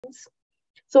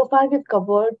So far, we've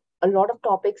covered a lot of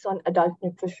topics on adult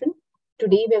nutrition.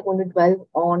 Today, we are going to dwell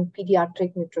on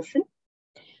pediatric nutrition.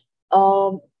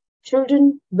 Um,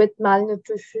 Children with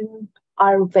malnutrition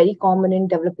are very common in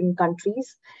developing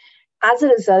countries, as a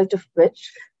result of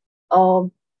which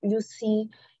you see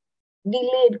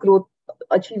delayed growth,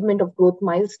 achievement of growth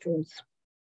milestones.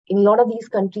 In a lot of these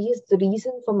countries, the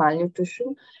reason for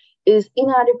malnutrition is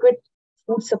inadequate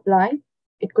food supply.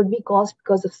 It could be caused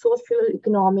because of social,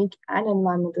 economic, and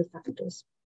environmental factors.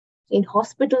 In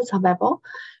hospitals, however,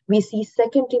 we see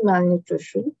secondary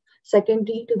malnutrition,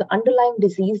 secondary to the underlying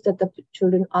disease that the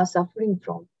children are suffering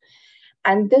from.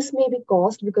 And this may be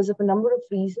caused because of a number of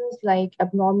reasons like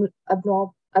abnormal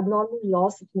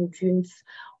loss of nutrients,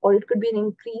 or it could be an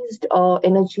increased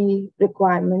energy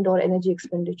requirement or energy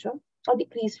expenditure, or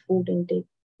decreased food intake.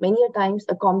 Many a times,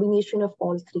 a combination of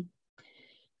all three.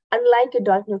 Unlike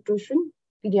adult nutrition,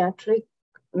 pediatric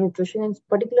nutrition, and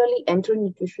particularly enteral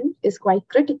nutrition, is quite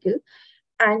critical.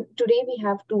 And today we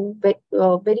have two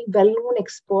very well-known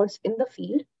experts in the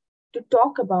field to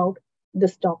talk about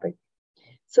this topic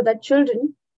so that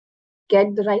children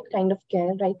get the right kind of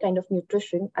care, right kind of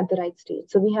nutrition at the right stage.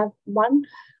 So we have one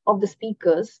of the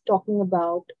speakers talking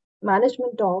about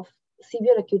management of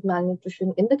severe acute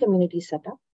malnutrition in the community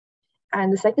setup.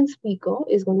 And the second speaker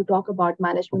is going to talk about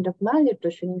management of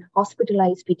malnutrition in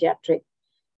hospitalized pediatric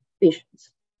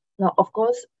patients. Now, of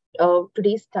course,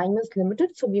 today's time is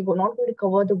limited, so we were not going to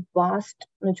cover the vast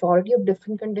majority of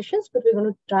different conditions, but we're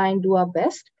going to try and do our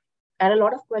best. And a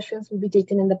lot of questions will be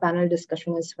taken in the panel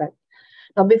discussion as well.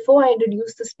 Now, before I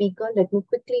introduce the speaker, let me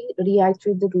quickly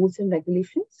reiterate the rules and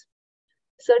regulations.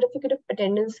 Certificate of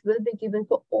attendance will be given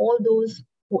for all those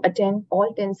who attend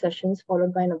all 10 sessions,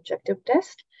 followed by an objective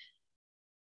test.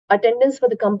 Attendance for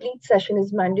the complete session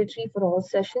is mandatory for all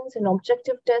sessions. An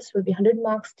objective test will be 100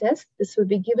 marks test. This will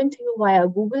be given to you via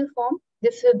Google form.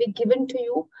 This will be given to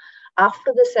you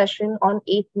after the session on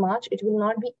 8th March. It will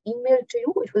not be emailed to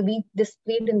you. It will be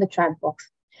displayed in the chat box.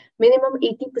 Minimum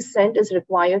 80% is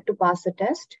required to pass the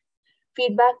test.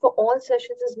 Feedback for all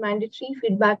sessions is mandatory.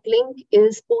 Feedback link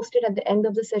is posted at the end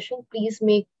of the session. Please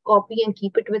make copy and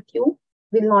keep it with you.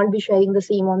 We'll not be sharing the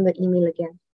same on the email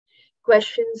again.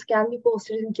 Questions can be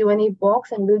posted in Q&A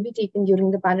box and will be taken during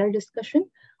the panel discussion.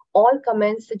 All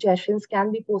comments, suggestions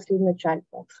can be posted in the chat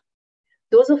box.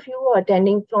 Those of you who are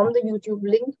attending from the YouTube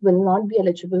link will not be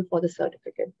eligible for the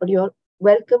certificate, but you're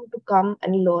welcome to come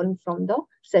and learn from the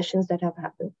sessions that have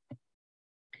happened.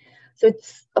 So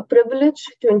it's a privilege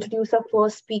to introduce our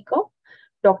first speaker,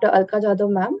 Dr. Alka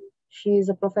Jadhav ma'am. She is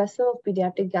a professor of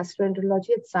pediatric gastroenterology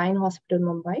at Sion Hospital,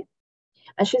 Mumbai.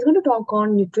 And she's going to talk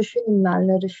on nutrition in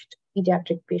malnourished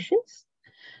pediatric patients.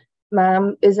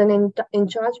 Ma'am is an in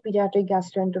charge pediatric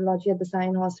gastroenterology at the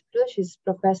Sion Hospital. She's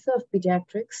professor of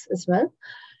pediatrics as well.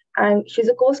 And she's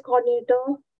a course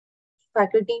coordinator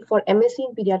faculty for MSc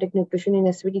in pediatric nutrition in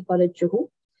SVT College, Juhu.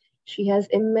 She has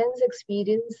immense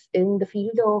experience in the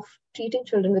field of treating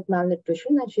children with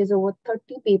malnutrition, and she has over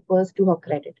 30 papers to her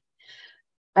credit.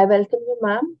 I welcome you,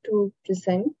 ma'am, to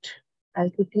present. I'll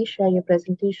quickly share your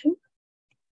presentation.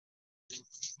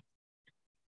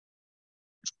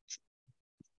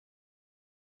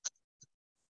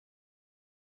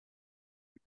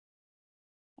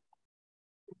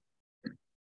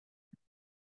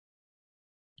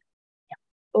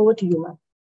 Over to you, ma'am.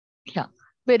 Yeah,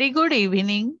 very good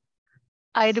evening.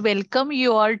 I welcome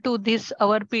you all to this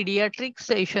our pediatric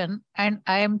session, and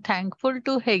I am thankful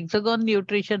to Hexagon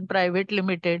Nutrition Private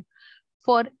Limited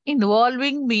for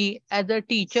involving me as a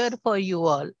teacher for you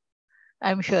all.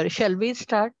 I'm sure. Shall we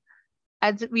start?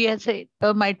 As we have said,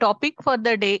 my topic for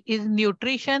the day is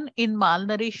nutrition in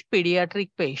malnourished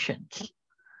pediatric patients.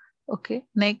 Okay,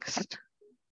 next.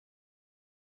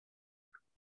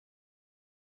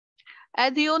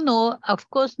 As you know, of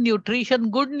course,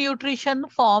 nutrition, good nutrition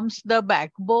forms the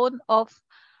backbone of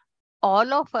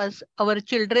all of us. Our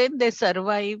children, they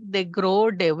survive, they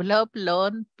grow, develop,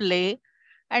 learn, play,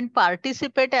 and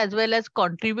participate as well as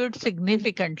contribute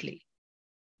significantly.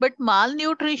 But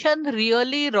malnutrition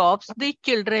really robs the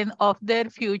children of their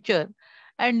future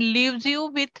and leaves you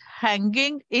with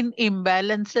hanging in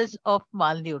imbalances of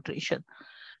malnutrition.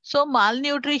 So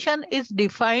malnutrition is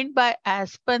defined by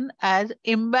Aspen as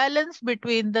imbalance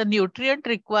between the nutrient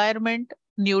requirement,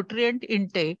 nutrient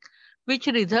intake, which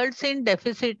results in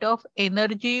deficit of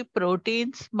energy,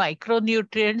 proteins,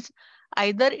 micronutrients,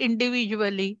 either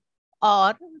individually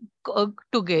or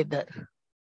together.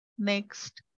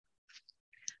 Next.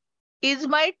 Is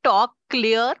my talk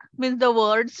clear? Means the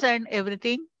words and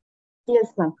everything?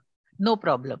 Yes, ma'am. No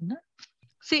problem. No?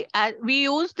 See, we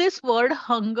use this word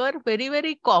hunger very,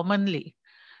 very commonly.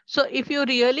 So if you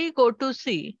really go to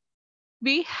see,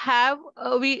 we have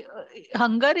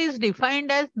hunger is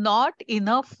defined as not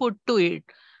enough food to eat.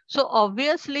 So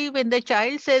obviously when the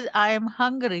child says I am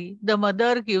hungry, the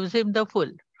mother gives him the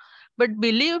food. But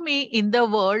believe me, in the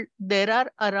world there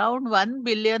are around 1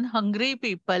 billion hungry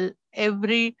people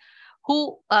every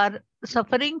who are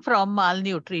suffering from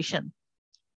malnutrition.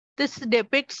 This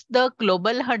depicts the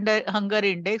global hunger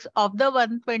index of the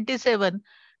 127.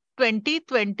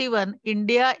 2021,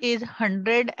 India is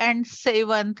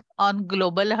 107th on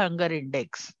global hunger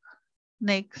index.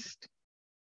 Next.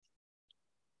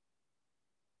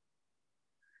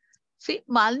 See,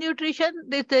 malnutrition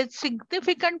is a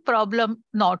significant problem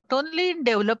not only in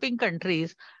developing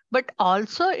countries, but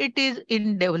also it is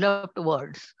in developed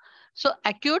worlds. So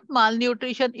acute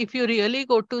malnutrition, if you really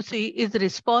go to see, is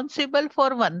responsible for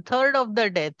 1/3 of the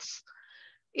deaths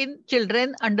in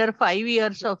children under 5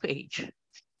 years of age.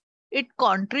 It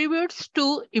contributes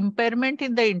to impairment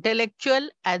in the intellectual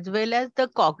as well as the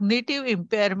cognitive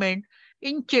impairment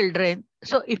in children.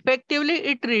 So effectively,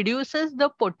 it reduces the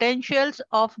potentials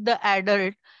of the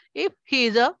adult if he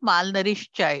is a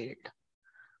malnourished child.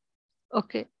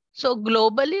 Okay. So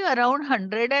globally, around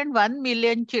 101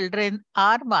 million children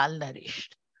are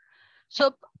malnourished.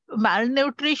 So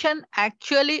malnutrition,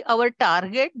 actually our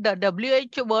target, the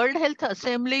WHO World Health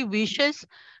Assembly wishes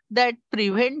that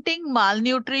preventing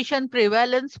malnutrition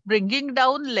prevalence, bringing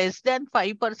down less than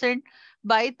 5%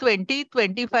 by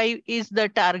 2025 is the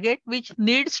target which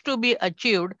needs to be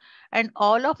achieved, and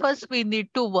all of us, we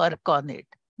need to work on it.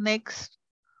 Next.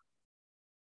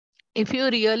 If you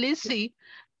really see,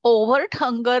 overt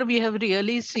hunger we have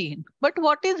really seen, but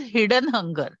what is hidden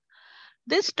hunger?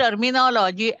 This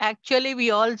terminology, actually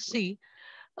we all see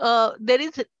there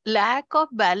is lack of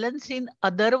balance in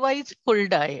otherwise full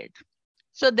diet.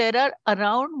 So there are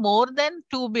around more than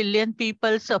 2 billion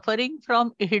people suffering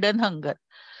from hidden hunger.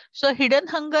 So hidden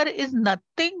hunger is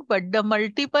nothing but the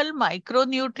multiple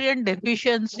micronutrient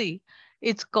deficiency.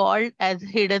 It's called as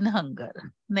hidden hunger.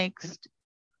 Next.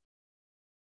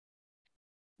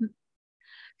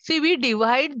 See, we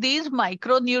divide these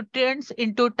micronutrients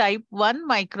into type 1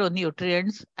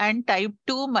 micronutrients and type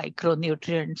 2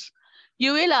 micronutrients.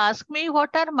 You will ask me,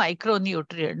 what are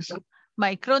micronutrients?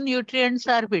 Micronutrients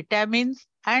are vitamins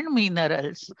and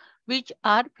minerals which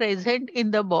are present in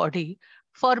the body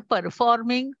for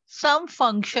performing some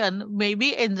function,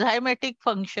 maybe enzymatic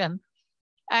function,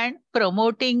 and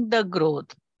promoting the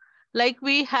growth. Like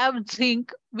we have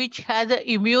zinc, which has an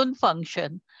immune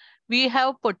function. We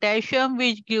have potassium,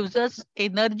 which gives us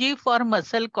energy for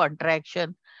muscle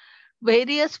contraction.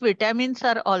 Various vitamins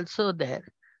are also there.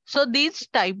 So these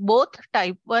both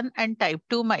type 1 and type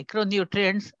 2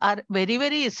 micronutrients are very,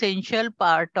 very essential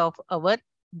part of our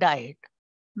diet.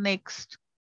 Next.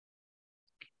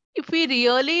 If we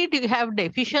really have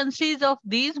deficiencies of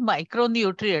these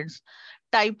micronutrients,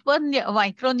 type 1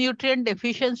 micronutrient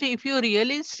deficiency, if you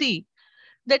really see,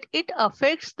 that it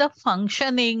affects the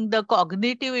functioning, the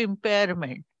cognitive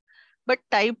impairment. But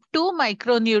type 2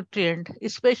 micronutrient,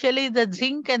 especially the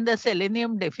zinc and the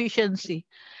selenium deficiency,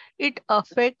 it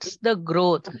affects the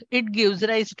growth. It gives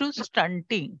rise to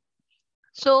stunting.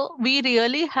 So we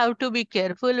really have to be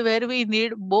careful where we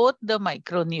need both the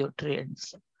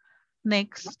micronutrients.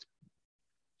 Next.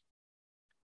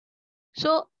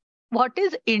 So what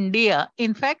is India?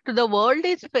 In fact, the world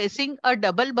is facing a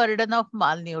double burden of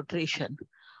malnutrition.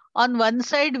 On one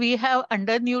side, we have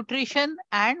undernutrition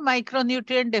and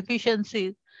micronutrient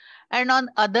deficiencies. And on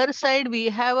other side, we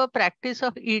have a practice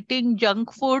of eating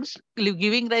junk foods,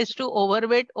 giving rise to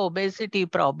overweight, obesity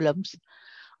problems.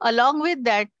 Along with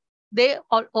that,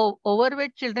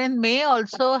 overweight children may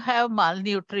also have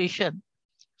malnutrition.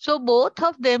 So both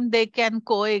of them, they can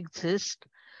coexist.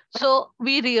 So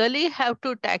we really have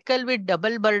to tackle with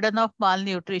double burden of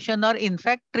malnutrition, or in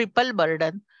fact, triple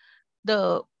burden.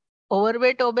 The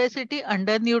overweight, obesity,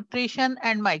 undernutrition,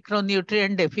 and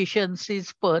micronutrient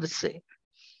deficiencies per se.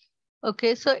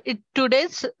 Okay, so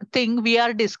today's thing we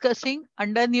are discussing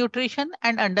undernutrition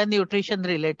and undernutrition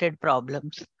related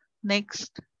problems.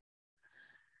 Next.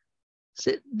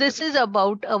 So this is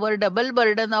about our double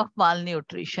burden of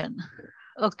malnutrition.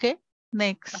 Okay,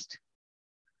 next.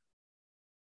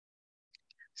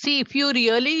 See, if you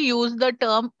really use the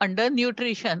term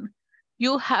undernutrition,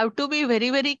 you have to be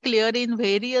very, very clear in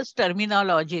various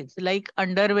terminologies like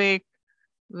underweight,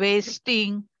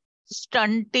 wasting,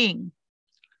 stunting.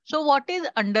 So what is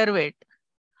underweight?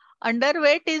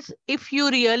 Underweight is if you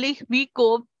really, we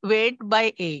go weight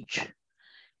by age.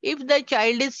 If the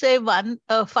child is say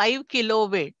 5 kilo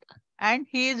weight and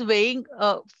he is weighing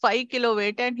 5 kilo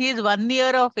weight and he is 1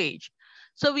 year of age,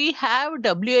 So we have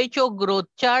WHO growth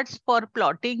charts for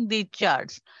plotting these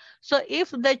charts. So if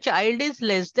the child is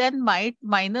less than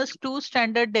minus 2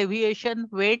 standard deviation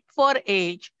weight for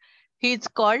age, he is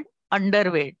called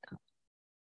underweight.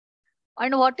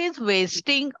 And what is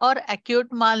wasting or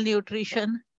acute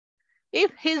malnutrition?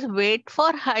 If his weight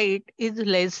for height is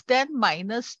less than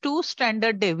minus 2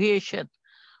 standard deviation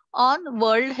on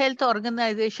World Health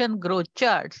Organization growth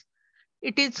charts,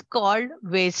 it is called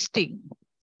wasting.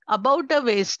 About the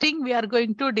wasting, we are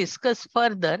going to discuss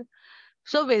further.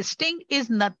 So wasting is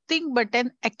nothing but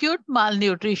an acute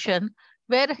malnutrition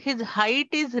where his height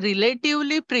is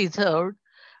relatively preserved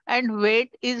and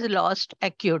weight is lost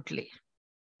acutely.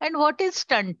 And what is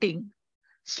stunting?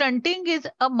 Stunting is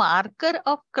a marker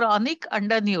of chronic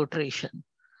undernutrition.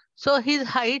 So his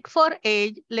height for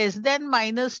age less than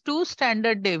minus 2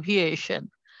 standard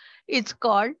deviation is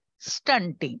called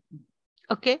stunting.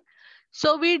 Okay.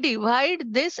 So we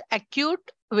divide this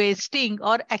acute wasting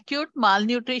or acute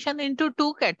malnutrition into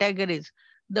two categories,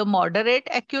 the moderate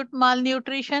acute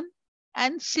malnutrition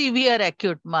and severe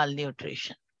acute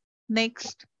malnutrition.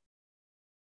 Next.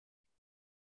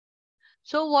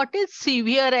 So what is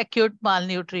severe acute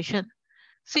malnutrition?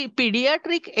 See,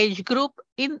 pediatric age group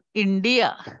in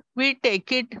India, we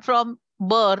take it from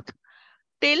birth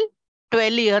till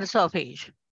 12 years of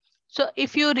age. So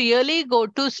if you really go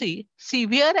to see,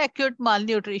 severe acute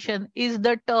malnutrition is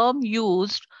the term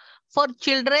used for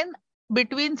children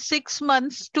between 6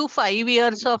 months to 5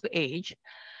 years of age,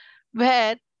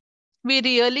 where we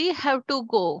really have to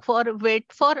go for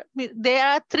wait for, there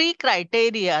are three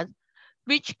criteria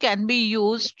which can be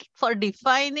used for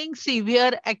defining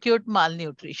severe acute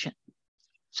malnutrition.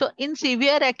 So in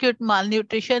severe acute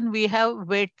malnutrition, we have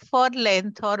weight for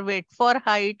length or weight for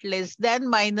height less than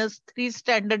minus 3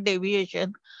 standard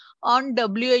deviation on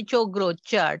WHO growth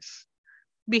charts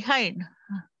behind,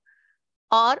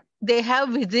 or they have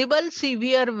visible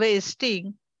severe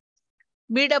wasting,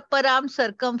 mid upper arm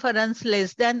circumference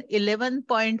less than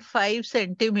 11.5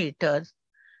 centimeters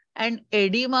and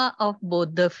edema of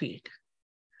both the feet.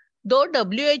 Though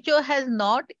WHO has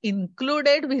not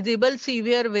included visible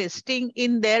severe wasting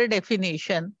in their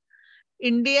definition,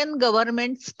 Indian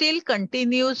government still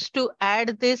continues to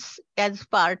add this as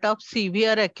part of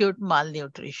severe acute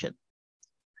malnutrition.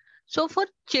 So for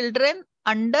children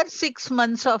under 6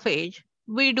 months of age,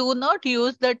 we do not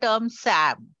use the term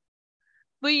SAM.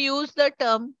 We use the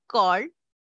term called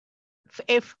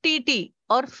FTT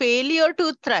or failure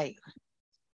to thrive.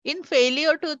 In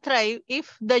failure to thrive,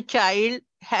 if the child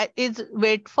is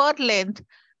weight for length,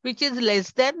 which is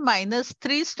less than minus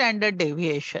 3 standard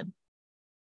deviation,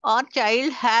 or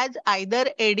child has either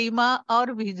edema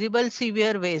or visible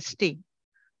severe wasting,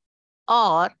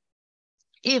 or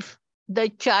if the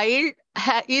child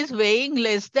is weighing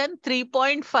less than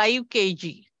 3.5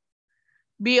 kg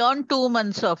beyond 2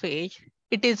 months of age,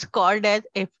 it is called as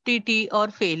FTT or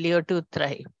failure to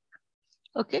thrive.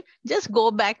 Okay, just go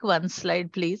back one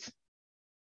slide, please.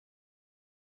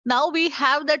 Now we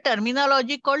have the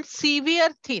terminology called severe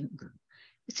thin.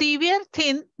 Severe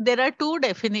thin, there are two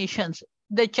definitions.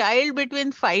 The child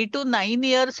between 5 to 9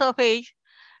 years of age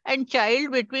and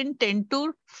child between 10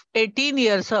 to 18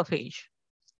 years of age.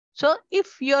 So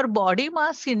if your body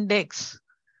mass index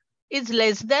is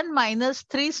less than minus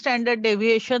 3 standard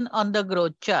deviation on the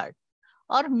growth chart,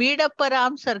 or mid upper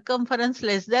arm circumference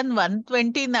less than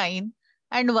 129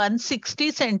 and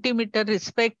 160 centimeter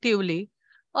respectively,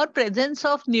 or presence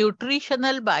of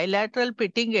nutritional bilateral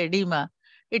pitting edema,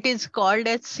 it is called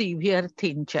as severe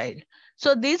thin child.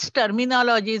 So these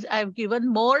terminologies I've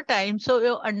given more time so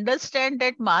you understand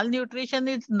that malnutrition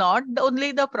is not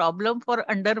only the problem for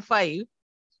under 5,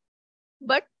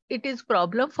 but it is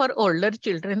problem for older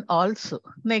children also.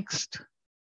 Next.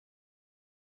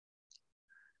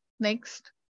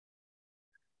 Next.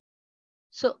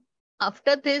 So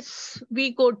after this,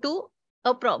 we go to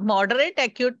a moderate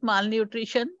acute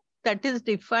malnutrition that is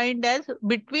defined as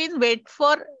between weight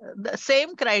for the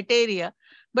same criteria,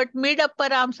 but mid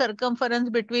upper arm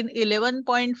circumference between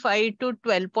 11.5 to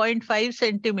 12.5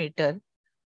 centimeter,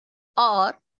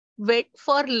 or weight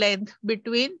for length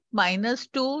between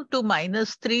 -2 to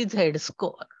 -3 Z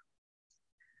score.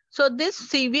 So this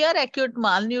severe acute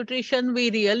malnutrition,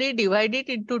 we really divide it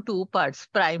into two parts: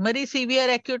 primary severe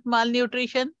acute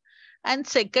malnutrition and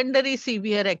secondary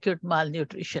severe acute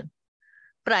malnutrition.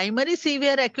 Primary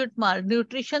severe acute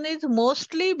malnutrition is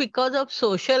mostly because of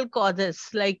social causes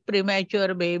like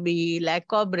premature baby, lack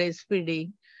of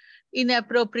breastfeeding,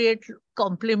 inappropriate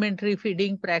complementary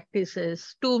feeding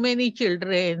practices, too many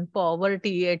children,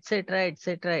 poverty, etc.,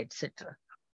 etc., etc.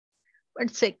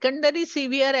 But secondary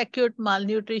severe acute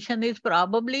malnutrition is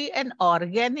probably an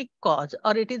organic cause,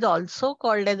 or it is also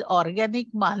called as organic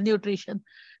malnutrition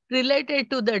related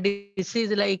to the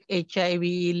disease like HIV,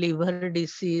 liver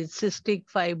disease, cystic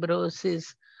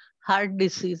fibrosis, heart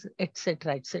disease,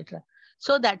 etc. etc.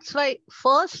 So that's why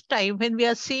first time when we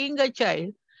are seeing a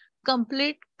child,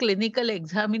 complete clinical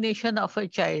examination of a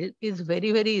child is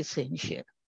very, very essential.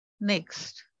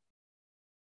 Next.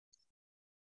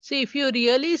 See, if you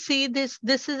really see this,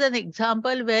 this is an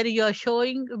example where you are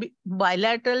showing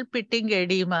bilateral pitting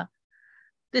edema.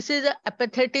 This is an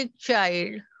apathetic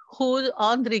child who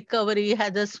on recovery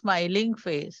has a smiling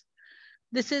face.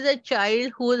 This is a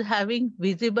child who is having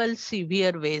visible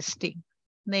severe wasting.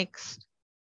 Next.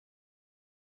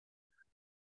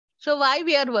 So why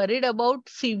we are worried about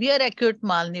severe acute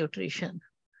malnutrition?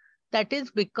 That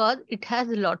is because it has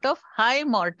a lot of high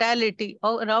mortality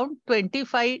of around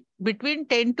 25, between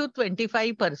 10 to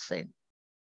 25%.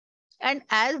 And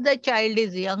as the child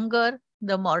is younger,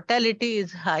 the mortality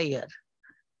is higher.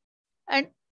 And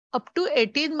up to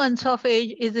 18 months of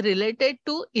age is related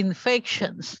to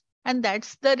infections. And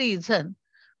that's the reason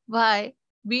why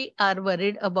we are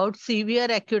worried about severe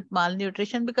acute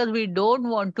malnutrition, because we don't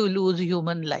want to lose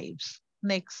human lives.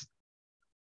 Next.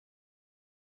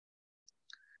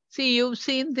 See, you've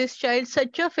seen this child,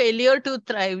 such a failure to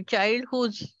thrive, child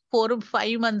who's 4 or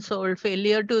 5 months old,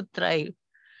 failure to thrive.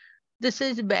 This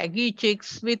is baggy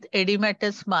chicks with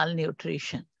edematous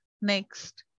malnutrition.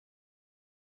 Next.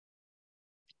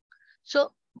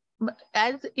 So,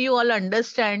 as you all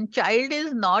understand, child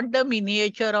is not the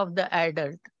miniature of the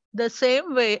adult. The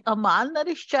same way, a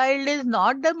malnourished child is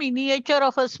not the miniature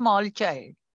of a small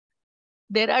child.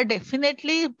 There are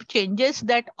definitely changes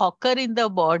that occur in the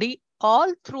body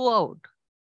all throughout.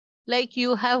 Like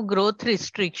you have growth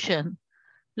restriction,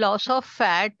 loss of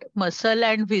fat, muscle,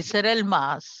 and visceral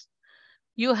mass.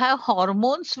 You have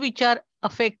hormones which are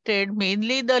affected,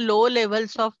 mainly the low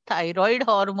levels of thyroid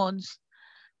hormones,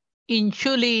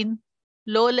 insulin,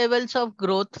 low levels of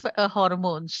growth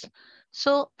hormones.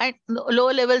 So, and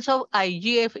low levels of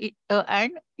IGF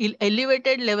and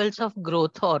elevated levels of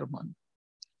growth hormone.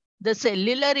 The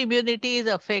cellular immunity is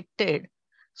affected.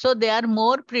 So, they are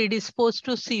more predisposed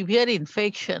to severe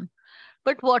infection.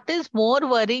 But what is more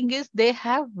worrying is they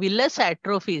have villous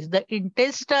atrophies. The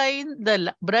intestine,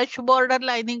 the brush border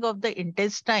lining of the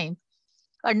intestine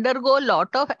undergo a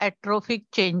lot of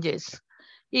atrophic changes.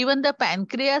 Even the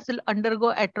pancreas will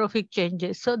undergo atrophic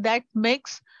changes. So that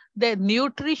makes the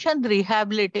nutrition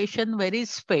rehabilitation very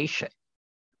special.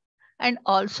 And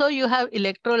also you have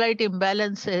electrolyte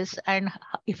imbalances and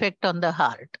effect on the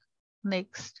heart.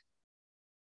 Next.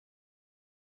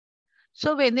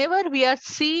 So whenever we are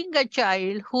seeing a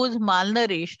child who is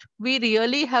malnourished, we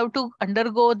really have to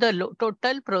undergo the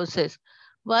total process.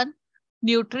 One,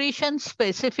 nutrition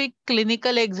specific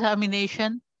clinical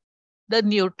examination, the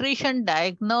nutrition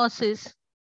diagnosis,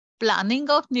 planning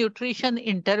of nutrition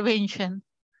intervention.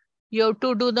 You have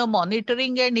to do the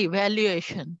monitoring and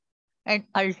evaluation. And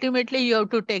ultimately you have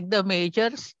to take the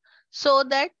measures so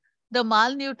that the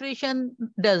malnutrition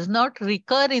does not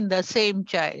recur in the same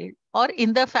child or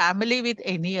in the family with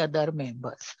any other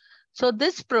members. So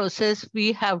this process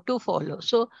we have to follow.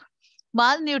 So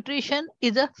malnutrition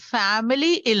is a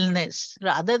family illness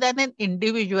rather than an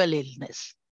individual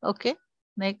illness. Okay,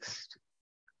 next.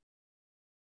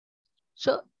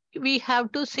 So we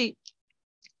have to see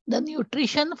the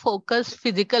nutrition focused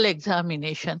physical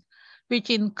examination, which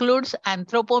includes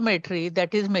anthropometry,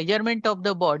 that is measurement of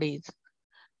the bodies.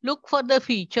 Look for the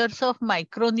features of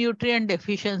micronutrient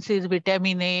deficiencies,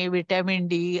 vitamin A, vitamin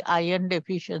D, iron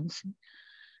deficiency.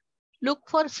 Look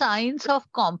for signs of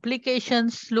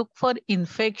complications, look for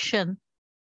infection.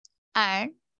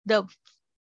 And the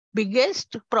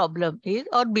biggest problem is,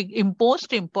 or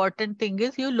most important thing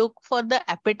is, you look for the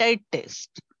appetite test.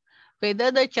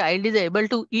 Whether the child is able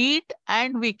to eat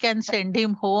and we can send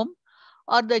him home,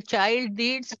 or the child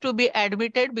needs to be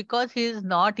admitted because he is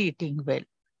not eating well.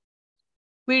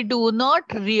 We do not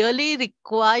really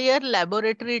require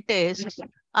laboratory tests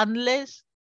unless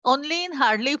only in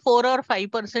hardly 4 or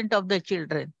 5% of the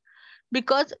children,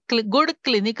 because good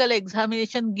clinical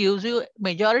examination gives you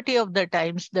majority of the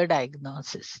times the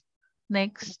diagnosis.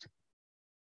 Next.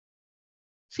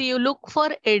 See, you look for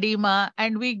edema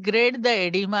and we grade the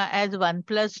edema as 1+,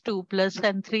 2+,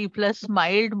 and 3+,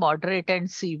 mild, moderate, and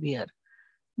severe.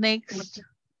 Next.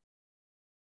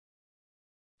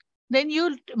 Then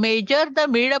you measure the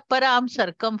mid-upper arm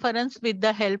circumference with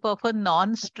the help of a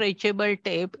non-stretchable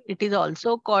tape. It is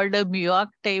also called a Muak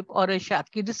tape or a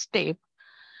Shakir's tape,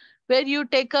 where you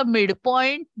take a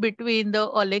midpoint between the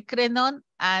olecranon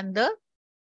and the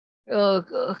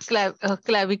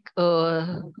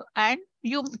and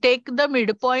you take the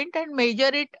midpoint and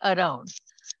measure it around.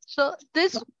 So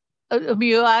this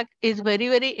muac is very,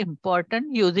 very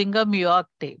important using a muac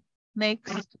tape.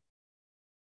 Next.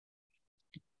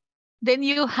 Then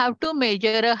you have to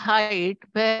measure a height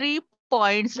where 3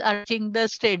 points are touching the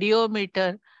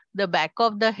stadiometer, the back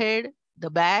of the head, the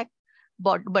back,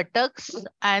 buttocks,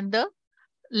 and the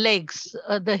legs,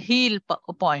 the heel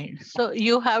point. So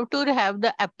you have to have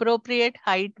the appropriate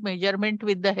height measurement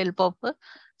with the help of a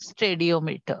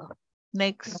stadiometer.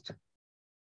 Next.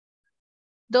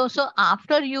 Though, so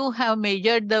after you have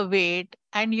measured the weight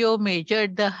and you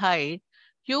measured the height,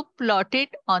 you plot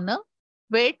it on a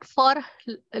weight for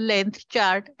length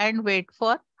chart and weight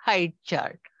for height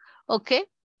chart. Okay.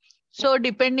 So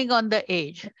depending on the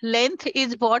age, length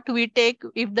is what we take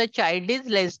if the child is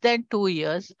less than 2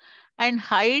 years, and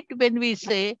height when we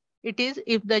say it is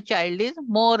if the child is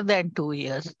more than 2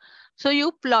 years. So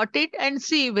you plot it and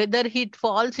see whether it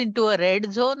falls into a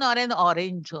red zone or an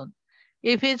orange zone.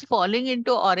 If he is falling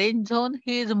into orange zone,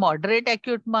 he is moderate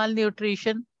acute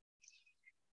malnutrition.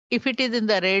 If it is in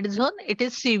the red zone, it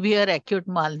is severe acute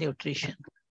malnutrition.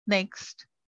 Next.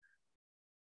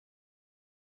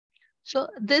 So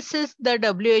this is the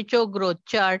WHO growth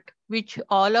chart, which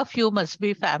all of you must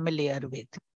be familiar with.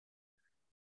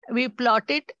 We plot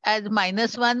it as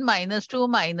 -1, -2,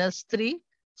 -3.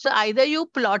 So either you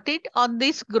plot it on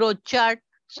this growth chart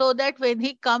so that when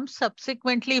he comes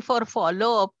subsequently for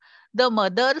follow-up, the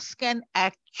mothers can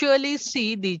actually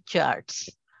see the charts.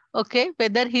 Okay,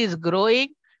 whether he is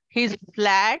growing, he's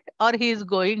flat, or he is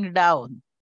going down.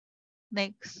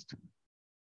 Next.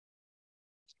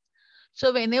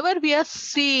 So whenever we are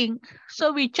seeing,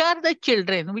 so which are the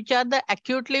children, which are the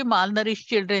acutely malnourished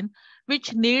children,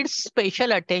 which needs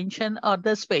special attention or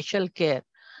the special care?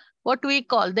 What we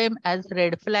call them as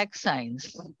red flag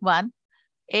signs. One,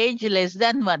 age less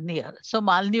than 1 year. So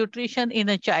malnutrition in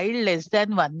a child less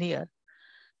than 1 year.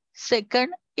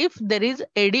 Second, if there is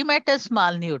edematous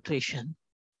malnutrition,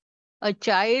 a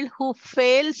child who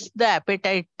fails the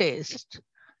appetite test,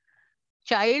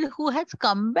 child who has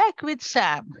come back with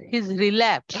SAM, he's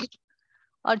relapsed,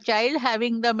 or child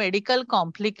having the medical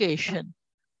complication,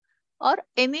 or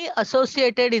any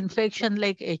associated infection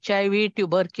like HIV,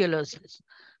 tuberculosis.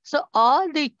 So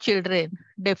all the children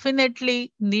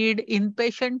definitely need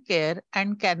inpatient care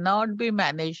and cannot be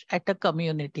managed at a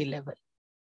community level.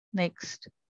 Next.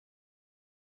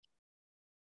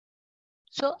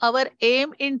 So our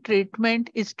aim in treatment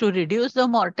is to reduce the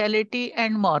mortality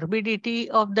and morbidity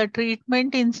of the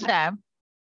treatment in SAM.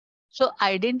 So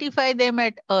identify them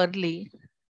at early.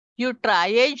 You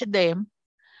triage them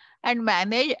and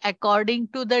manage according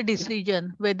to the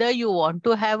decision whether you want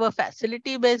to have a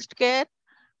facility-based care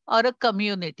or a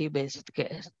community-based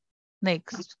care.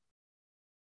 Next.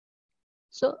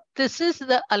 So this is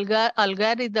the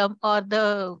algorithm, or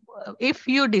the, if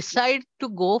you decide to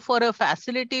go for a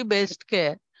facility-based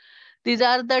care, these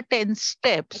are the 10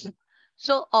 steps.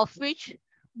 So of which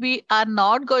we are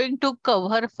not going to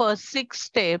cover for 6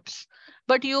 steps,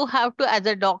 but you have to, as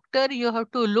a doctor, you have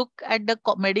to look at the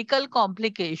medical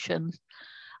complications.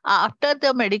 After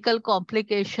the medical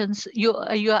complications, you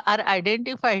are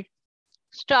identified,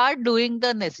 start doing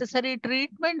the necessary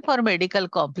treatment for medical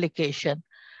complication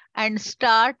and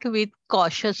start with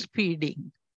cautious feeding.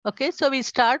 Okay, so we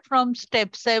start from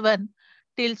step 7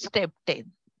 till step 10.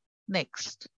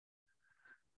 Next.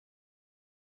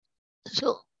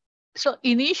 So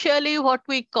initially what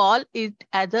we call it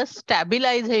as a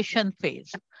stabilization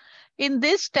phase. In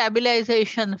this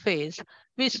stabilization phase,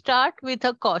 we start with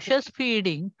a cautious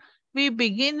feeding. We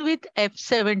begin with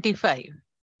F75.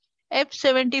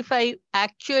 F75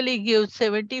 actually gives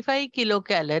 75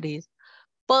 kilocalories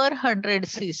per 100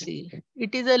 cc.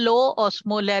 It is a low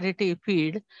osmolarity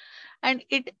feed, and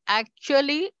it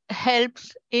actually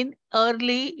helps in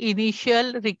early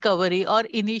initial recovery or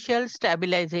initial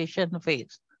stabilization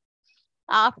phase.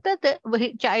 After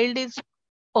the child is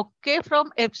okay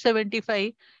from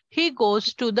F75, he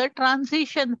goes to the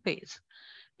transition phase.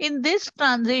 In this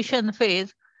transition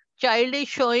phase, child is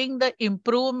showing the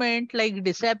improvement like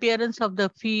disappearance of the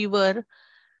fever,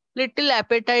 little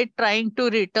appetite trying to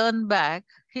return back.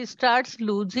 He starts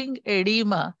losing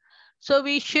edema. So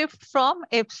we shift from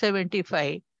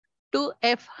F75 to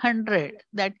F100,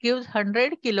 that gives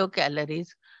 100 kilocalories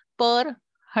per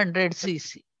 100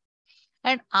 cc.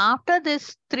 And after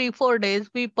this 3-4 days,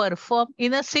 we perform,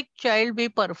 in a sick child, we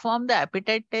perform the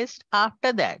appetite test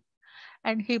after that.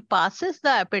 And he passes the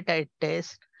appetite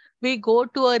test. We go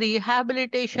to a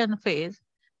rehabilitation phase,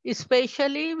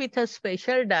 especially with a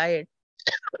special diet,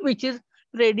 which is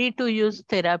ready to use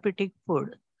therapeutic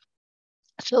food.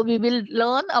 So we will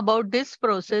learn about this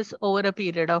process over a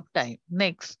period of time.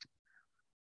 Next.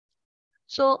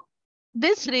 So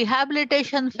this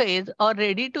rehabilitation phase or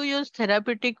ready to use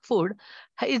therapeutic food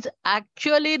is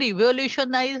actually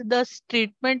revolutionized the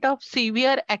treatment of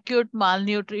severe acute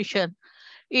malnutrition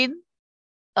in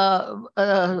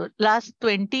last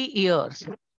 20 years.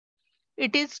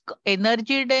 It is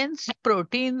energy dense,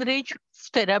 protein rich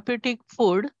therapeutic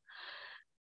food.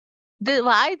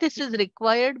 Why this is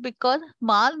required? Because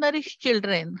malnourished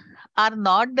children are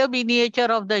not the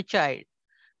miniature of the child.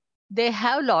 They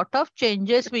have lot of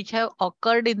changes which have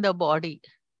occurred in the body.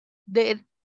 They,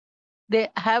 they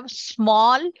have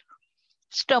small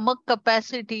stomach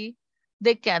capacity.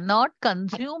 They cannot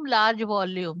consume large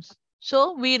volumes.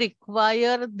 So we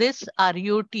require this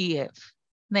RUTF.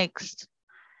 Next.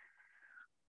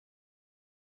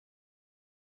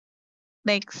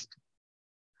 Next.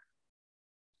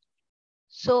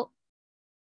 So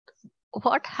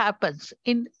what happens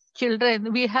in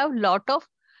children? We have lot of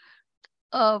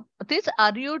this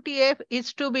RUTF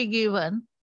is to be given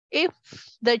if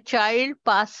the child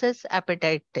passes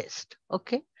appetite test.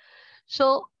 Okay.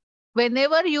 So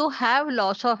whenever you have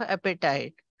loss of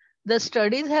appetite, the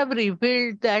studies have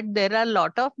revealed that there are a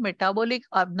lot of metabolic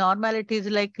abnormalities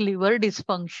like liver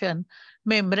dysfunction,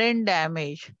 membrane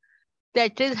damage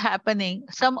that is happening.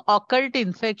 Some occult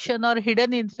infection or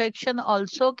hidden infection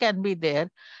also can be there.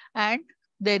 And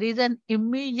there is an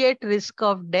immediate risk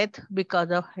of death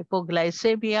because of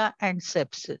hypoglycemia and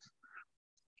sepsis.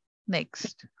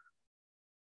 Next.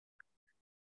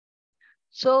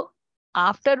 So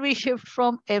after we shift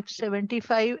from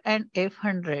F75 and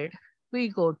F100, we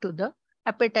go to the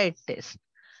appetite test.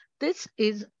 This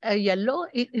is a yellow,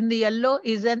 in the yellow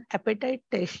is an appetite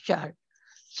test chart.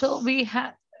 So we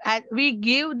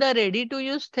give the ready to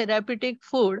use therapeutic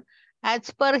food as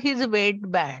per his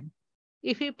weight band.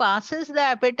 If he passes the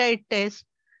appetite test,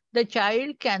 the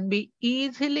child can be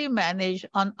easily managed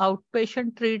on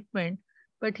outpatient treatment,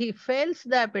 but he fails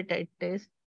the appetite test,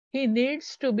 he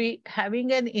needs to be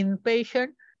having an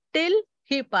inpatient till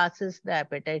he passes the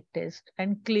appetite test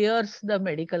and clears the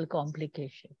medical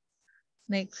complication.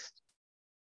 Next.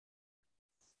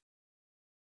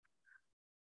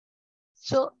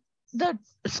 So the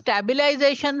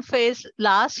stabilization phase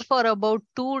lasts for about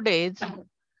 2 days,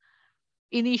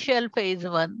 initial phase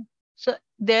 1. So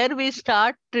there we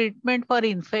start treatment for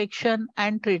infection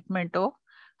and treatment of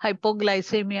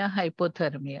hypoglycemia,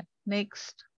 hypothermia.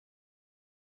 Next.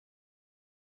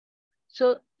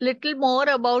 So little more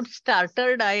about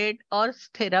starter diet or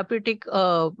therapeutic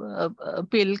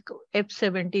pill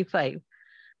F75.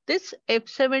 This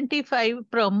F75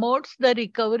 promotes the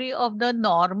recovery of the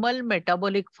normal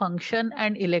metabolic function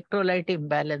and electrolyte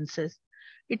imbalances.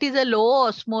 It is a low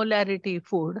osmolarity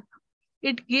food.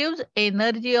 It gives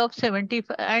energy of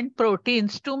 75 and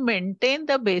proteins to maintain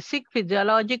the basic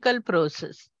physiological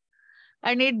process.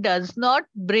 And it does not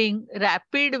bring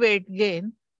rapid weight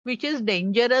gain, which is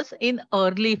dangerous in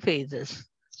early phases.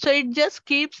 So it just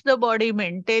keeps the body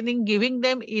maintaining, giving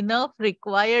them enough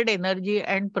required energy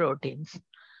and proteins.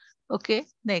 Okay,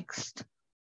 next.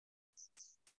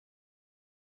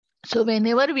 So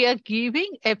whenever we are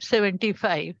giving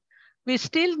F75, we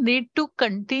still need to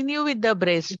continue with the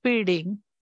breastfeeding.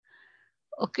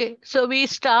 Okay, so we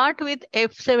start with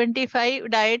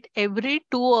F75 diet every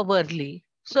 2 hourly.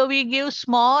 So we give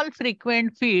small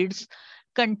frequent feeds,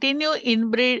 continue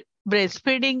in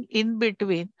breastfeeding in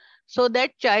between so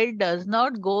that child does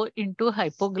not go into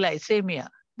hypoglycemia.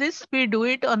 This we do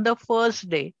it on the first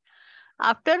day.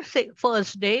 After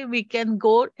first day, we can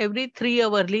go every 3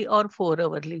 hourly or 4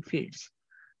 hourly feeds.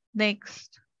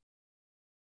 Next.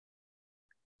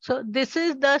 So this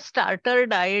is the starter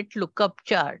diet lookup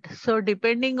chart. So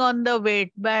depending on the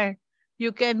weight band,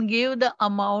 you can give the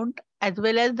amount as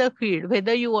well as the feed,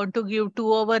 whether you want to give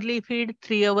 2 hourly feed,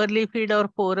 3 hourly feed or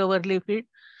 4 hourly feed.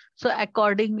 So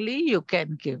accordingly, you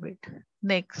can give it.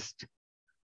 Next.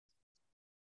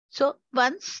 So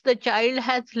once the child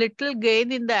has little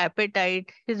gain in the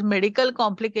appetite, his medical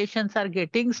complications are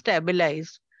getting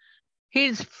stabilized.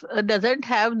 He doesn't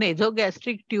have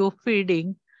nasogastric tube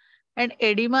feeding and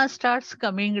edema starts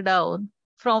coming down.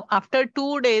 From after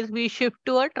 2 days, we shift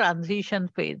to a transition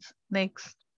phase.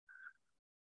 Next.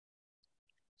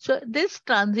 So this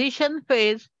transition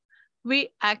phase,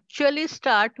 we actually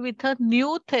start with a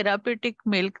new therapeutic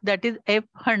milk that is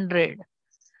F100.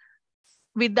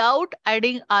 Without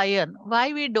adding iron.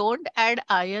 Why we don't add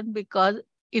iron? Because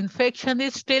infection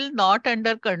is still not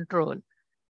under control.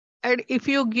 And if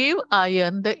you give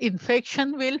iron, the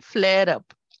infection will flare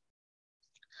up.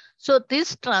 So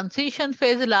this transition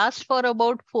phase lasts for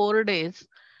about 4 days.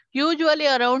 usually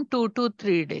around 2 to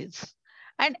 3 days,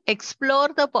 and explore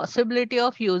the possibility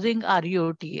of using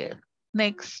RUTF.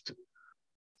 Next.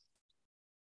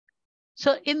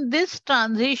 So in this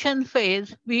transition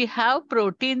phase, we have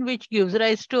protein which gives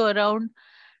rise to around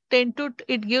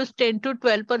it gives 10 to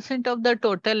 12% of the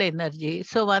total energy.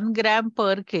 So 1 gram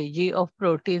per kg of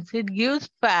proteins. It gives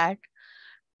fat.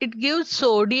 It gives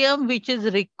sodium which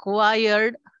is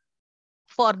required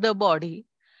for the body,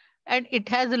 and it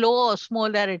has low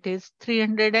osmolarity,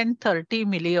 330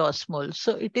 milliosmoles.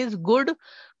 So it is good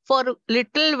for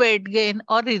little weight gain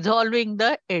or resolving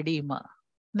the edema.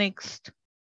 Next.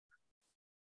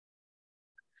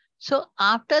 So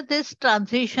after this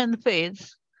transition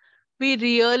phase, we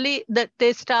really that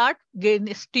they start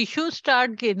gain tissues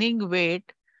start gaining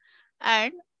weight,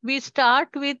 and we start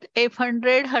with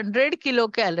 100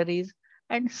 kilocalories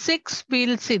and 6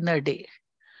 meals in a day.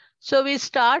 So we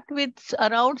start with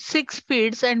around 6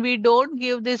 feeds, and we don't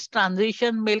give this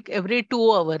transition milk every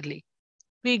 2 hourly.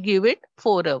 We give it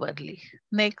 4 hourly.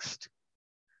 Next.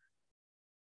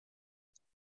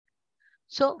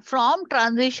 So from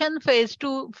transition phase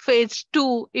to phase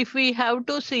 2, if we have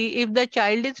to see if the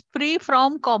child is free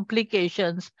from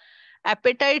complications,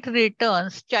 appetite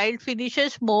returns, child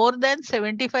finishes more than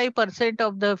 75%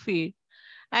 of the feed,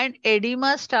 and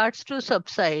edema starts to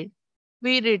subside,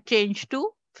 we change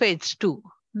to phase 2.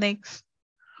 Next.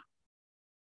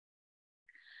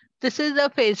 This is the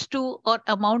phase 2 or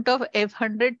amount of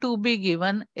F100 to be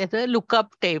given as a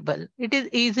lookup table. It is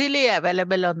easily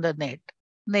available on the net.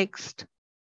 Next.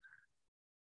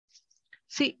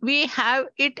 See, we have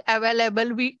it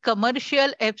available.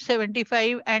 Commercial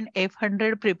F75 and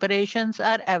F100 preparations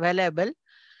are available.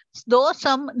 Though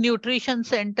some nutrition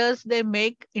centers, they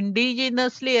make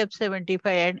indigenously F75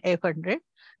 and F100,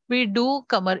 we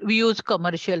use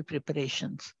commercial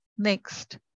preparations.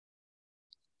 Next.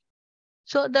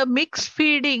 So the mixed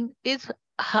feeding is,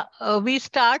 we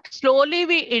start slowly,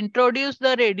 we introduce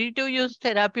the ready to use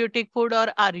therapeutic food or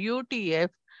RUTF.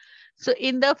 So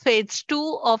in the phase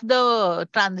 2 of the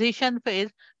transition phase,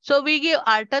 so we give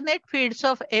alternate feeds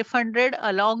of F100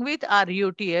 along with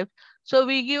RUTF. So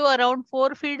we give around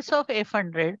 4 feeds of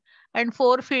F100 and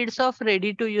 4 feeds of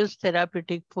ready to use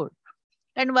therapeutic food.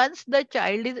 And once the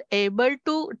child is able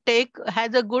to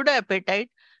has a good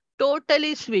appetite,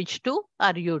 totally switch to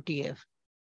RUTF.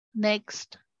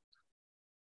 Next.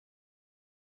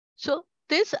 So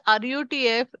this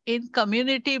RUTF in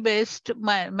community-based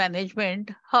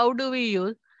management, how do we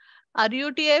use?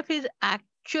 RUTF is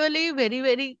actually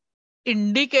very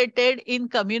indicated in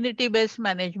community-based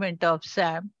management of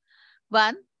SAM.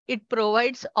 One, it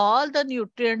provides all the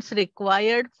nutrients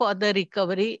required for the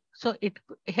recovery. So it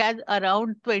has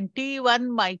around 21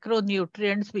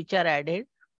 micronutrients which are added.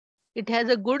 It has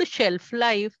a good shelf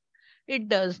life. It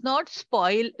does not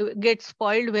get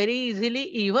spoiled very easily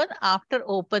even after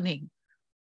opening.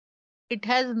 It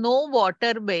has no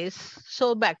water base,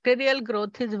 so bacterial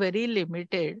growth is very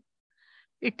limited.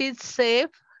 It is safe.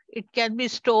 It can be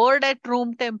stored at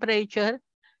room temperature.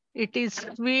 It is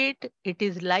sweet. It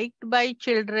is liked by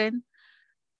children.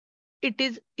 It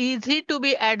is easy to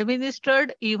be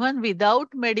administered even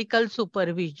without medical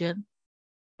supervision.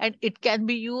 And it can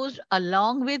be used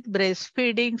along with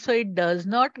breastfeeding. So it does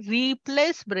not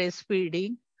replace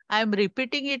breastfeeding. I am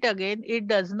repeating it again. It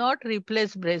does not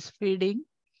replace breastfeeding.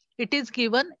 It is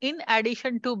given in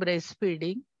addition to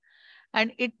breastfeeding.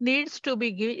 And it needs to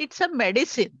be given. It's a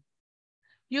medicine.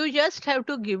 You just have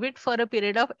to give it for a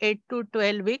period of 8 to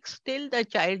 12 weeks till the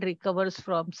child recovers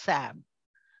from SAM.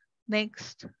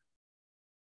 Next.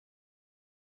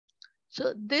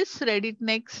 So this ready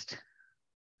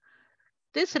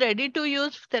to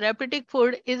use therapeutic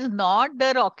food is not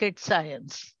the rocket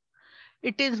science.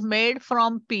 It is made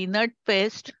from peanut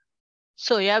paste,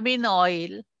 soybean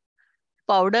oil,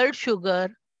 powdered sugar,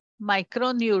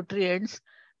 micronutrients.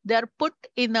 They are put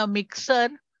in a mixer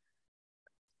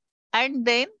and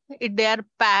then they are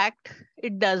packed.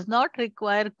 It does not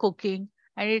require cooking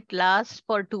and it lasts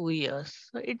for 2 years.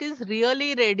 So it is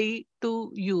really ready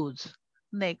to use.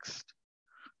 Next.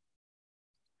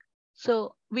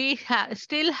 So we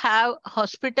still have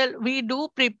hospital. We do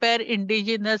prepare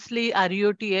indigenously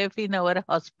RUTF in our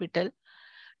hospital.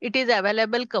 It is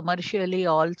available commercially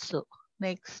also.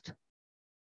 Next.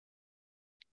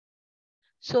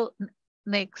 So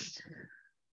next.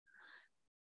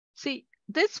 See,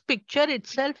 this picture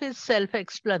itself is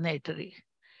self-explanatory.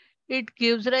 It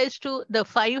gives rise to the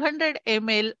 500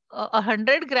 ml,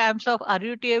 100 grams of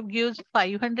RUTF gives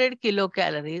 500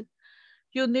 kilocalories.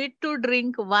 You need to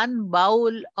drink 1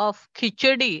 bowl of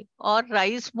khichdi or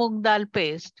rice moong dal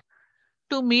paste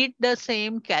to meet the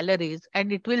same calories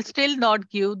and it will still not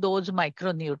give those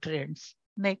micronutrients.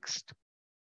 Next.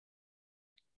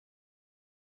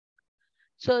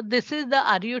 So this is the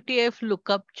RUTF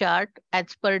lookup chart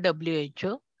as per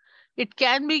WHO. It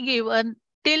can be given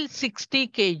till 60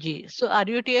 kg. So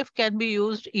RUTF can be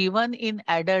used even in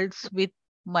adults with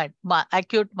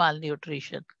acute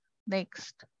malnutrition.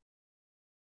 Next.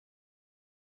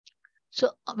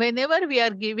 So whenever we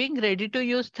are giving ready to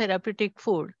use therapeutic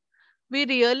food, we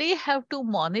really have to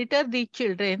monitor the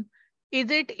children.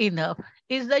 Is it enough?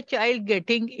 Is the child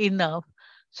getting enough?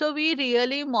 So we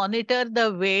really monitor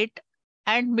the weight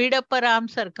and mid upper arm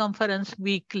circumference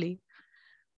weekly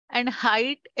and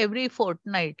height every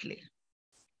fortnightly.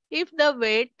 If the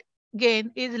weight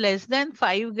gain is less than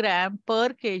 5 gram per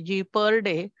kg per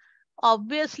day,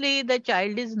 obviously the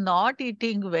child is not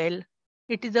eating well.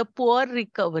 It is a poor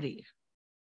recovery.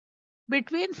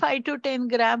 Between 5 to 10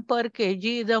 gram per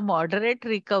kg is a moderate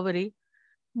recovery.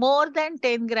 More than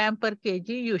 10 gram per kg,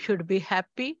 you should be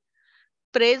happy.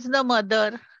 Praise the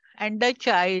mother and the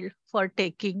child for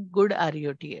taking good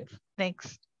RUTF.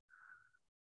 Next.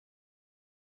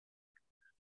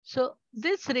 So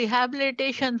this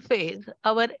rehabilitation phase,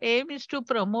 our aim is to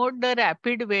promote the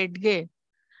rapid weight gain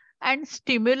and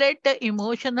stimulate the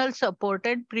emotional support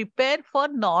and prepare for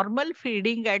normal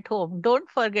feeding at home. Don't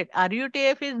forget,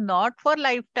 RUTF is not for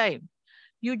lifetime.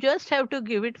 You just have to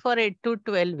give it for 8 to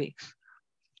 12 weeks.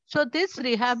 So this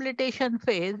rehabilitation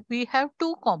phase, we have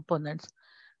two components.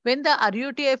 When the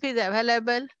RUTF is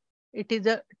available, it is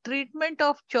a treatment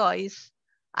of choice,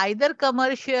 either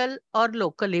commercial or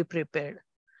locally prepared.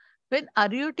 When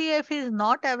RUTF is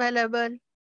not available,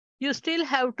 you still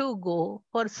have to go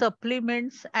for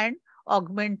supplements and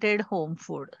augmented home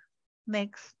food.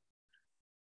 Next.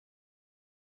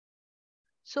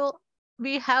 So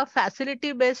we have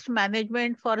facility-based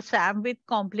management for SAM with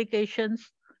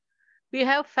complications. We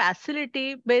have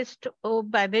facility-based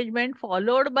management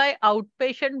followed by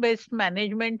outpatient-based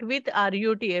management with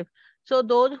RUTF. So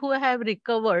those who have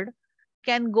recovered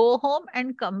can go home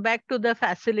and come back to the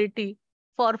facility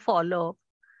for follow-up.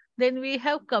 Then we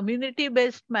have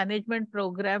community-based management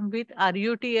program with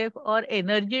RUTF or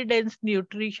energy-dense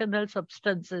nutritional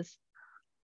substances.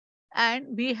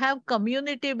 And we have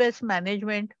community-based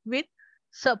management with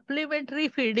supplementary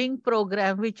feeding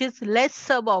program, which is less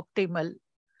suboptimal.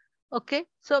 Okay,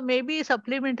 so maybe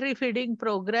supplementary feeding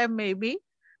program may be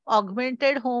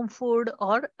augmented home food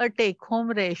or a take-home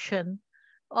ration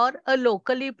or a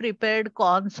locally prepared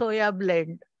corn soya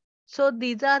blend. So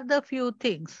these are the few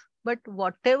things. But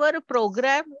whatever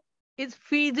program is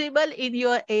feasible in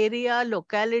your area,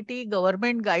 locality,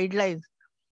 government guidelines,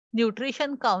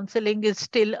 nutrition counseling is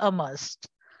still a must.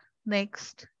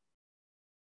 Next.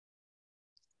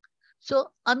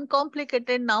 So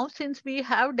uncomplicated now, since we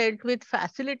have dealt with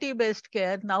facility based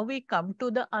care, now we come to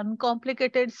the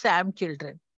uncomplicated SAM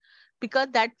children because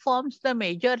that forms the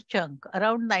major chunk.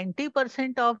 Around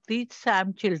 90% of these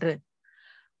SAM children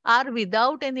are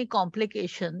without any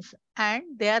complications and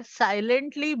they are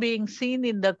silently being seen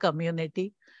in the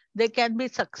community. They can be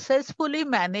successfully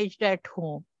managed at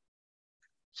home.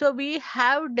 So we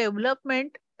have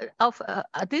development of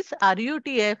this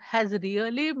RUTF has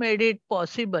really made it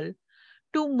possible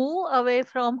to move away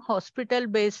from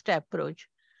hospital-based approach.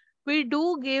 We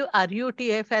do give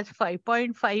RUTF as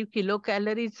 5.5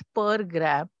 kilocalories per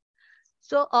gram.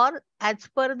 So, or as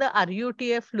per the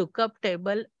RUTF lookup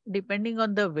table, depending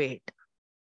on the weight.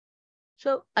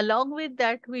 So, along with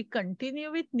that, we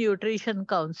continue with nutrition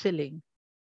counseling.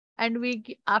 And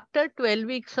after 12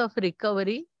 weeks of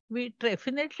recovery, we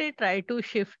definitely try to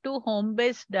shift to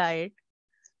home-based diet.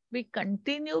 We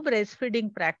continue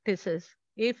breastfeeding practices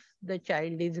if the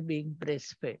child is being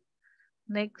breastfed.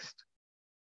 Next.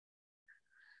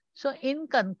 So in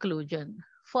conclusion,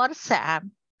 for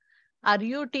SAM,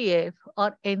 RUTF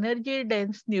or energy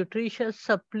dense nutritious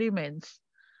supplements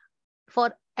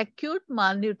for acute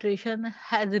malnutrition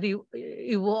has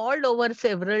evolved over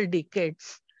several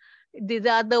decades. These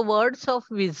are the words of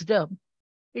wisdom.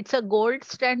 It's a gold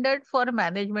standard for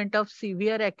management of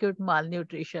severe acute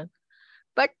malnutrition.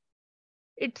 But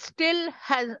it still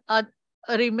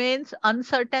remains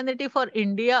uncertainty for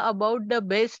India about the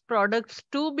best products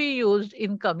to be used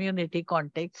in community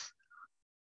contexts.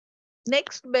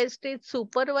 Next best is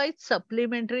supervised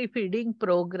supplementary feeding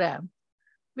program,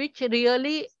 which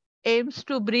really aims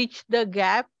to bridge the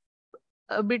gap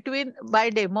between by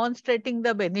demonstrating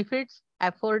the benefits,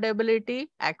 affordability,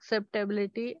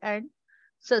 acceptability, and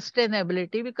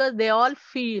sustainability because they all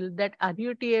feel that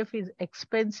RUTF is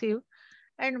expensive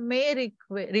and may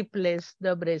replace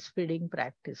the breastfeeding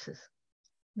practices.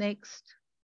 Next.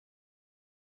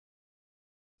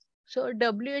 So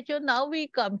WHO, now we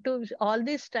come to all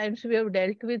these times we have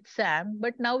dealt with SAM,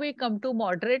 but now we come to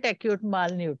moderate acute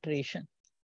malnutrition.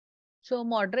 So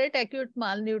moderate acute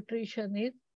malnutrition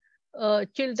is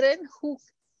children who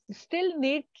still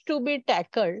need to be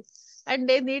tackled, and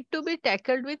they need to be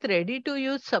tackled with ready to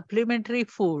use supplementary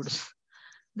foods.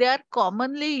 They are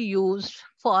commonly used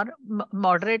for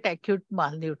moderate acute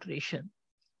malnutrition.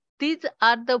 These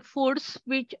are the foods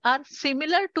which are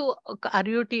similar to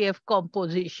RUTF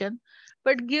composition,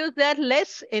 but gives their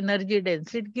less energy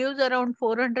dense. It gives around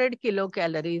 400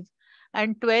 kilocalories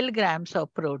and 12 grams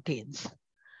of proteins.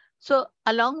 So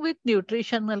along with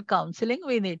nutritional counseling,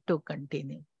 we need to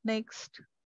continue. Next.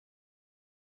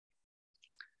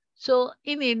 So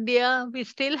in India, we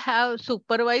still have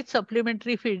supervised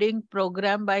supplementary feeding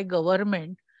program by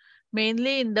government,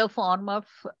 mainly in the form of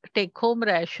take-home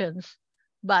rations,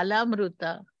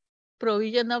 balamruta,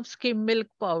 provision of skim milk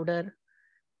powder,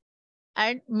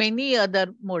 and many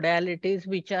other modalities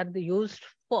which are used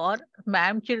for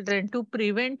MAM children to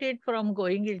prevent it from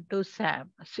going into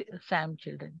SAM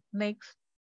children. Next.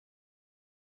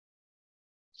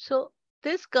 So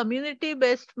this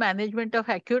community-based management of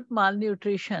acute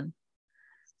malnutrition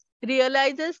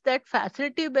realizes that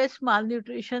facility-based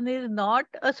malnutrition is not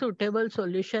a suitable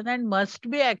solution and must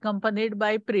be accompanied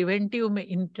by preventive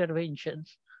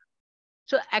interventions.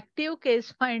 So active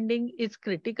case finding is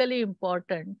critically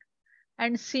important,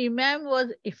 and CMAM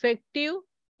was effective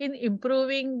in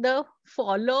improving the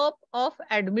follow-up of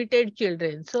admitted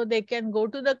children. So they can go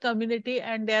to the community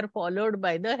and they are followed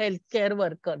by the healthcare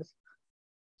workers.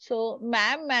 So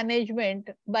MAM management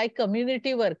by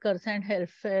community workers and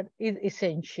healthcare is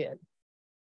essential.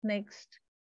 Next.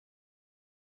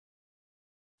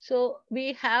 So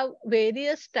we have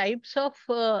various types of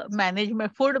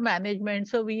management, food management.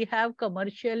 So we have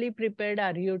commercially prepared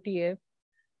RUTF,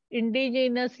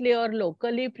 indigenously or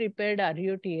locally prepared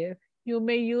RUTF. You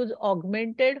may use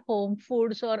augmented home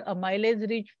foods or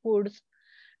amylase-rich foods.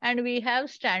 And we have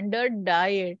standard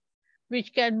diet,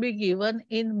 which can be given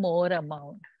in more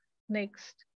amount.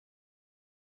 Next.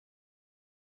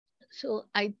 So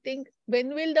I think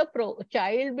when will the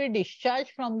child be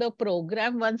discharged from the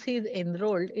program once he is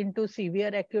enrolled into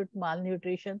severe acute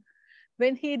malnutrition?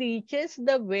 When he reaches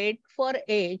the weight for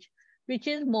age, which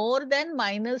is more than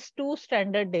 -2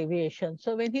 standard deviation.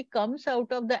 So when he comes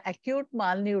out of the acute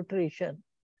malnutrition,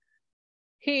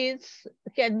 he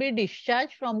can be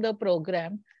discharged from the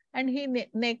program, and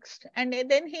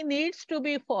then he needs to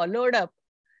be followed up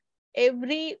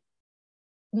every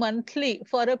monthly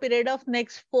for a period of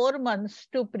next 4 months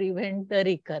to prevent the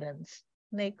recurrence.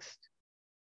 Next.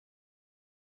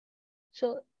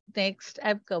 So next,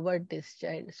 I've covered this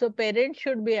child. So parents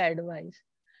should be advised.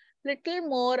 Little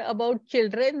more about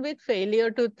children with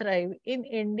failure to thrive. In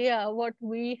India, what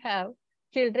we have,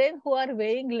 children who are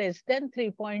weighing less than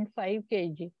 3.5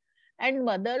 kg and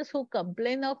mothers who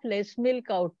complain of less milk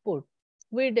output.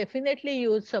 We definitely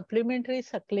use supplementary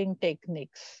suckling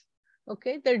techniques.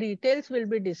 Okay, the details will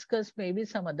be discussed maybe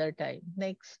some other time.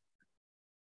 Next.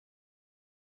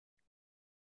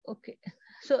 Okay,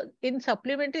 so in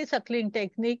supplementary suckling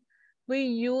technique, we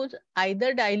use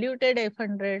either diluted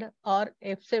F100 or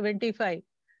F75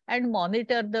 and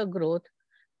monitor the growth.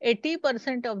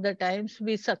 80% of the times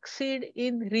we succeed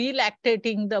in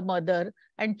relactating the mother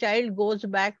and child goes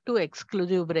back to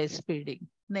exclusive breastfeeding.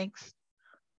 Next.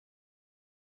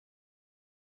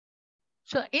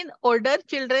 So in older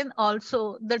children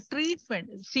also, the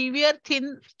treatment, severe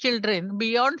thin children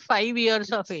beyond 5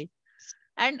 years of age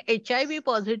and HIV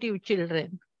positive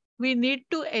children, we need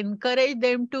to encourage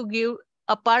them to give,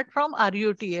 apart from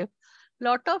RUTF,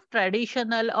 lot of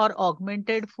traditional or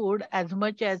augmented food as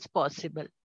much as possible.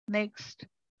 Next.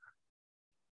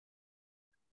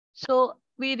 So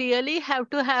we really have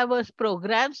to have a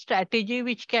program strategy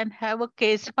which can have a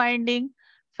case finding,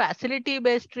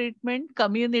 facility-based treatment,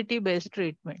 community-based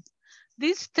treatment.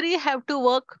 These three have to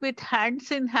work with hands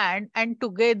in hand and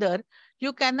together.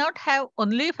 You cannot have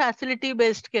only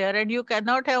facility-based care and you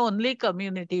cannot have only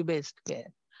community-based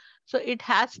care. So it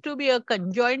has to be a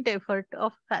conjoint effort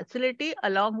of facility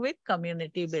along with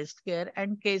community-based care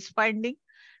and case finding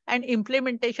and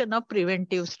implementation of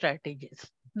preventive strategies.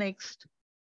 Next.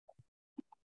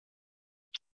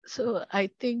 So I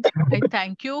think I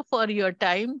thank you for your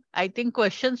time. I think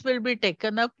questions will be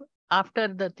taken up after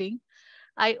the thing.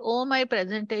 I owe my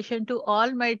presentation to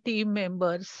all my team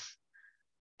members.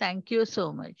 Thank you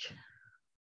so much.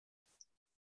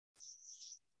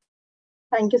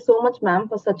 Thank you so much, ma'am,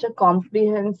 for such a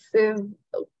comprehensive,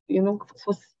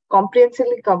 for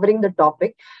comprehensively covering the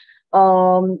topic.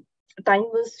 Time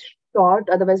was short.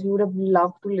 Otherwise, we would have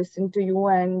loved to listen to you,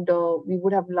 and we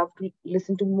would have loved to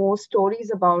listen to more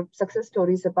stories about success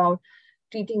stories about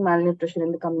treating malnutrition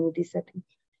in the community setting.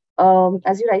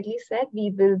 As you rightly said,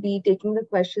 we will be taking the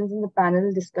questions in the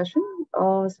panel discussion.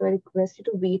 So I request you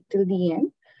to wait till the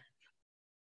end.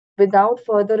 Without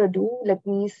further ado, let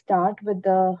me start with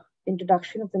the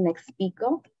introduction of the next speaker.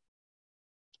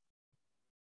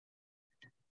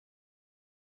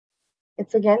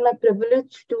 It's again my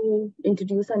privilege to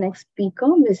introduce our next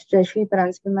speaker, Ms. Jayashree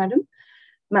Madam.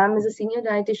 Ma'am is a senior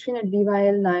dietitian at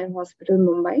BYL Nair Hospital,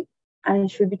 Mumbai, and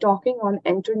she'll be talking on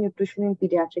enteral nutrition in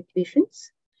pediatric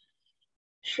patients.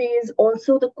 She is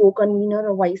also the co-convener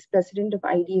or vice president of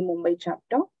IDA Mumbai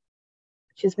chapter.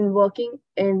 She's been working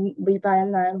in BYL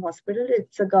Nair Hospital.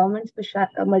 It's a government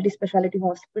multi-speciality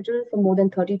hospital for more than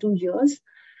 32 years.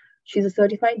 She's a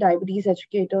certified diabetes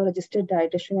educator, registered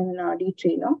dietitian, and an RD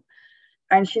trainer.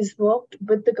 And she's worked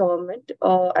with the government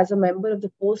as a member of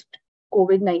the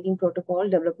post-COVID-19 protocol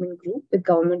development group with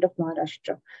Government of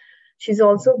Maharashtra. She's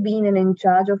also been in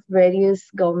charge of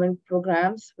various government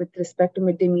programs with respect to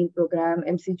midday meal program,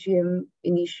 MCGM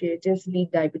initiatives,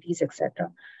 Beat Diabetes,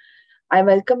 etc. I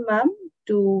welcome ma'am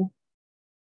to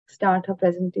start her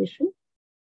presentation.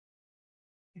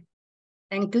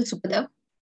 Thank you, Supada.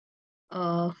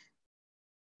 I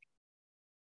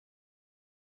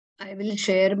will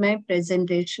share my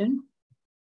presentation.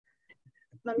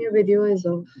 Ma'am, your video is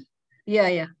off.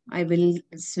 Yeah. I will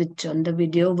switch on the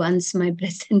video once my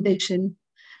presentation.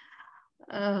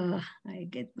 I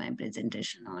get my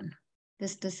presentation on.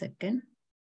 Just a second.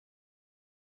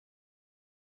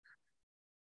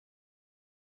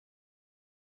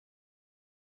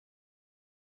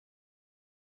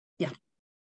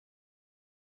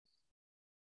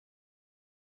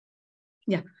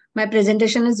 Yeah. My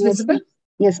presentation is visible?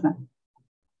 Yes, ma'am.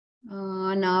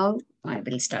 Now I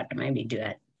will start my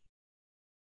video.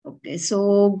 Okay,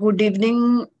 so good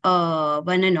evening,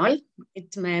 one and all.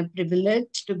 It's my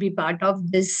privilege to be part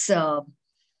of this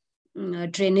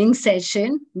training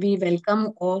session. We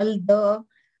welcome all the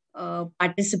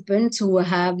participants who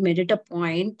have made it a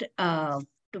point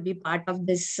to be part of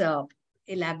this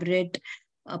elaborate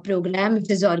program,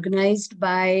 which is organized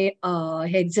by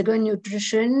Hexagon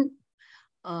Nutrition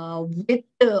with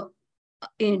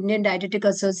Indian Dietetic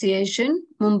Association,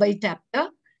 Mumbai chapter.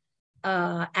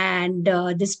 And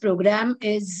this program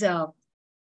is the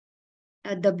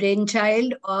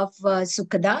brainchild of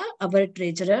Sukhada, our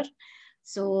treasurer.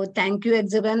 So thank you,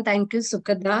 Hexagon. Thank you,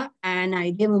 Sukhada and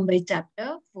IDA Mumbai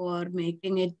chapter for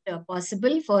making it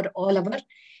possible for all our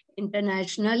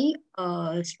international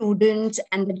students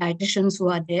and the dietitians who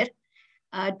are there.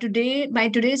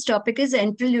 Today's topic is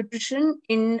enteral nutrition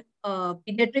in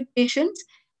pediatric patients.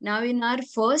 Now, in our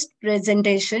first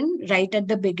presentation, right at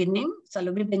the beginning,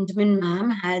 Salomi Benjamin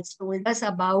ma'am has told us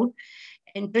about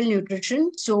enteral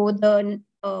nutrition. So, the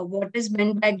what is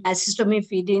meant by gastrostomy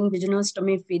feeding,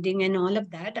 vaginostomy feeding, and all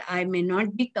of that, I may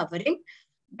not be covering,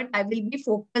 but I will be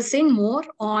focusing more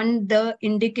on the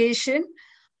indication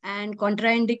and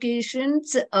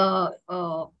contraindications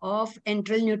of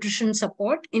enteral nutrition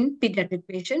support in pediatric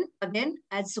patients. Again,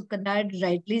 as Sukhada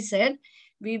rightly said,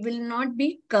 we will not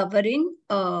be covering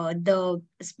the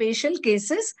special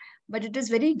cases, but it is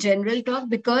very general talk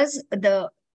because of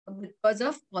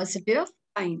paucity of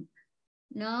time.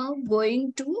 Now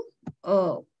going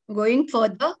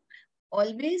further,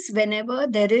 always whenever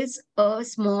there is a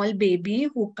small baby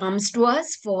who comes to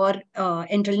us for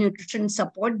enteral nutrition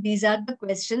support, these are the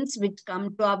questions which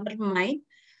come to our mind.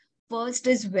 First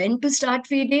is when to start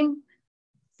feeding,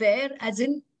 where, as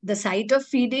in the site of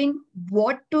feeding,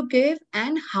 what to give,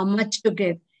 and how much to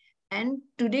give. And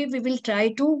today we will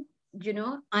try to,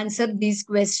 answer these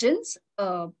questions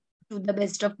to the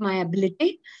best of my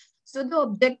ability. So the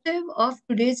objective of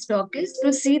today's talk is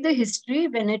to see the history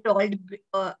when it all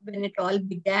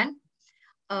began.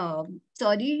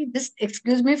 Sorry, just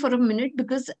excuse me for a minute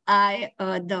because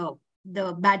the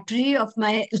battery of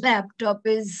my laptop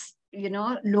is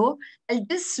low. I'll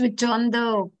just switch on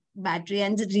the battery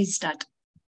and restart.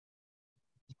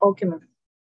 Okay, ma'am.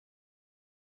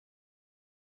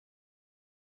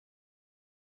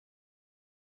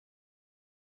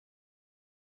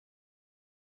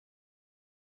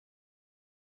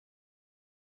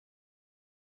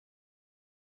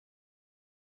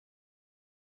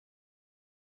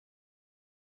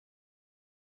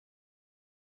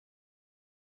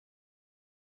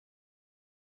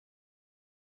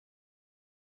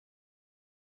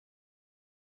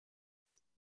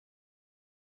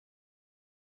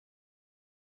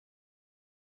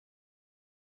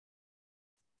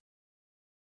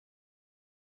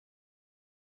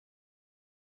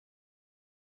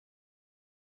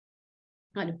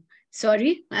 Hello.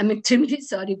 Sorry, I'm extremely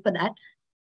sorry for that.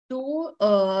 So,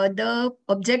 the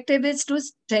objective is to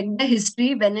check the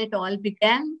history when it all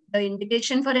began, the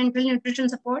indication for enteral nutrition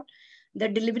support, the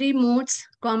delivery modes,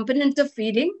 components of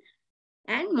feeding,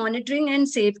 and monitoring and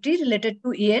safety related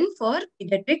to EN for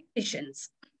pediatric patients.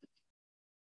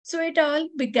 So it all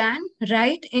began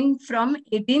right in from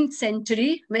 18th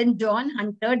century when John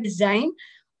Hunter designed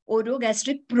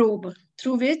orogastric probe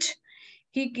through which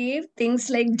he gave things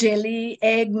like jelly,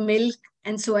 egg, milk,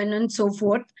 and so on and so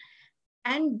forth.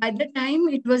 And by the time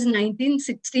it was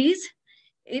 1960s,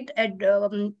 it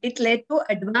led to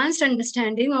advanced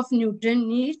understanding of nutrient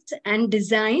needs and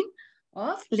design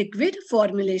of liquid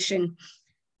formulation.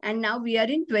 And now we are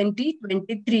in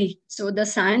 2023. So the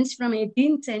science from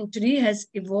 18th century has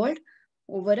evolved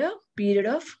over a period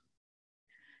of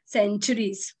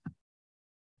centuries.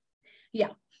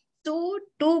 Yeah. So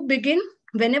to begin,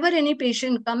 whenever any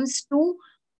patient comes to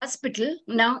hospital,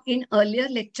 now in earlier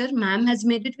lecture, ma'am has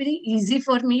made it very easy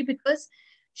for me because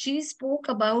she spoke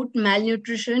about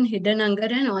malnutrition, hidden hunger,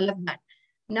 and all of that.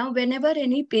 Now, whenever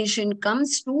any patient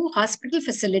comes to hospital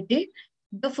facility,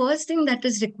 the first thing that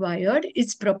is required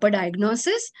is proper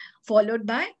diagnosis, followed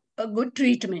by a good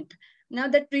treatment. Now,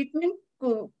 the treatment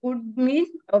could mean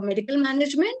medical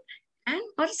management and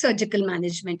or surgical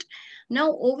management.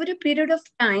 Now, over a period of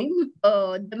time,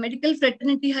 the medical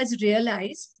fraternity has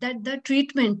realized that the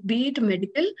treatment, be it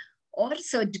medical or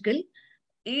surgical,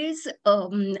 is,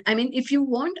 if you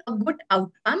want a good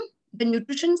outcome, the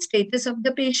nutrition status of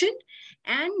the patient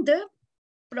and the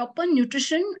proper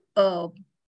nutrition,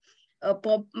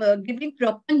 giving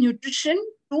proper nutrition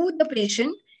to the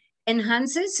patient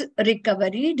enhances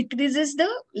recovery, decreases the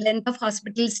length of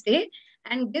hospital stay,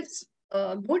 and gives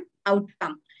a good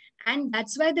outcome. And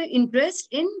that's why the interest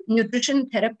in nutrition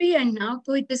therapy, and now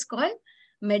so it is called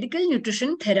medical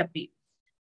nutrition therapy.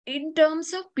 In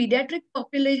terms of pediatric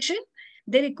population,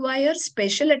 they require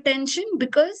special attention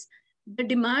because the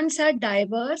demands are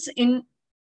diverse in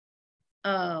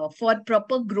for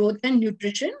proper growth and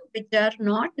nutrition, which are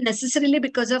not necessarily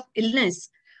because of illness,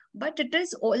 but it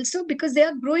is also because they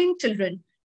are growing children.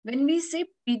 When we say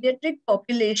pediatric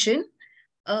population,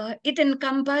 it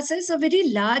encompasses a very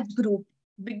large group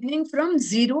beginning from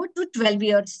 0 to 12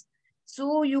 years.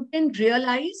 So you can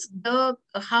realize the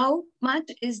how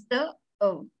much is the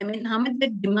how much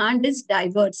the demand is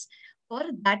diverse for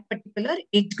that particular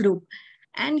age group.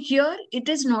 And here it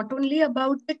is not only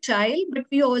about the child, but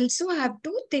we also have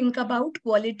to think about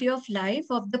quality of life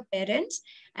of the parents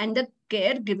and the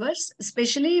caregivers,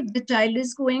 especially if the child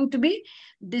is going to be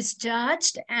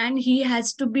discharged and he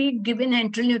has to be given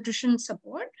enteral nutrition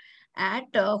support at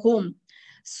home.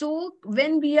 So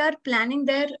when we are planning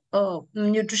their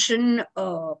nutrition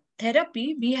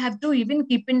therapy, we have to even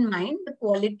keep in mind the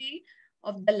quality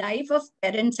of the life of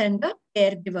parents and the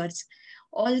caregivers.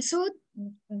 Also,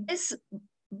 this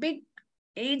big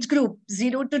age group,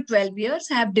 0 to 12 years,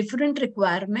 have different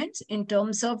requirements in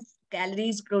terms of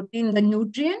calories, protein, the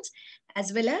nutrients,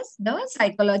 as well as the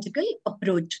psychological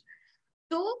approach.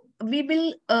 So we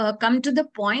will come to the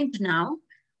point now.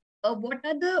 What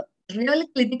are the real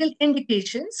clinical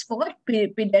indications for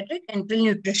pediatric enteral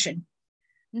nutrition?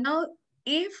 Now,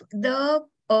 if the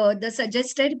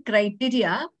suggested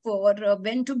criteria for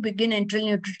when to begin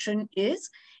enteral nutrition is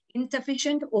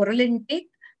insufficient oral intake,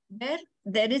 where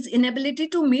there is inability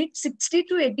to meet 60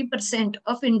 to 80%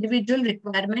 of individual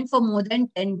requirement for more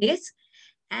than 10 days,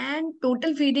 and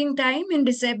total feeding time in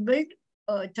disabled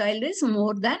child is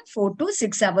more than 4 to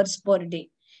 6 hours per day.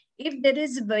 If there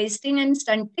is wasting and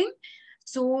stunting,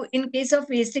 so in case of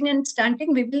wasting and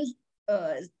stunting, we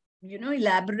will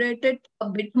elaborate it a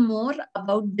bit more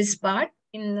about this part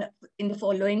in the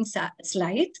following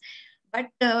slides. But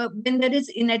when there is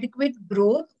inadequate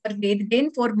growth or weight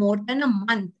gain for more than a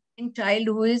month in child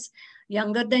who is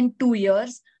younger than 2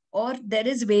 years, or there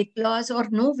is weight loss or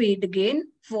no weight gain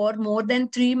for more than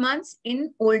 3 months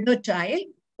in older child,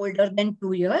 older than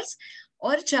 2 years,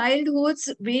 or child whose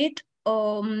weight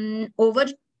over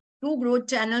two growth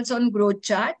channels on growth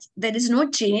charts, there is no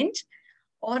change,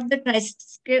 or the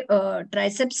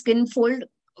tricep skin fold,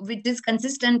 which is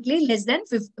consistently less than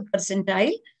 50th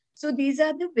percentile. So these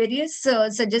are the various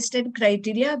suggested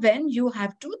criteria when you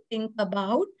have to think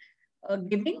about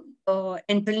giving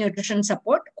enteral nutrition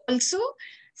support. Also,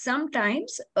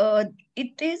 sometimes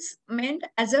it is meant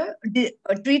as a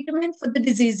treatment for the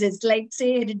diseases like,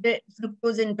 say,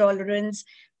 fructose intolerance,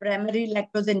 primary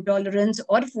lactose intolerance,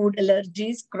 or food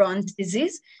allergies, Crohn's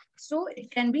disease. So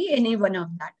it can be any one of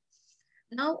that.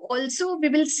 Now, also, we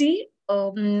will see,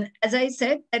 as I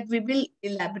said, that we will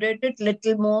elaborate it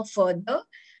little more further,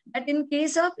 that in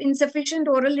case of insufficient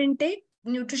oral intake,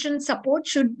 nutrition support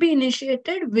should be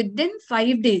initiated within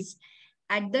 5 days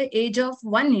at the age of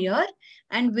 1 year,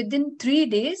 and within 3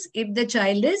 days if the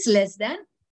child is less than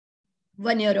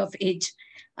 1 year of age.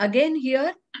 Again,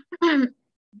 here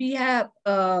we have,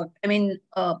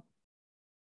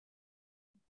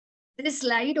 this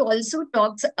slide also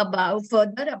talks about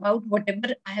further about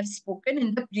whatever I have spoken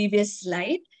in the previous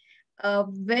slide,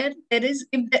 where there is,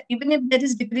 even if there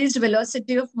is decreased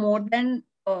velocity of more than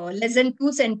less than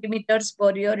 2 centimeters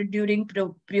per year during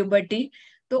puberty.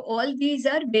 So all these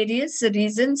are various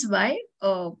reasons why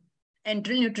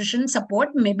enteral nutrition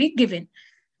support may be given.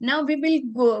 Now we will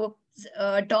go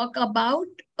talk about,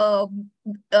 uh,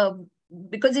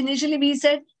 because initially we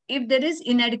said if there is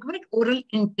inadequate oral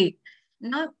intake.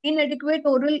 Now, inadequate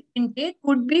oral intake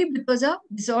could be because of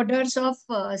disorders of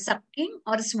sucking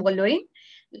or swallowing,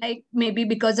 like maybe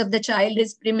because of the child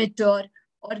is premature,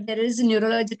 or there is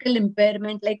neurological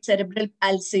impairment like cerebral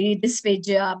palsy,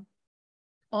 dysphagia,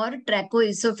 or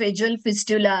trachoesophageal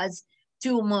fistulas,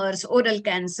 tumors, oral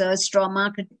cancers,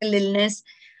 trauma, critical illness,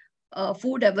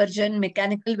 food aversion,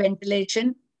 mechanical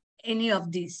ventilation, any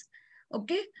of these.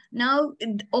 Okay. Now,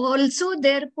 also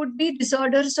there could be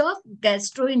disorders of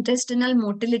gastrointestinal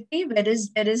motility, whereas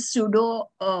there is pseudo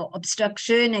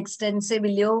obstruction, extensive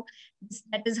ileo,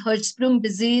 that is Hirschsprung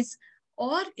disease,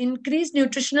 or increased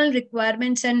nutritional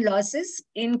requirements and losses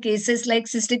in cases like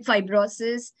cystic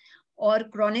fibrosis or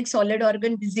chronic solid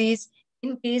organ disease,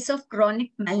 in case of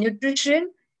chronic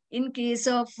malnutrition, in case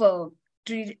of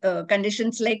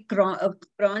conditions like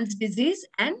Crohn's disease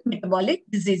and metabolic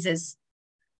diseases.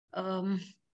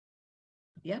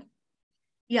 Yeah.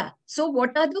 Yeah. So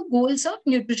what are the goals of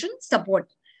nutrition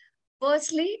support?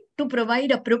 Firstly, to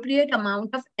provide appropriate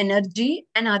amount of energy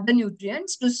and other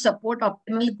nutrients to support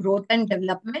optimal growth and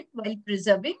development while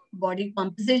preserving body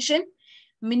composition,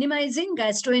 minimizing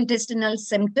gastrointestinal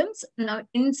symptoms. Now,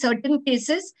 in certain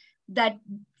cases, that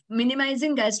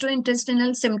minimizing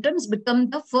gastrointestinal symptoms become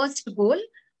the first goal,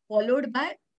 followed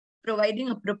by providing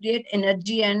appropriate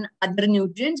energy and other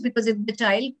nutrients. Because if the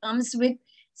child comes with,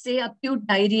 say, acute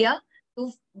diarrhea,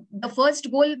 so the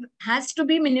first goal has to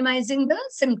be minimizing the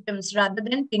symptoms rather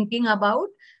than thinking about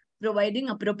providing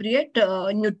appropriate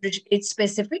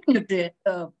specific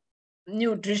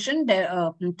nutrition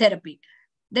therapy.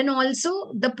 Then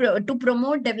also to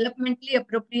promote developmentally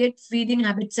appropriate feeding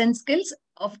habits and skills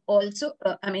of also,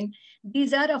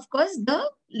 these are of course the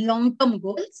long-term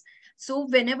goals. So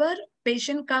whenever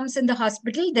patient comes in the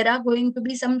hospital, there are going to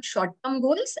be some short-term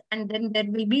goals, and then there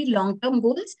will be long-term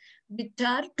goals which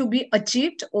are to be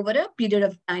achieved over a period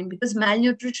of time, because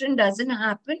malnutrition doesn't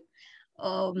happen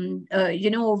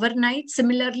overnight.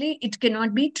 Similarly, it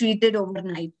cannot be treated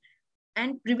overnight.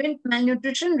 And prevent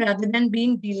malnutrition rather than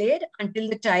being delayed until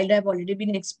the child have already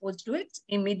been exposed to its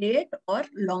immediate or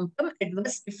long-term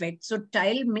adverse effects. So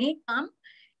child may come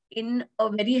in a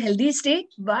very healthy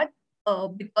state, but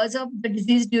because of the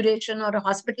disease duration or a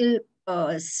hospital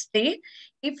stay,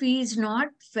 if he is not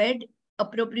fed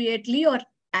appropriately or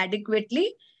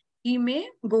adequately, he may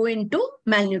go into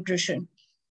malnutrition.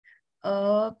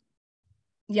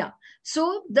 Yeah.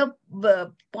 So the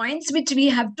points which we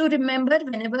have to remember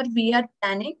whenever we are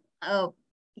planning,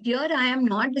 here I am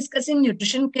not discussing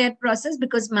nutrition care process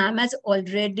because ma'am has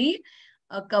already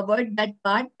covered that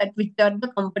part, that which are the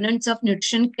components of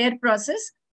nutrition care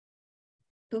process.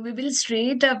 So we will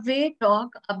straight away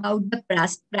talk about the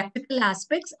practical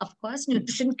aspects. Of course,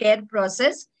 nutrition care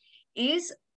process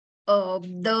is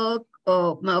the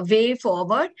way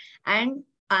forward, and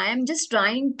I am just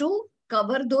trying to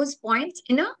cover those points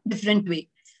in a different way.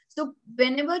 So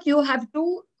whenever you have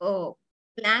to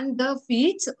plan the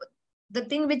feeds, the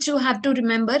thing which you have to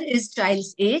remember is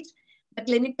child's age, the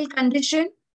clinical condition,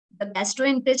 the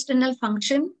gastrointestinal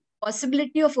function,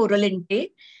 possibility of oral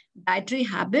intake, dietary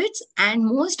habits, and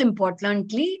most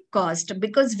importantly, cost.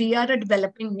 Because we are a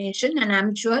developing nation, and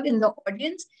I'm sure in the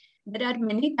audience, there are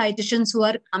many dietitians who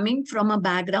are coming from a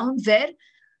background where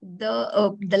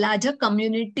the larger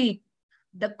community,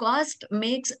 the cost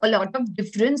makes a lot of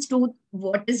difference to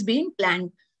what is being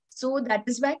planned. So that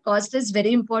is why cost is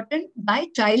very important by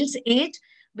child's age,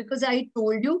 because I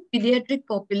told you pediatric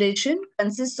population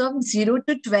consists of 0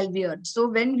 to 12 years. So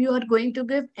when you are going to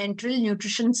give enteral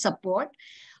nutrition support,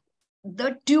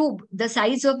 the tube, the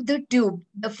size of the tube,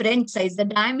 the French size, the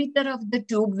diameter of the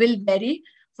tube will vary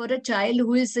for a child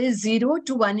who is say 0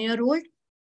 to 1 year old,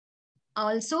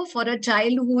 also for a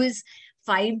child who is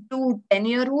 5 to 10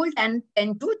 year old, and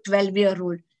 10 to 12 year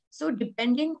old. So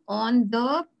depending on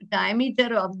the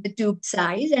diameter of the tube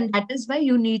size, and that is why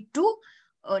you need to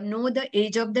know the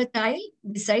age of the child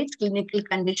besides clinical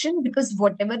condition, because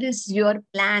whatever is your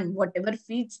plan, whatever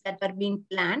feeds that are being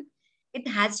planned, it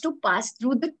has to pass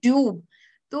through the tube.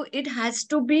 So it has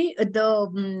to be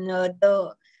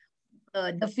the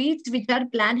feeds which are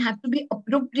planned have to be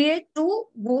appropriate to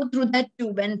go through that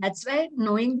tube. And that's why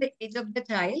knowing the age of the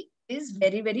child is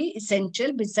very, very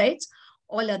essential besides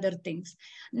all other things.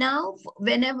 Now,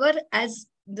 whenever, as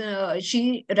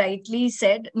she rightly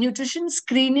said, nutrition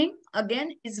screening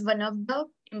again is one of the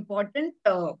important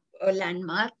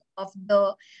landmark of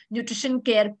the nutrition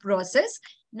care process.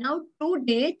 Now, to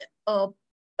date,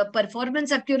 the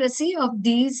performance accuracy of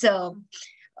these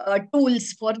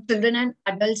tools for children and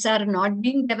adults are not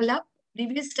being developed.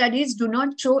 Previous studies do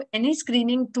not show any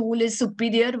screening tool is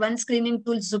superior, one screening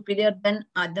tool is superior than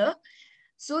other.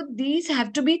 So these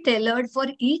have to be tailored for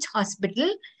each hospital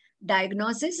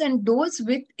diagnosis, and those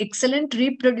with excellent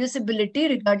reproducibility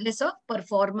regardless of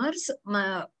performers,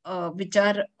 which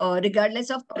are regardless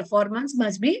of performance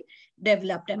must be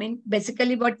developed. I mean,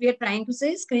 basically what we are trying to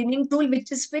say, screening tool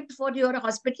which is fit for your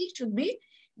hospital should be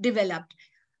developed.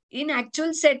 In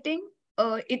actual setting,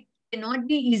 it cannot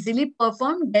be easily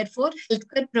performed. Therefore,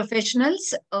 healthcare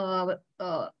professionals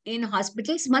in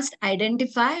hospitals must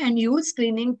identify and use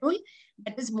screening tool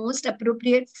that is most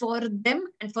appropriate for them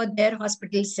and for their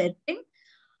hospital setting.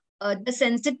 The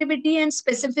sensitivity and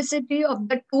specificity of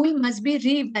the tool must be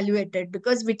re-evaluated,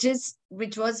 because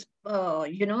which was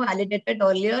validated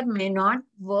earlier may not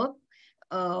work,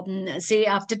 say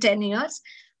after 10 years.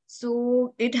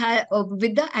 So it has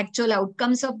with the actual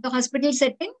outcomes of the hospital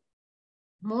setting.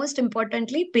 Most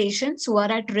importantly, patients who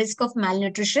are at risk of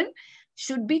malnutrition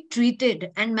should be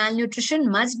treated, and malnutrition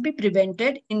must be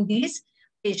prevented in these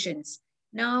patients.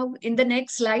 Now, in the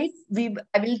next slide,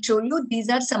 I will show you these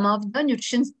are some of the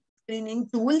nutrition screening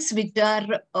tools which are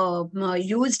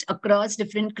used across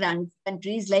different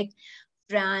countries like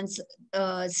France,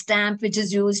 STAMP, which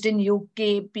is used in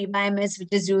UK, PYMS,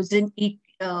 which is used in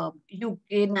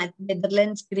UK,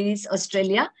 Netherlands, Greece,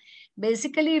 Australia.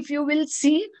 Basically, if you will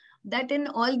see that in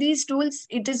all these tools,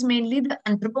 it is mainly the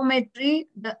anthropometry,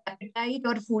 the appetite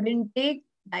or food intake,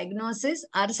 diagnosis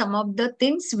are some of the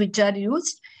things which are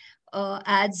used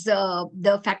as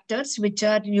the factors which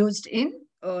are used in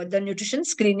the nutrition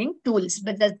screening tools.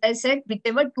 But as I said,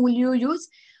 whichever tool you use,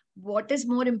 what is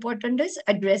more important is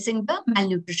addressing the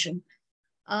malnutrition.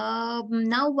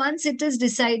 Now, once it is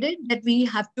decided that we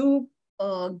have to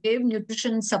give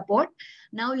nutrition support,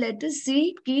 now let us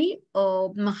see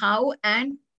how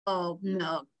and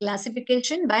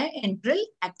classification by enteral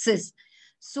axis.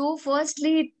 So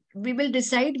firstly, we will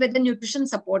decide whether nutrition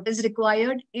support is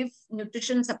required. If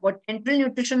enteral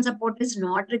nutrition support is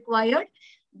not required,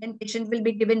 then patient will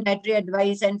be given dietary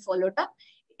advice and followed up.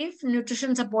 If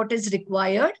nutrition support is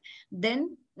required,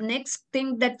 then next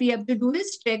thing that we have to do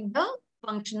is check the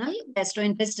functional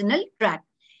gastrointestinal tract.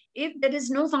 If there is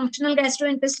no functional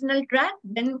gastrointestinal tract,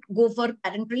 then go for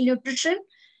parenteral nutrition.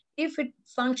 If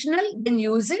it's functional, then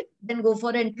use it, then go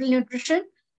for enteral nutrition.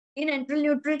 In enteral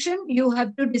nutrition, you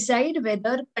have to decide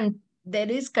whether there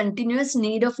is continuous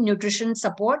need of nutrition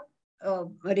support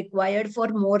required for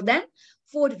more than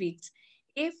 4 weeks.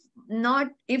 If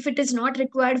it is not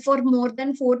required for more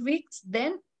than 4 weeks,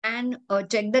 then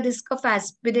check the risk of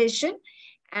aspiration.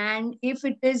 And if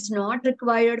it is not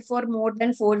required for more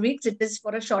than 4 weeks, it is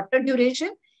for a shorter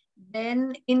duration.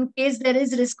 Then in case there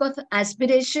is risk of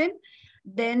aspiration,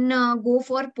 then go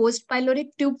for post-pyloric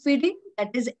tube feeding,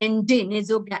 that is ND,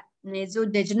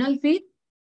 nasovaginal feed.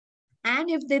 And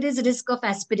if there is risk of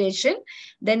aspiration,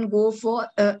 then go for,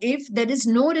 if there is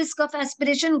no risk of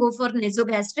aspiration, go for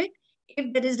nasogastric.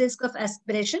 If there is risk of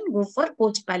aspiration, go for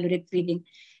post-pyloric feeding.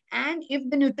 And if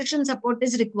the nutrition support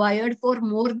is required for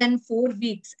more than 4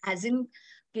 weeks, as in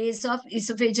case of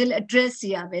esophageal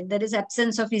atresia, where there is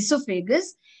absence of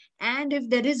esophagus, and if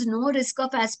there is no risk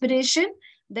of aspiration,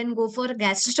 then go for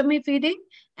gastrostomy feeding.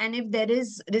 And if there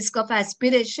is risk of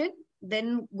aspiration,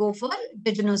 then go for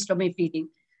jejunostomy feeding.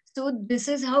 So this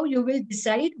is how you will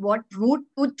decide what route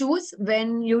to choose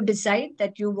when you decide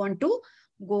that you want to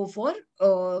go for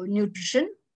nutrition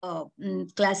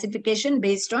classification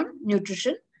based on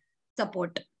nutrition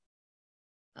support.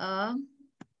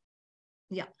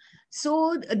 Yeah.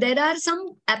 So there are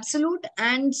some absolute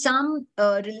and some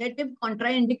relative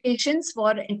contraindications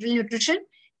for enteral nutrition.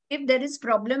 If there is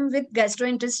problem with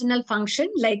gastrointestinal function,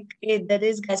 like if there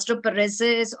is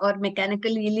gastroparesis or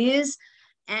mechanical ileus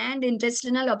and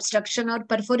intestinal obstruction or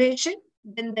perforation,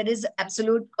 then there is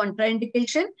absolute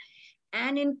contraindication.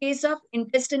 And in case of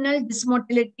intestinal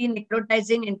dysmotility,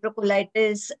 necrotizing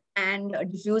enterocolitis, and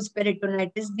diffuse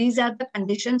peritonitis, these are the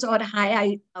conditions, or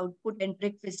high output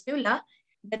enteric fistula,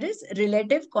 There is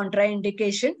relative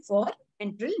contraindication for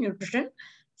enteral nutrition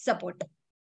support.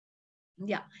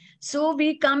 Yeah. So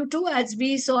we come to, as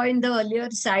we saw in the earlier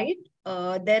slide,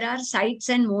 there are sites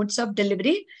and modes of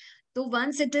delivery. So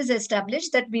once it is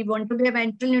established that we want to give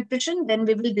enteral nutrition, then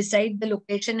we will decide the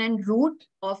location and route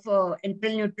of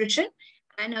enteral nutrition.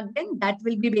 And again, that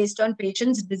will be based on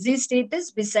patient's disease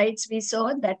status. Besides, we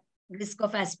saw that risk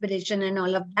of aspiration and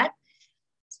all of that.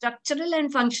 Structural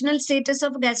and functional status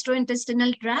of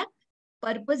gastrointestinal tract,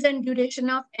 purpose and duration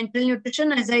of enteral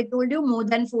nutrition, as I told you, more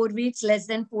than 4 weeks, less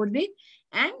than 4 weeks,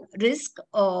 and risk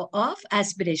of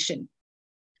aspiration.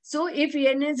 So if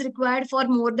EN is required for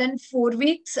more than 4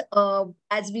 weeks,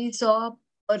 as we saw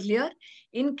earlier,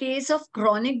 in case of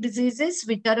chronic diseases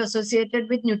which are associated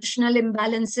with nutritional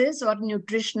imbalances or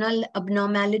nutritional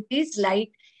abnormalities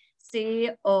like, say,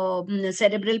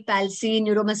 cerebral palsy,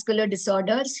 neuromuscular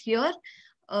disorders, here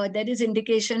there is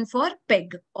indication for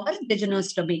PEG or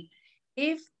jejunostomy.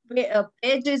 If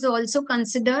PEG is also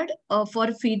considered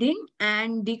for feeding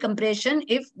and decompression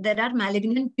if there are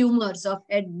malignant tumors of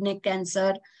head, neck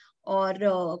cancer,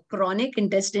 or chronic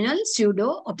intestinal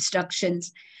pseudo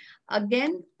obstructions.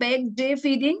 Again, PEG-J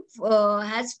feeding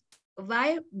has,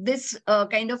 why this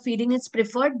kind of feeding is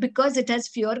preferred? Because it has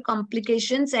fewer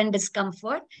complications and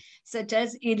discomfort, such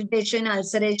as irritation,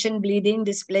 ulceration, bleeding,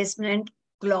 displacement,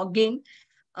 clogging,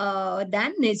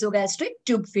 than nasogastric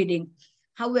tube feeding.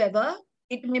 However,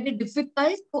 it may be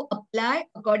difficult to apply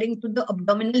according to the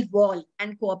abdominal wall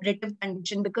and cooperative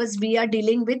condition because we are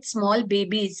dealing with small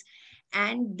babies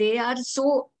and they are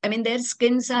so, I mean, their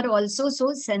skins are also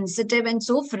so sensitive and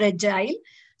so fragile.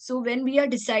 So when we are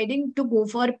deciding to go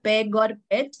for PEG or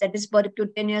PET, that is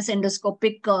percutaneous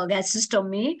endoscopic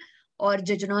gastrostomy or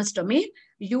jejunostomy,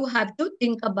 you have to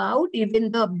think about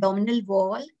even the abdominal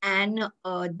wall and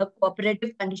the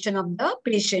cooperative condition of the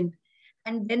patient.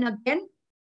 And then again,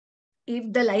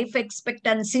 if the life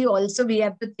expectancy also we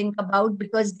have to think about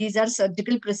because these are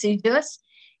surgical procedures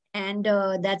and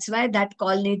that's why that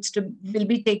call will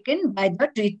be taken by the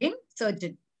treating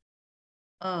surgeon.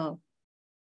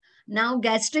 Now,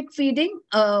 gastric feeding,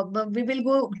 we will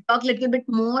go talk a little bit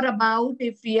more about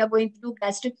if we are going to do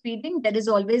gastric feeding. There is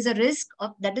always a risk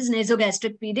of, that is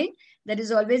nasogastric feeding. There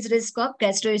is always risk of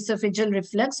gastroesophageal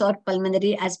reflux or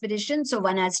pulmonary aspiration. So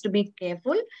one has to be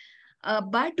careful.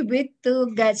 But with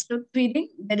gastric feeding,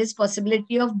 there is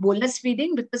possibility of bolus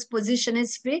feeding because position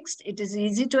is fixed. It is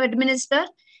easy to administer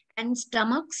and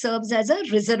stomach serves as a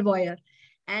reservoir.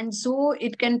 And so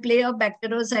it can play a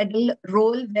bactericidal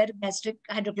role where gastric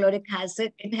hydrochloric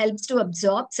acid, it helps to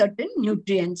absorb certain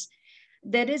nutrients.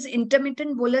 There is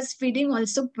intermittent bolus feeding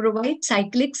also provides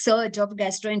cyclic surge of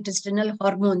gastrointestinal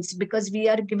hormones because we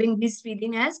are giving this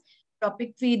feeding as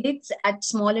tropic feedings at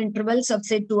small intervals of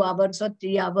say 2 hours or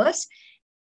 3 hours.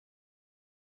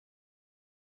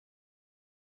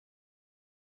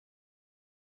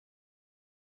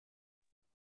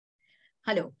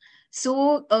 Hello.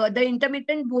 So the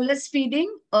intermittent bolus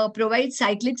feeding provides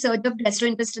cyclic surge of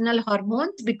gastrointestinal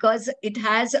hormones because it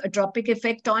has a tropic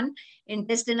effect on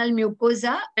intestinal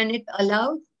mucosa and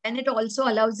it also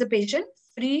allows the patient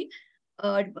free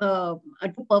to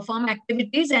perform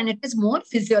activities and it is more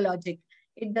physiologic.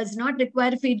 It does not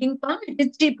require feeding pump. It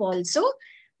is cheap also,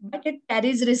 but it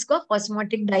carries risk of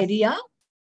osmotic diarrhea.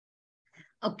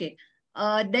 Okay.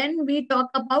 Then we talk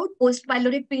about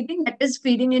post-pyloric feeding, that is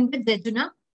feeding in the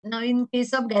jejunum. Now, in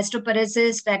case of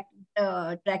gastroparesis,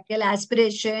 tracheal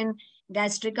aspiration,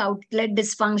 gastric outlet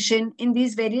dysfunction, in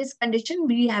these various conditions,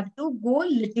 we have to go a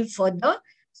little further.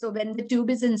 So when the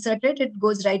tube is inserted, it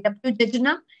goes right up to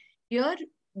jejunum. Here,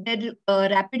 the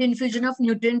rapid infusion of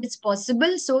nutrient is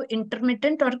possible. So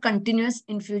intermittent or continuous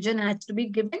infusion has to be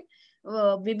given.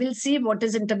 We will see what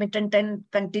is intermittent and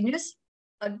continuous.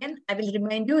 Again, I will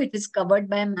remind you, it is covered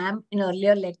by ma'am in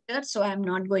earlier lecture, so I am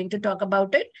not going to talk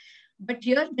about it. But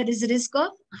here, there is a risk of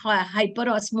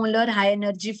hyperosmolar high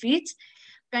energy feeds.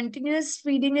 Continuous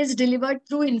feeding is delivered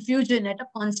through infusion at a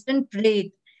constant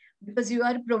rate because you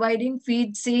are providing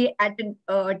feed, say, at 10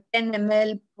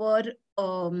 ml per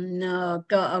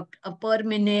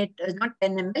minute, not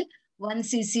 10 ml, 1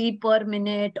 cc per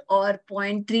minute or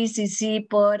 0.3 cc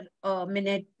per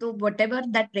minute, so whatever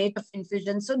that rate of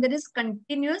infusion. So there is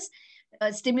continuous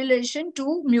stimulation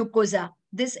to mucosa.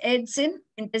 This aids in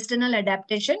intestinal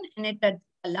adaptation and it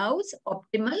allows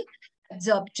optimal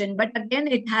absorption. But again,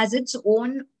 it has its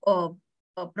own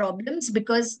problems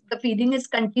because the feeding is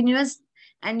continuous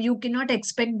and you cannot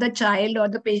expect the child or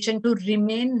the patient to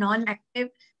remain non-active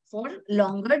for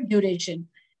longer duration.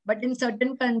 But in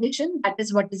certain conditions, that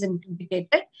is what is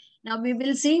indicated. Now we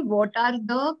will see what are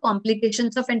the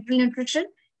complications of enteral nutrition.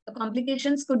 The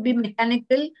complications could be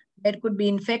mechanical, there could be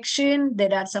infection,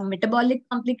 there are some metabolic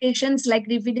complications like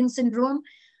refeeding syndrome,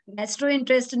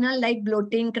 gastrointestinal like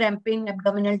bloating, cramping,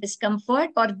 abdominal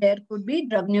discomfort, or there could be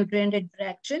drug nutrient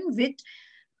interaction, which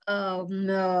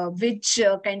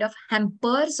kind of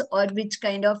hampers or which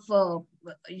kind of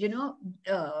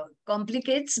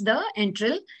complicates the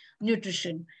enteral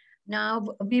nutrition. Now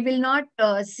we will not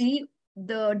see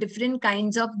the different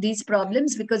kinds of these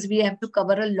problems because we have to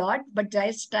cover a lot, but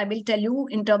just I will tell you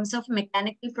in terms of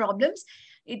mechanical problems,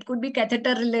 it could be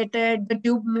catheter related. The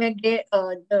tube may get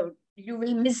you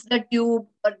will miss the tube,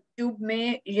 or tube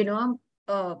may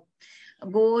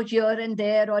go here and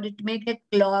there, or it may get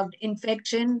clogged.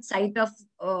 Infection site of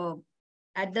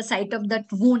at the site of that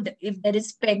wound, if there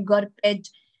is peg or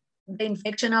pedge, the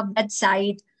infection of that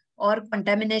site, or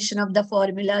contamination of the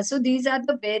formula. So these are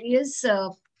the various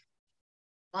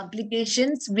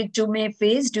complications which you may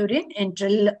face during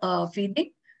enteral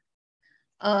feeding.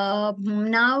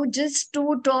 Now, just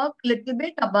to talk a little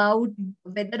bit about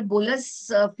whether bolus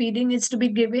feeding is to be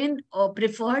given or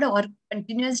preferred or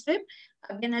continuous drip.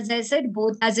 Again, as I said,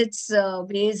 both has its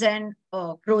ways and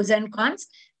pros and cons.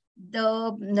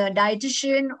 The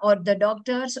dietitian or the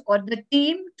doctors or the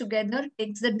team together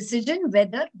takes the decision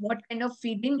whether what kind of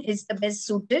feeding is the best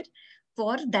suited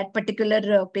for that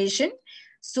particular patient.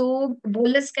 So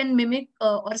bolus can mimic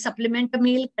or supplement a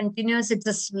meal. Continuous, it's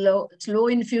a slow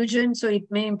infusion, so it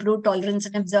may improve tolerance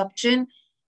and absorption.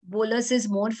 Bolus is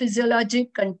more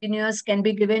physiologic. Continuous can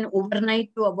be given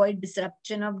overnight to avoid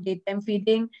disruption of daytime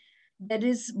feeding. There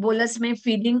is bolus may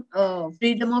feeding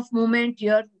freedom of movement.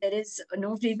 Here there is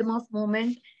no freedom of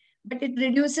movement, but it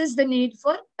reduces the need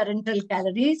for parenteral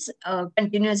calories,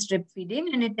 continuous drip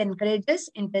feeding, and it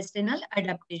encourages intestinal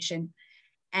adaptation.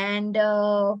 And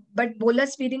but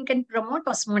bolus feeding can promote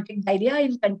osmotic diarrhea.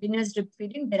 In continuous drip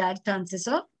feeding, there are chances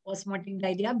of osmotic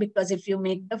diarrhea because if you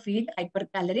make the feed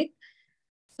hypercaloric,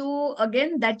 so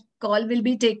again that call will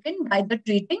be taken by the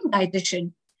treating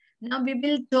dietitian. Now we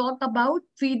will talk about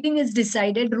feeding is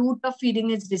decided, route of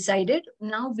feeding is decided.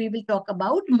 Now we will talk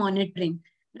about monitoring.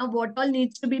 Now what all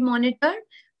needs to be monitored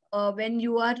when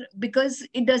you are, because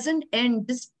it doesn't end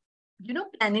just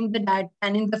planning the diet,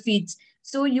 planning the feeds.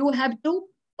 So you have to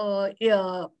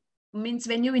means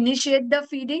when you initiate the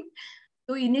feeding,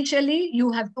 so initially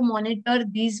you have to monitor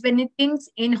these many things.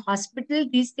 In hospital,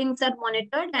 these things are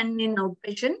monitored, and in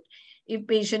outpatient, if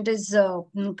patient is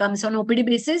comes on OPD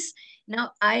basis.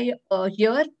 Now I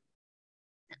here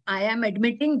I am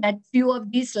admitting that few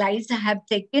of these slides I have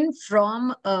taken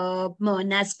from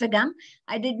NASFAGAM.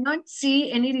 I did not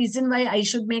see any reason why I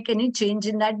should make any change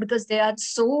in that because they are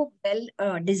so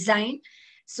well designed.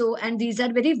 So, and these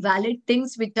are very valid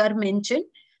things which are mentioned.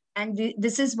 And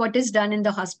this is what is done in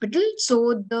the hospital.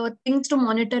 So the things to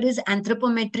monitor is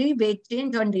anthropometry, weight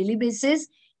change on daily basis,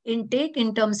 intake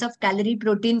in terms of calorie,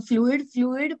 protein, fluid.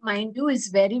 Fluid, mind you, is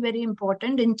very, very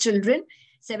important in children.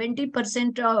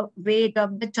 70% of weight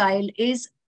of the child is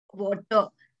water.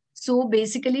 So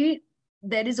basically,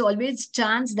 there is always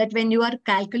chance that when you are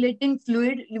calculating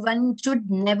fluid, one should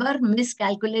never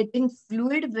miscalculating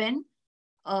fluid when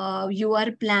you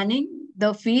are planning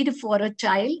the feed for a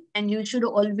child, and you should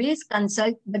always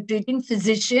consult the treating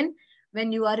physician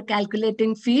when you are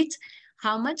calculating feeds,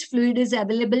 how much fluid is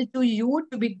available to you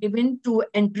to be given to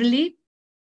enterally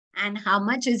and how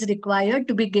much is required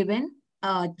to be given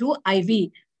through IV,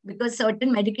 because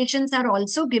certain medications are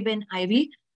also given IV.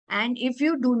 And if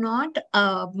you do not,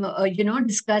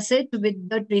 discuss it with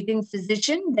the treating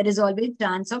physician, there is always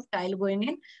chance of child going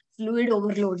in fluid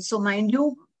overload. So mind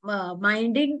you,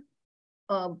 minding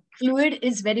fluid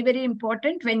is very, very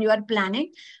important when you are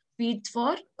planning feeds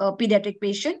for a pediatric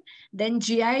patient. Then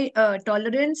GI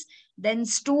tolerance, then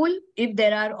stool, if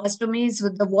there are ostomies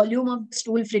with the volume of the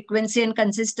stool, frequency and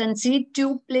consistency.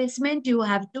 Tube placement, you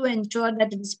have to ensure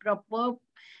that it is proper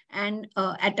and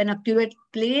at an accurate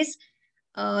place.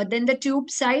 Then the tube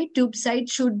site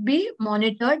should be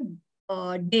monitored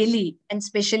daily, and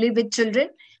especially with children.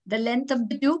 The length of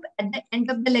the tube at the end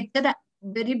of the lecture,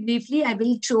 very briefly, I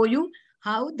will show you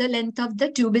how the length of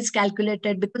the tube is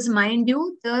calculated, because mind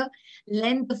you, the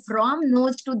length from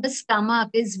nose to the stomach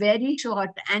is very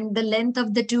short, and the length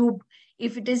of the tube,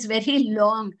 if it is very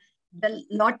long, the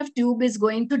lot of tube is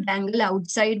going to dangle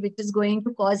outside, which is going to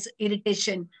cause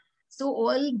irritation. So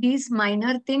all these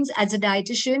minor things, as a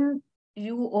dietitian,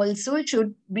 you also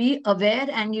should be aware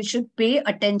and you should pay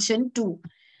attention to.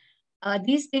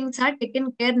 These things are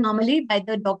taken care normally by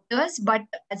the doctors, but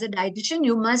as a dietitian,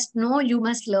 you must know, you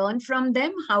must learn from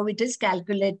them how it is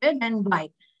calculated and why.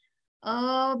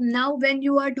 Now, when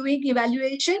you are doing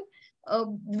evaluation,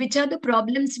 which are the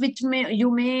problems which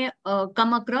you may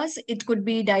come across? It could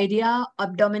be diarrhea,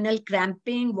 abdominal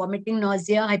cramping, vomiting,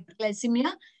 nausea,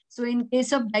 hyperglycemia. So in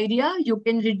case of diarrhea, you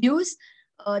can reduce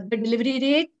the delivery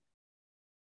rate,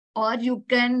 or you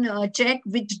can check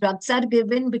which drugs are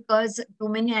given, because too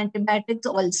many antibiotics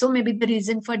also may be the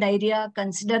reason for diarrhea.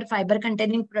 Consider fiber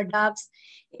containing products.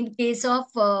 In case of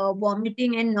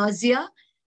vomiting and nausea,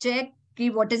 check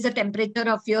what is the temperature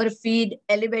of your feed,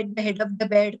 elevate the head of the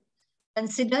bed.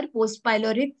 Consider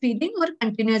post-pyloric feeding or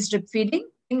continuous drip feeding.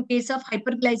 In case of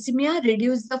hyperglycemia,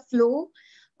 reduce the flow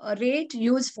rate,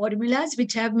 use formulas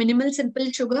which have minimal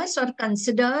simple sugars, or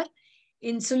consider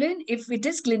insulin if it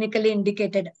is clinically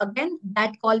indicated. Again,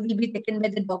 that call will be taken by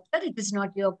the doctor. It is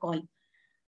not your call.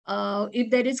 If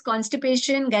there is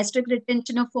constipation, gastric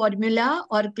retention of formula,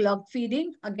 or clog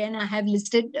feeding, again, I have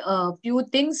listed a few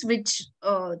things which,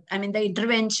 the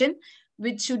intervention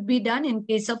which should be done in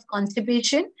case of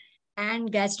constipation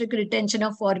and gastric retention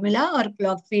of formula or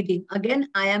clog feeding. Again,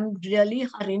 I am really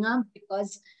hurrying up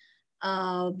because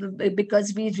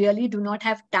we really do not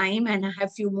have time, and I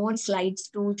have few more slides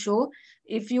to show.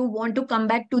 If you want to come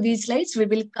back to these slides, we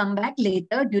will come back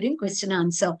later during question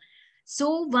answer.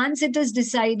 So once it is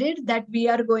decided that we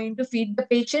are going to feed the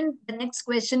patient, the next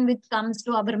question which comes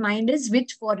to our mind is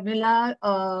which formula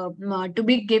to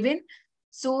be given.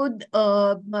 So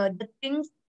the things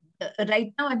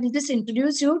right now, I will just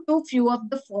introduce you to few of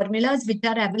the formulas which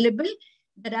are available.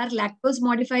 There are lactose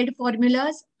modified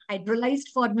formulas, hydrolyzed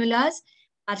formulas,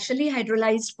 partially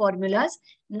hydrolyzed formulas.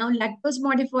 Now, lactose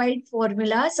modified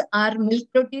formulas are milk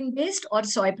protein based or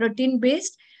soy protein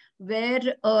based, where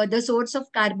the source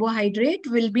of carbohydrate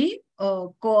will be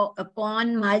corn,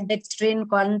 maltodextrin,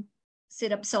 corn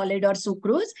syrup solid, or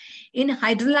sucrose. In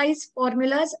hydrolyzed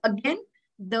formulas, again,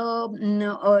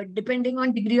 depending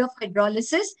on degree of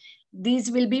hydrolysis, these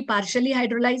will be partially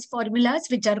hydrolyzed formulas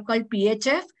which are called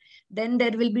PHF. Then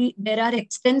there are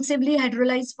extensively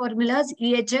hydrolyzed formulas,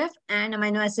 EHF, and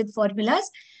amino acid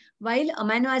formulas. While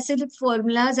amino acid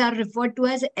formulas are referred to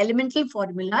as elemental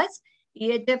formulas,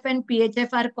 EHF and PHF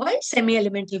are called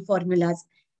semi-elemental formulas.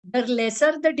 The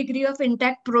lesser the degree of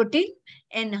intact protein,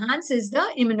 enhances the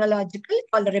immunological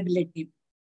tolerability.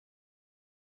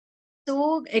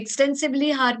 So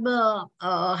extensively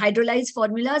hydrolyzed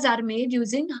formulas are made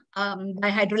using by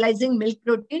hydrolyzing milk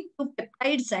protein to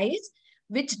peptide size,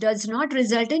 which does not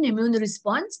result in immune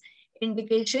response.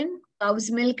 Indication: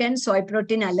 cow's milk and soy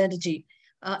protein allergy.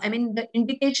 The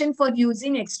indication for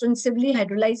using extensively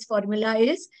hydrolyzed formula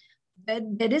is that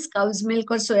there is cow's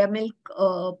milk or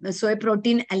soy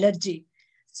protein allergy.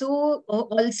 So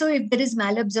also, if there is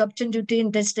malabsorption due to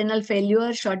intestinal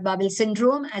failure, short bowel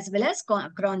syndrome, as well as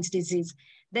Crohn's disease.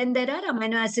 Then there are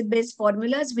amino acid based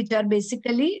formulas which are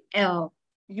basically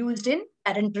used in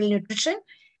parenteral nutrition.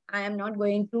 I am not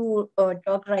going to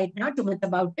talk right now too much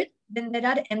about it. Then there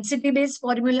are MCT based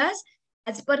formulas.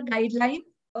 As per guideline,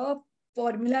 a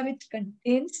formula which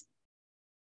contains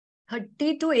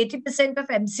 30 to 80% of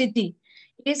MCT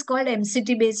is called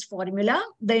MCT-based formula.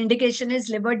 The indication is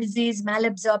liver disease,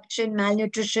 malabsorption,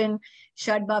 malnutrition,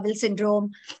 short bowel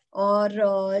syndrome, or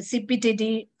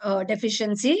CPTD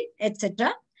deficiency,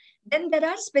 etc. Then there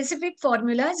are specific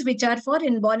formulas which are for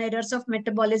inborn errors of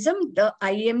metabolism, the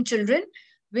IEM children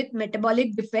with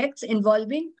metabolic defects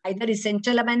involving either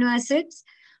essential amino acids,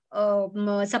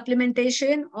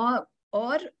 supplementation, or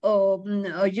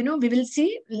we will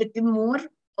see a little more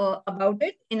about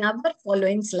it in our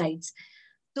following slides.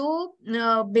 So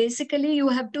basically, you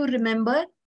have to remember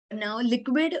now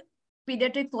liquid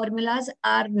pediatric formulas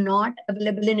are not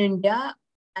available in India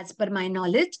as per my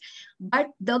knowledge, but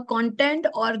the content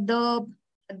or the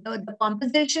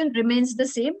composition remains the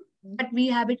same, but we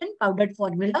have it in powdered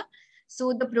formula.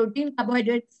 So the protein,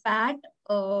 carbohydrate, fat,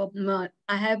 I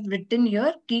have written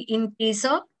here in case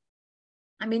of,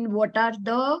 what are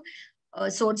the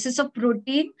sources of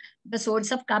protein. The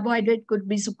source of carbohydrate could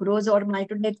be sucrose or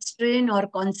maltodextrin or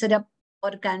corn syrup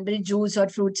or cranberry juice or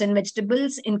fruits and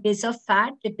vegetables. In case of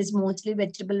fat, it is mostly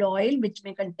vegetable oil, which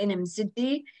may contain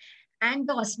MCT. And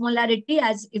the osmolarity,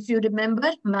 as if you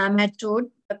remember, ma'am had told,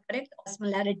 the correct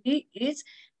osmolarity is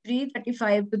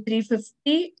 335 to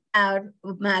 350, our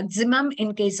maximum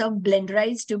in case of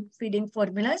blend-rice tube feeding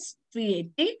formulas,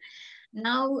 380.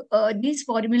 Now, these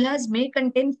formulas may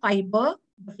contain fiber.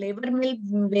 The flavor will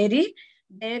vary.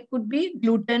 There could be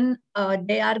gluten.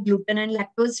 They are gluten and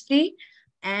lactose free.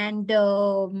 And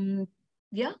when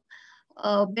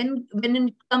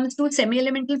it comes to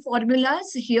semi-elemental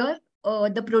formulas, here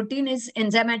the protein is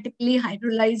enzymatically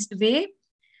hydrolyzed whey.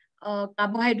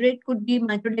 Carbohydrate could be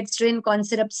maltodextrin, corn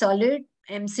syrup solid,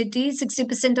 MCT,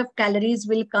 60% of calories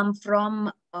will come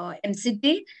from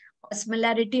MCT.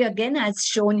 Osmolarity again as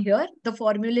shown here. The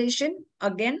formulation,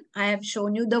 again, I have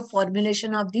shown you the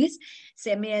formulation of these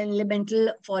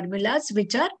semi-elemental formulas,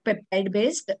 which are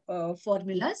peptide-based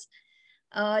formulas.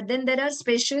 Then there are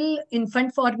special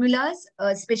infant formulas,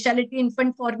 specialty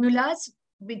infant formulas,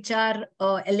 which are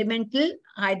elemental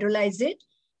hydrolyzed.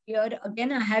 Here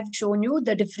again, I have shown you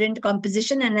the different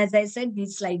composition, and as I said,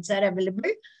 these slides are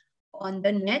available on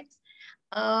the net.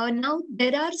 Now,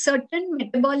 there are certain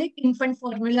metabolic infant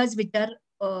formulas which are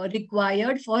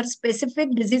required for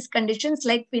specific disease conditions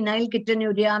like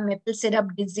phenylketonuria, maple syrup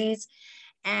disease,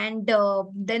 and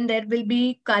then there will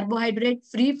be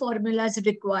carbohydrate-free formulas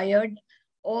required,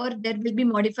 or there will be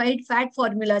modified fat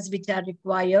formulas which are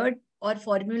required, or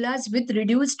formulas with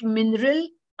reduced mineral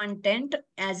content,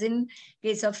 as in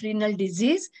case of renal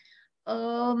disease.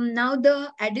 Now,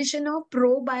 the addition of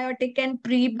probiotic and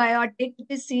prebiotic, it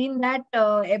is seen that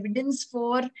evidence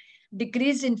for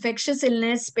decreased infectious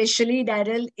illness, especially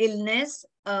diarrheal illness.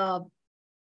 I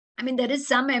mean, there is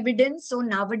some evidence. So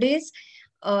nowadays,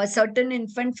 certain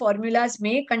infant formulas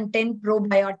may contain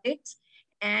probiotics,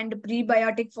 and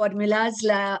prebiotic formulas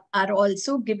are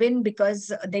also given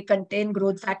because they contain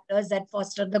growth factors that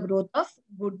foster the growth of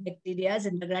good bacteria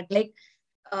in the gut, like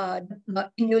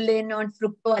inulin or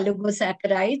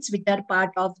fructooligosaccharides, which are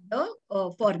part of the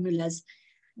formulas.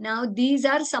 Now, these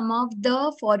are some of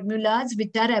the formulas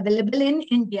which are available in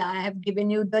India. I have given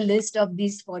you the list of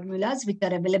these formulas which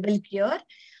are available here,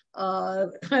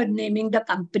 naming the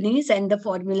companies and the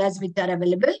formulas which are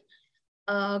available.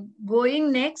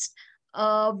 Going next,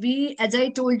 as I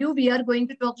told you, we are going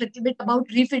to talk a little bit about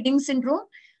refeeding syndrome.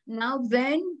 Now,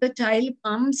 when the child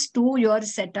comes to your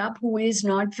setup who is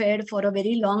not fed for a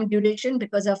very long duration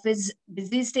because of his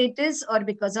disease status or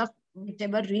because of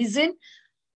whichever reason,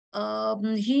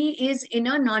 he is in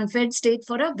a non-fed state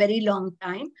for a very long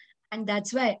time. And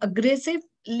that's why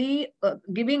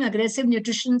giving aggressive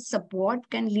nutrition support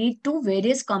can lead to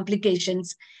various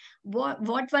complications. What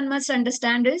one must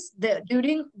understand is that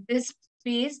during this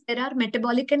phase, there are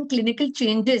metabolic and clinical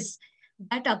changes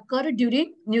that occur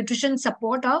during nutrition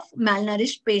support of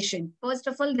malnourished patient. First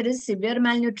of all, there is severe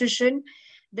malnutrition.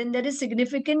 Then there is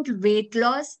significant weight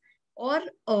loss, or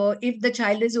if the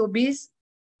child is obese,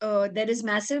 there is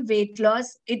massive weight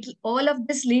loss. All of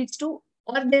this leads to,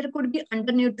 or there could be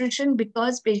undernutrition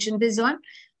because patient is on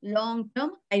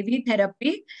long-term IV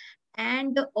therapy,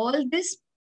 and all this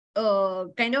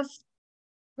kind of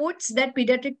puts that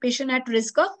pediatric patient at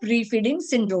risk of refeeding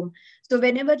syndrome. So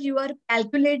whenever you are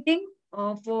calculating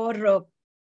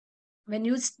when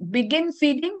you begin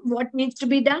feeding, what needs to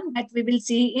be done, that we will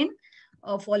see in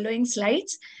following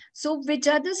slides. So which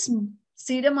are the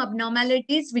serum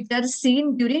abnormalities which are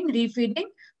seen during refeeding?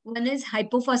 One is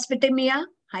hypophosphatemia,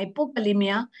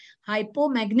 hypokalemia,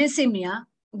 hypomagnesemia,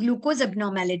 glucose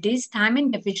abnormalities,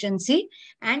 thiamine deficiency,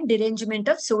 and derangement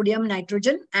of sodium,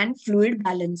 nitrogen, and fluid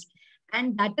balance.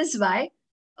 And that is why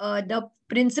the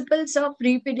principles of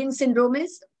refeeding syndrome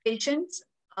is patients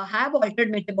have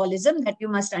altered metabolism, that you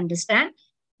must understand.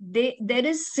 There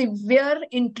is severe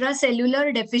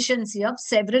intracellular deficiency of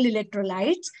several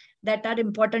electrolytes that are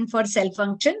important for cell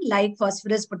function, like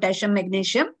phosphorus, potassium,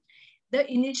 magnesium. The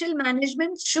initial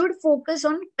management should focus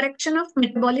on correction of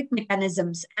metabolic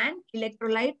mechanisms and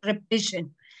electrolyte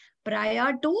repletion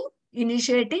prior to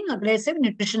initiating aggressive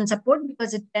nutrition support,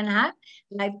 because it can have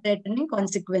life-threatening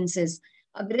consequences.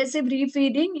 Aggressive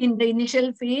refeeding in the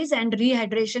initial phase and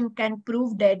rehydration can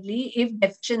prove deadly if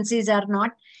deficiencies are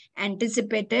not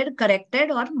anticipated,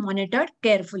 corrected, or monitored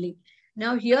carefully.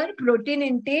 Now, here protein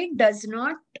intake does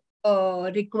not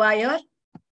require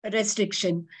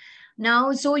restriction.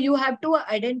 Now, so you have to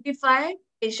identify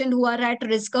patients who are at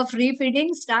risk of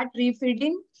refeeding, start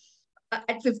refeeding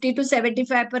at 50 to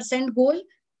 75% goal.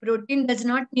 Protein does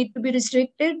not need to be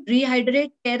restricted.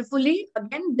 Rehydrate carefully.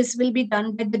 Again, this will be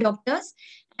done by the doctors,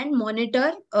 and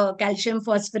monitor calcium,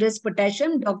 phosphorus,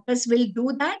 potassium. Doctors will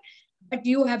do that, but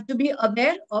you have to be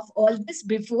aware of all this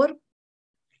before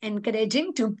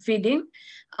encouraging tube feeding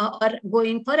or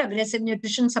going for aggressive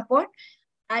nutrition support.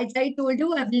 As I told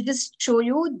you, I will just show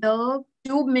you the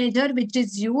tube measure which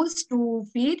is used to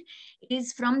feed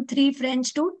is from 3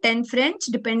 French to 10 French,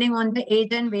 depending on the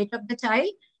age and weight of the child.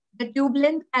 The tube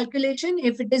length calculation,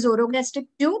 if it is orogastric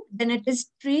tube, then it is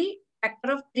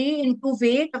factor of 3 into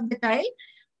weight of the child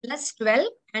plus 12.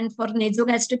 And for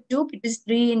nasogastric tube, it is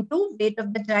 3 into weight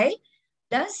of the child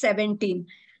plus 17.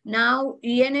 Now,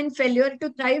 ENN failure to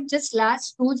thrive, just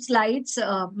last 2 slides.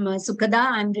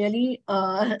 Sukhada, I'm really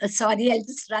sorry, I'll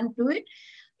just run through it.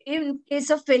 In case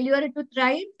of failure to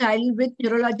thrive, child with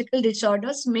neurological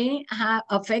disorders may have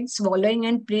affect swallowing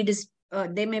and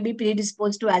they may be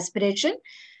predisposed to aspiration.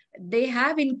 They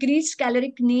have increased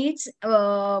caloric needs,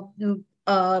 but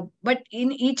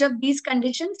in each of these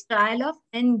conditions, trial of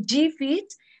NG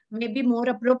feeds may be more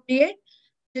appropriate.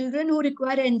 Children who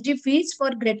require NG feeds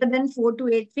for greater than 4 to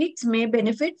 8 weeks may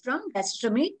benefit from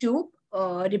gastrostomy tube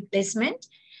replacement.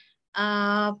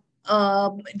 Uh,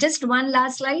 just one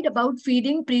last slide about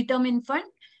feeding preterm infant.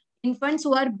 Infants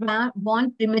who are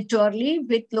born prematurely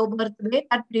with low birth weight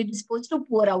are predisposed to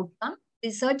poor outcome.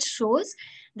 Research shows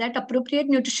that appropriate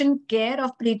nutrition care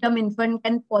of preterm infant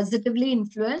can positively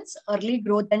influence early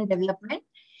growth and development.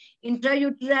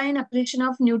 Intrauterine accretion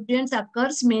of nutrients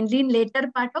occurs mainly in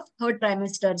later part of third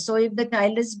trimester. So if the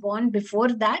child is born before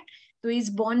that, so he is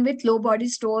born with low body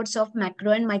stores of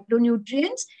macro and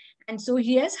micronutrients, and so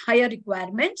he has higher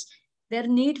requirements. Their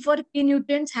need for key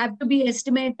nutrients have to be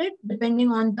estimated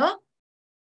depending on the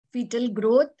fetal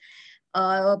growth,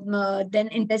 then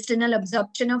intestinal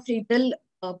absorption of fetal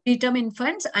preterm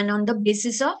infants, and on the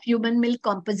basis of human milk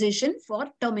composition for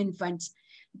term infants.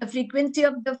 The frequency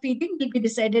of the feeding will be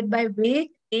decided by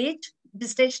weight, age,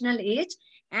 gestational age,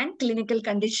 and clinical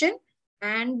condition.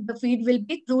 And the feed will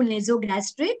be through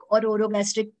nasogastric or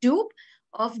orogastric tube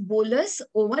of bolus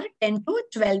over 10 to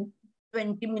 12,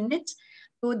 20 minutes.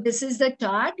 So this is the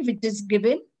chart which is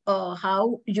given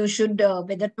how you should,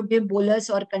 whether to give bolus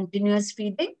or continuous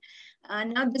feeding.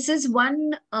 Now this is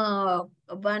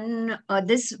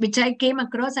this which I came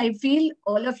across. I feel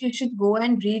all of you should go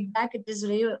and read back. It is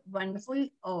really wonderful.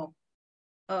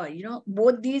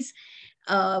 Both these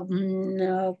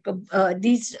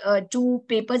two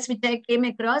papers which I came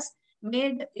across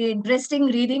made interesting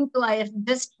reading. So I have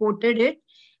just quoted it.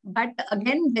 But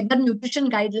again, whether nutrition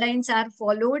guidelines are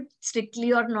followed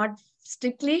strictly or not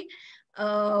strictly,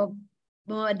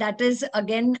 that is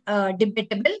again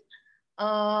debatable.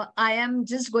 I am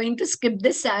just going to skip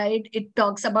this side. It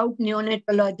talks about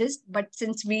neonatologists, but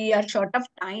since we are short of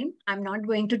time, I'm not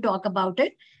going to talk about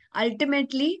it.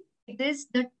 Ultimately, it is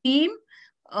the team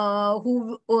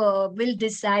who will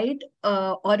decide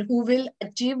or who will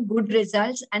achieve good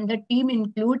results, and the team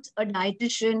includes a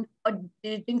dietitian, a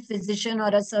treating physician or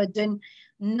a surgeon,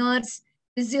 nurse,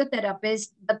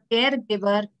 physiotherapist, the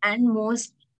caregiver, and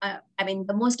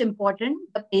the most important,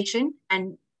 the patient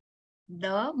and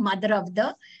the mother of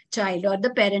the child or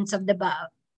the parents of the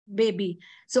baby.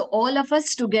 So all of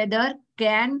us together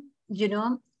can,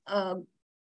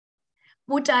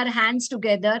 put our hands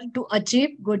together to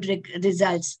achieve good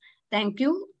results. Thank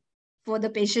you for the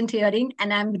patient hearing.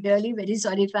 And I'm really very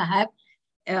sorry if I have,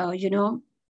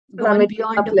 gone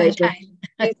beyond my time.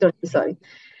 Please don't be sorry.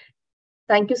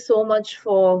 Thank you so much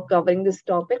for covering this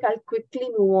topic. I'll quickly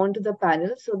move on to the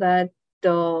panel so that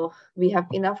we have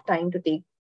enough time to take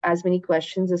as many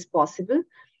questions as possible.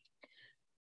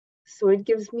 So it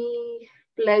gives me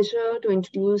pleasure to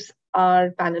introduce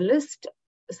our panelists.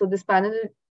 So this panel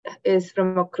is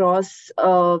from across,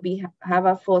 we have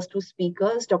our first two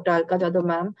speakers, Dr. Alka Jadhav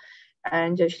ma'am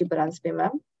and Jayashree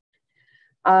ma'am.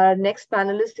 Our next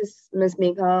panelist is Ms.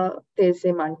 Megha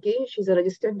Manke. She's a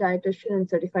registered dietitian and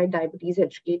certified diabetes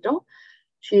educator.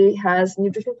 She has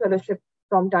nutrition fellowship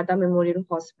from Tata Memorial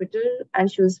Hospital,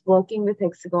 and she was working with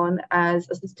Hexagon as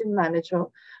assistant manager,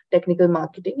 technical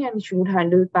marketing, and she would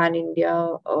handle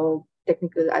pan-India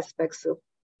technical aspects of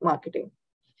marketing.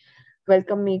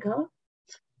 Welcome, Megha.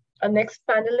 Our next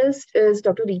panelist is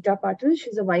Dr. Rita Patil.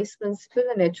 She's a vice principal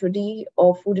and HOD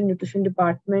of Food and Nutrition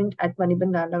Department at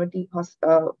Maniban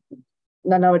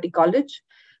Nanavati College.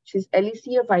 She's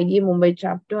LEC of IDA Mumbai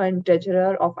chapter and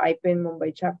treasurer of IPN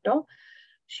Mumbai chapter.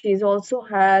 She also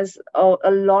has a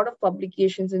lot of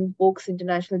publications in books,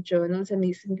 international journals, and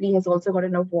recently has also got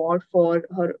an award for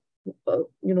her,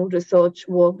 research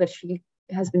work that she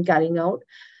has been carrying out.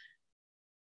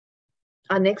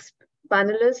 Our next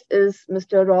panelist is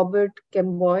Mr. Robert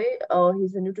Kemboy.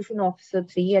 He's a nutrition officer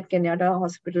 3 at Kenyatta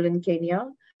Hospital in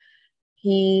Kenya.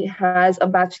 He has a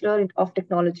Bachelor of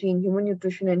Technology in Human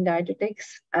Nutrition and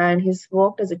Dietetics, and he's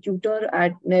worked as a tutor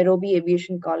at Nairobi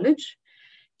Aviation College.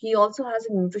 He also has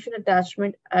a nutrition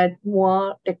attachment at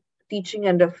MOA Teaching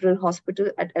and Referral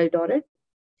Hospital at Eldoret.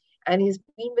 And he's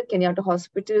been with Kenyatta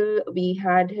Hospital. We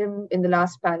had him in the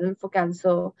last panel for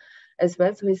cancer as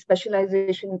well. So his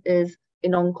specialization is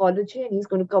in oncology, and he's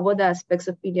going to cover the aspects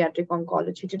of pediatric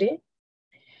oncology today.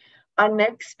 Our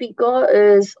next speaker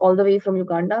is all the way from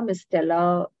Uganda, Ms.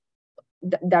 Stella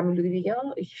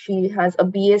Damiluria. She has a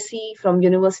BSc from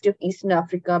University of Eastern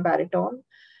Africa, Bariton.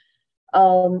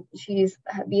 She's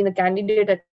been a candidate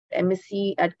at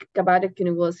MSc at Kabadek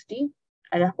University,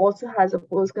 and also has a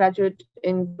postgraduate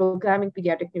in program in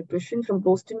pediatric nutrition from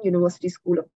Boston University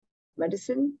School of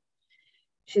Medicine.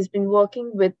 She's been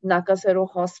working with Nakasero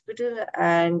Hospital,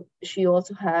 and she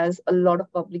also has a lot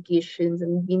of publications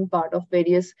and been part of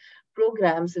various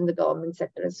programs in the government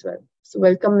sector as well. So,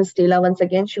 welcome, Ms. Taylor, once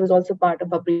again. She was also part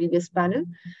of our previous panel.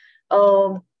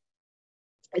 Um,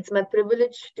 it's my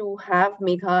privilege to have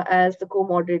Megha as the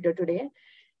co-moderator today.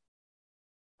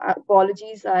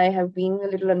 Apologies, I have been a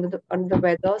little under the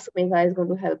weather, so Megha is going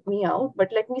to help me out.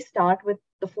 But let me start with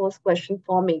the first question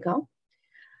for Megha.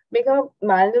 Megha,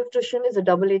 malnutrition is a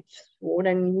double-edged sword,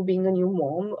 and you being a new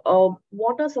mom,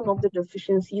 what are some of the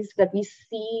deficiencies that we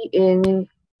see in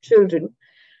children,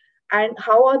 and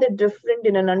how are they different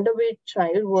in an underweight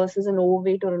child versus an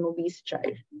overweight or an obese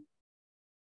child?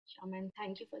 Sure, ma'am.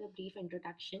 Thank you for the brief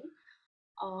introduction.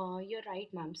 You're right,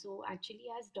 ma'am. So, actually,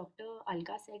 as Dr.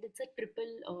 Alka said, it's a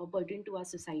triple burden to our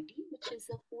society, which is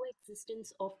a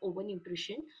coexistence of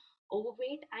overnutrition,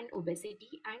 overweight, and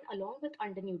obesity, and along with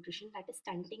undernutrition, that is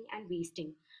stunting and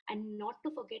wasting, and not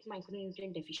to forget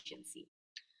micronutrient deficiency.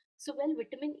 So, well,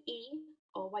 vitamin A,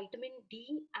 vitamin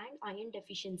D, and iron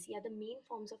deficiency are the main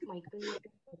forms of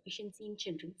micronutrient deficiency in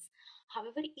children.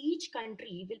 However, each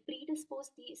country will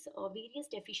predispose these various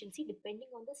deficiency depending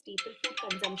on the staple food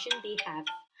consumption they have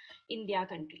in their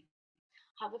country.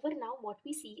 However, now what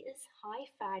we see is high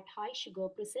fat, high sugar,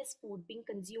 processed food being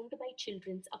consumed by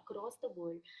children across the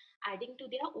world, adding to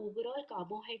their overall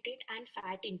carbohydrate and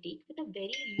fat intake with a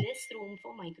very less room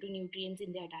for micronutrients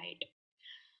in their diet.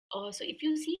 So if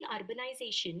you see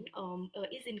urbanization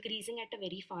is increasing at a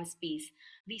very fast pace.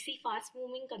 We see fast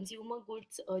moving consumer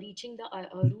goods reaching the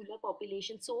rural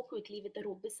population so quickly with a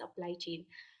robust supply chain.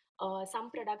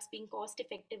 Some products being cost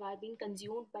effective are being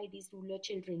consumed by these rural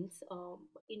childrens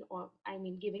I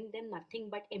mean giving them nothing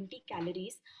but empty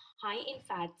calories, high in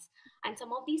fats, and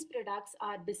some of these products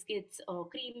are biscuits,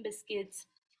 cream biscuits,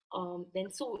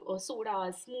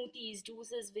 sodas, smoothies,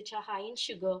 juices which are high in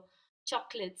sugar,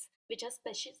 chocolates which are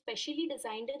specially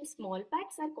designed in small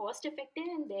packs, are cost effective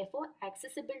and therefore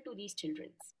accessible to these children.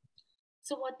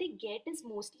 So what they get is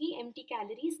mostly empty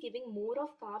calories, giving more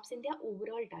of carbs in their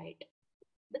overall diet.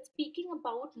 But speaking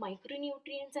about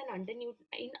micronutrients and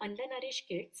in undernourished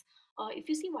kids, if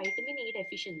you see vitamin A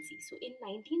deficiency, so in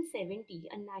 1970,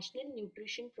 a national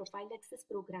nutrition prophylaxis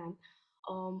program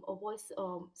was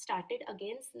started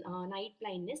against night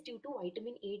blindness due to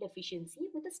vitamin A deficiency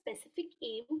with a specific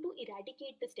aim to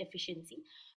eradicate this deficiency,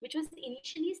 which was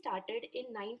initially started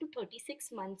in 9 to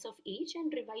 36 months of age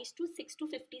and revised to 6 to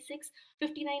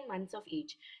 59 months of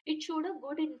age. It showed a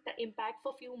good impact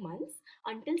for few months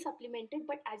until supplemented,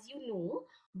 but as you know,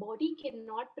 body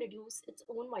cannot produce its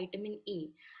own vitamin A,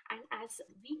 and as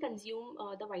we consume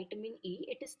the vitamin A,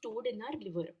 it is stored in our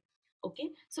liver.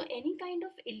 Okay, so any kind of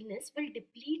illness will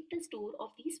deplete the store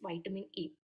of these vitamin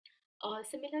A.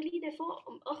 Similarly, therefore,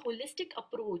 a holistic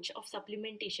approach of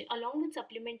supplementation, along with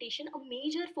supplementation, a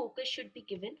major focus should be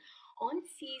given on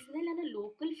seasonal and a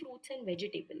local fruits and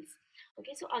vegetables.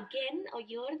 Okay, so again,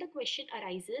 here the question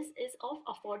arises is of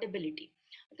affordability.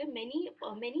 Okay,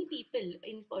 many people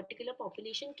in particular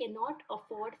population cannot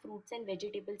afford fruits and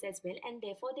vegetables as well, and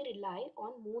therefore they rely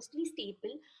on mostly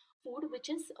staple food, which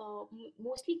is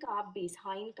mostly carb based,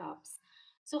 high in carbs.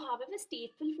 So, however,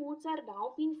 staple foods are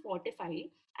now being fortified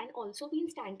and also been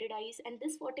standardized, and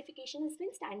this fortification has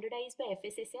been standardized by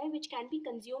FSSAI, which can be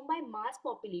consumed by mass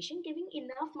population, giving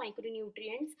enough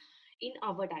micronutrients in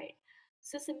our diet.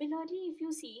 So similarly, if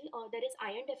you see, there is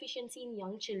iron deficiency in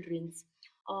young children's,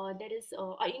 there is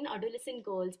in adolescent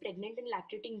girls, pregnant and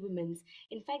lactating women.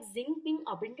 In fact, zinc being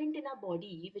abundant in our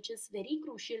body, which is very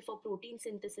crucial for protein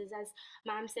synthesis, as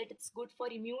ma'am said, it's good for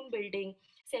immune building,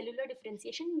 cellular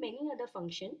differentiation, many other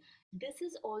function. This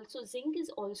is also, zinc is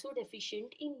also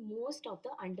deficient in most of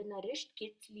the undernourished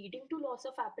kids, leading to loss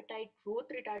of appetite, growth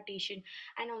retardation,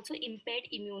 and also impaired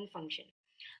immune function.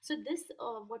 So this,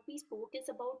 what we spoke is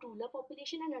about rural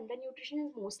population, and undernutrition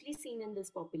is mostly seen in this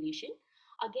population.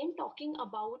 Again, talking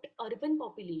about urban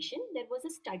population, there was a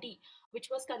study which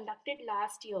was conducted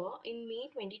last year in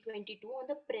May 2022 on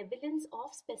the prevalence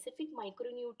of specific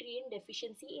micronutrient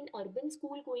deficiency in urban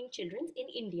school-going children in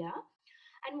India.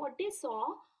 And what they saw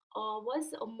was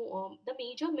the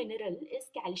major mineral is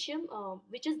calcium,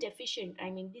 which is deficient. I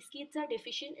mean, these kids are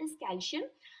deficient is calcium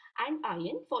and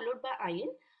iron, followed by iron.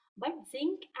 But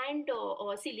zinc and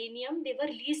selenium, they were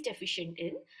least deficient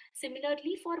in.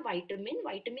 Similarly, for vitamin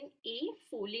A,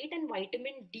 folate, and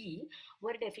vitamin D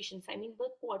were deficient. I mean, the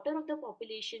quarter of the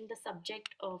population, the subject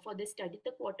for this study,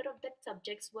 the quarter of that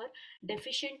subjects were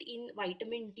deficient in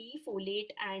vitamin D,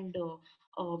 folate, and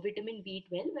vitamin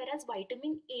B12, whereas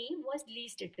vitamin A was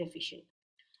least deficient.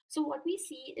 So what we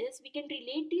see is we can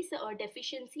relate this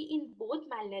deficiency in both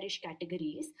malnourished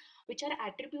categories, which are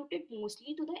attributed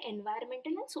mostly to the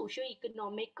environmental and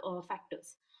socio-economic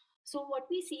factors. So what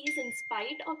we see is, in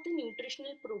spite of the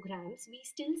nutritional programs, we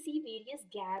still see various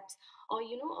gaps or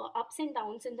ups and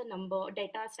downs in the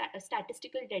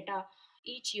statistical data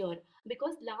each year,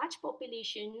 because large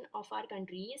population of our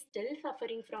country is still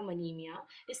suffering from anemia,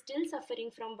 is still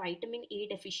suffering from vitamin A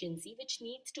deficiency, which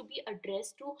needs to be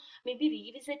addressed through maybe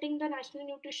revisiting the national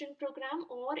nutrition program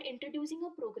or introducing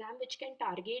a program which can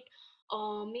target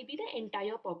maybe the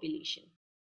entire population.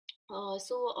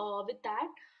 With that,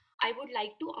 I would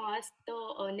like to ask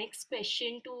the next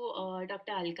question to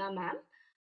Dr. Alka ma'am.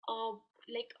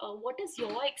 Uh, what is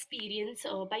your experience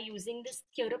by using this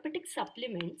therapeutic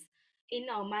supplements in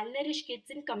malnourished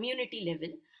kids in community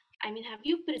level? I mean, have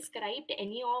you prescribed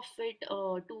any of it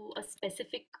to a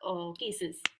specific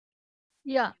cases?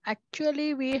 Yeah,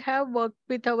 actually, we have worked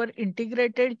with our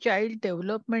integrated child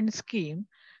development scheme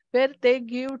where they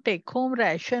give take home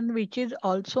ration, which is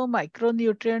also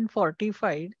micronutrient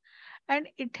fortified, and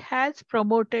it has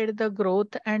promoted the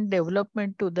growth and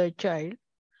development to the child.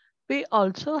 We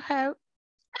also have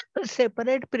a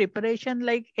separate preparation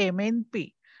like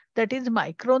MNP, that is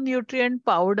micronutrient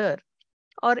powder,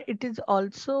 or it is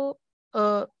also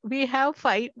we have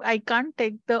five, I can't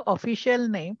take the official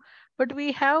name, but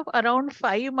we have around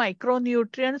 5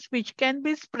 micronutrients which can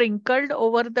be sprinkled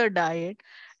over the diet,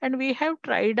 and we have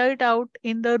tried it out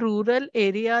in the rural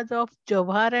areas of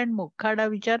Jawhar and Mukhada,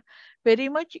 which are very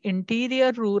much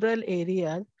interior rural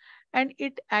areas, and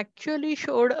it actually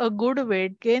showed a good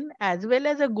weight gain as well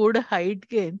as a good height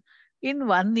gain in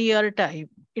 1 year time.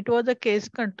 It was a case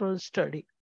control study.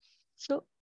 So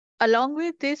along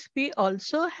with this, we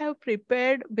also have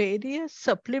prepared various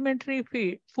supplementary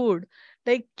food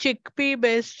like chickpea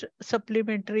based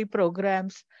supplementary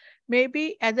programs.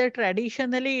 Maybe as a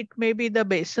traditionally, it may be the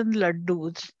besan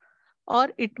laddus, or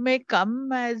it may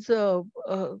come as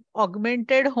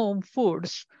augmented home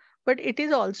foods, but it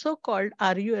is also called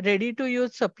are you ready to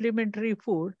use supplementary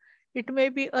food. It may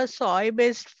be a soy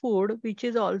based food which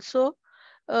is also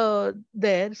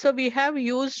there. So we have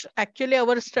used, actually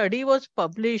our study was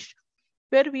published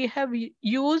where we have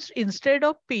used, instead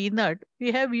of peanut,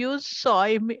 we have used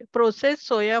processed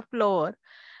soya flour,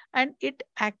 and it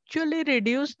actually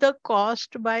reduced the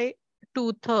cost by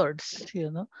two-thirds,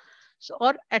 so,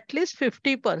 or at least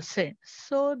 50%.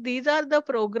 So these are the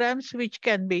programs which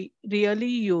can be really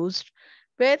used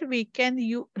where we can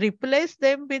replace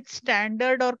them with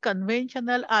standard or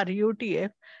conventional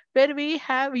RUTF, where we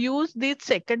have used these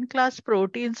second class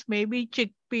proteins, maybe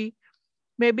chickpea,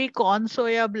 maybe corn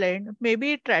soya blend,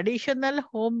 maybe traditional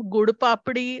home gud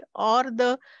papdi or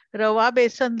the rava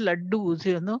besan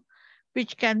laddus,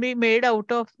 which can be made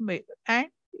out of and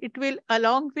it will,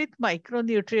 along with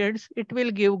micronutrients, it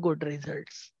will give good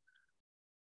results.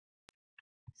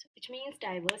 So, which means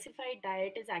diversified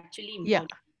diet is actually Yeah,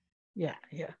 important. yeah,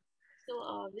 yeah.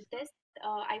 So, with this,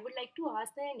 I would like to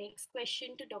ask the next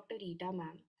question to Dr. Rita,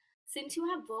 ma'am. Since you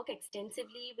have worked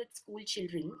extensively with school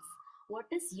children, what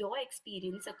is your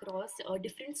experience across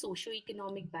different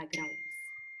socio-economic backgrounds?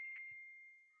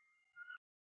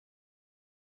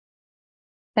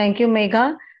 Thank you,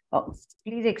 Megha. Oh,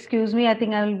 please excuse me. I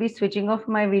think I will be switching off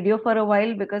my video for a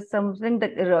while because something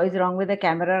that is wrong with the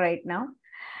camera right now.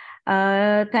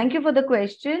 Thank you for the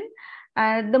question.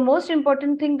 The most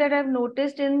important thing that I've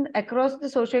noticed in across the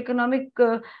socioeconomic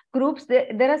groups,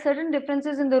 there are certain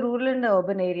differences in the rural and the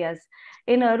urban areas.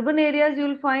 In urban areas,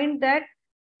 you'll find that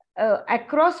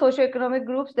across socioeconomic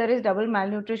groups, there is double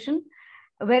malnutrition.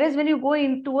 Whereas when you go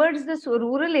in towards the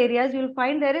rural areas, you'll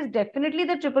find there is definitely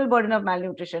the triple burden of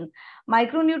malnutrition.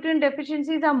 Micronutrient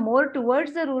deficiencies are more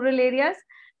towards the rural areas,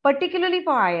 particularly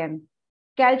for iron.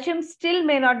 Calcium still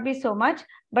may not be so much,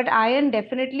 but iron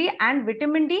definitely, and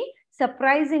vitamin D,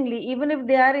 surprisingly, even if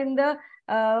they are in the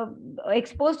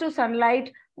exposed to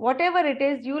sunlight, whatever it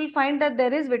is, you will find that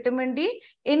there is vitamin D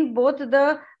in both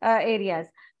the areas.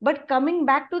 But coming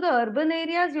back to the urban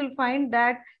areas, you'll find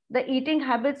that the eating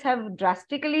habits have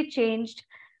drastically changed.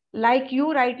 Like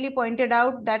you rightly pointed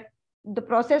out, that the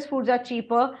processed foods are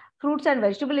cheaper, fruits and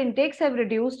vegetable intakes have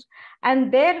reduced,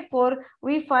 and therefore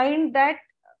we find that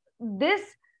this,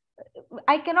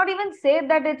 I cannot even say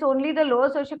that it's only the lower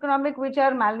socioeconomic which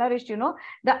are malnourished,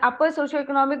 the upper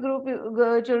socioeconomic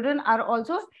group children are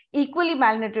also equally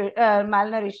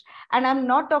malnourished. And I'm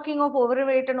not talking of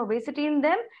overweight and obesity in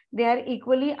them, they are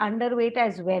equally underweight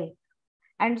as well.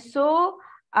 And so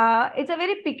it's a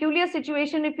very peculiar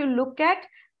situation. If you look at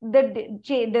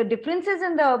the differences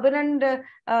in the urban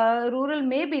and rural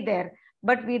may be there,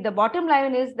 But the bottom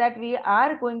line is that we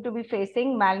are going to be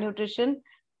facing malnutrition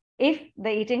if the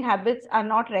eating habits are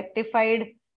not rectified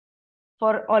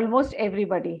for almost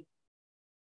everybody.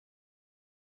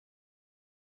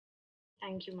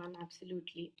 Thank you, ma'am.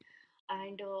 Absolutely.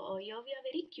 And here we are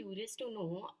very curious to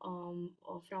know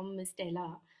from Ms.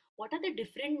 Stella, what are the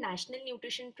different national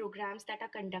nutrition programs that are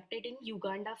conducted in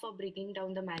Uganda for bringing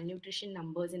down the malnutrition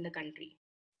numbers in the country?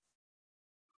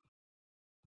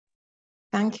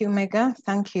 Thank you, Mega.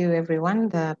 Thank you, everyone,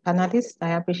 the panelists.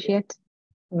 I appreciate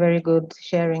very good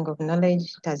sharing of knowledge.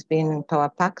 It has been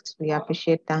power-packed. We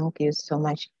appreciate. Thank you so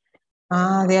much.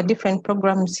 There are different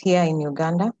programs here in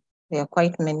Uganda. There are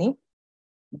quite many,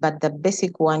 but the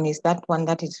basic one is that one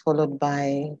that is followed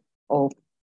by or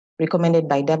recommended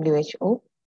by WHO,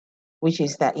 which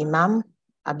is the IMAM,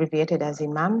 abbreviated as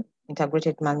IMAM,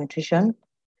 Integrated Malnutrition,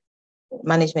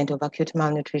 Management of Acute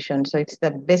Malnutrition. So it's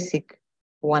the basic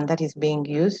one that is being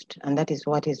used, and that is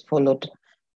what is followed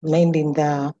mainly in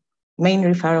the main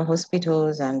referral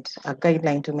hospitals and a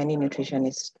guideline to many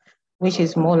nutritionists, which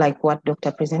is more like what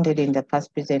Dr. presented in the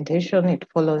first presentation. It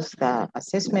follows the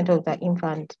assessment of the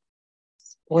infant,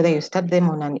 whether you start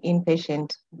them on an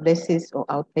inpatient basis or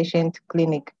outpatient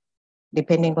clinic,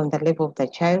 depending on the level of the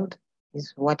child,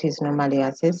 is what is normally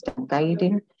assessed and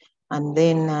guiding. And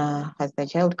then has the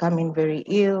child come in very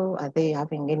ill? Are they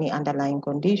having any underlying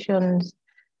conditions?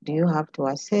 Do you have to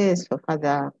assess for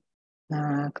further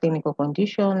clinical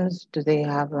conditions? Do they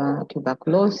have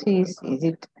tuberculosis? Is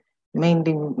it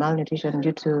mainly malnutrition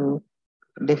due to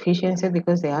deficiency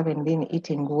because they haven't been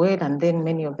eating well, and then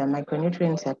many of the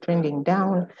micronutrients are trending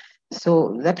down?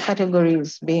 So that category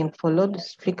is being followed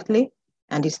strictly,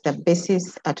 and it's the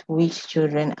basis at which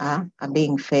children are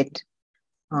being fed.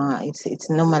 It's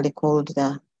normally called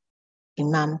the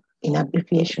IMAM in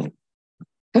abbreviation.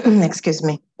 Excuse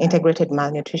me, integrated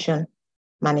malnutrition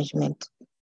management.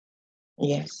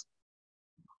 Yes.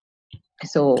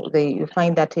 So you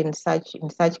find that in such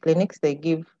clinics they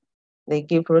give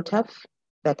ROTAF,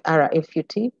 that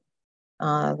RFUT.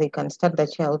 They can start the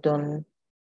child on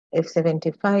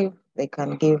F75. They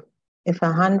can give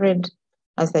F100.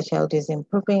 As the child is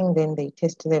improving, then they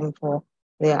test them for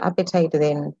their appetite.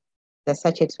 Then the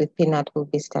sachets with peanut will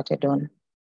be started on.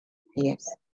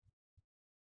 Yes.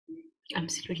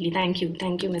 Absolutely. Thank you.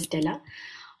 Thank you, Ms. Stella.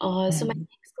 So my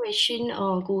next question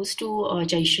goes to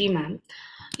Jayashree ma'am.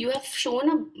 You have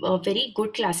shown a very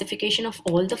good classification of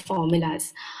all the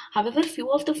formulas. However,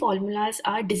 few of the formulas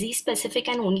are disease specific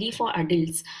and only for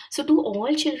adults. So do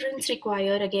all children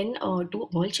require protein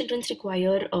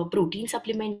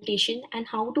supplementation, and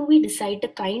how do we decide the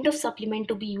kind of supplement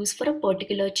to be used for a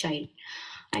particular child?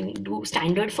 And do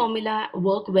standard formula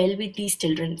work well with these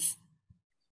children's?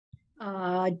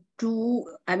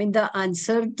 The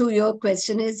answer to your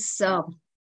question is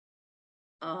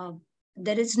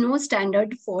there is no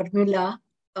standard formula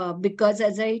because,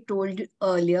 as I told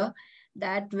earlier,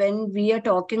 that when we are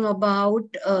talking about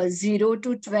 0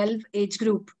 to 12 age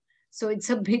group, so it's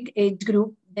a big age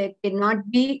group, there cannot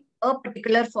be a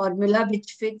particular formula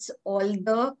which fits all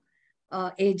the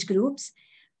age groups.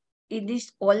 It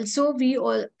is also, we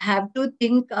all have to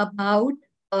think about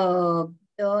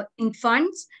the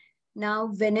infants. Now,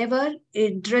 whenever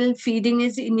enteral feeding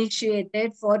is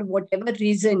initiated for whatever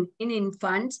reason in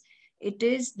infants, it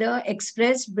is the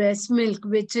express breast milk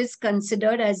which is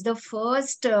considered as the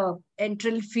first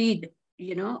enteral feed,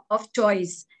 of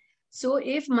choice. So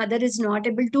if mother is not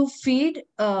able to feed,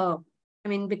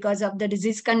 because of the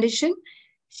disease condition,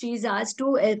 she is asked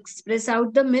to express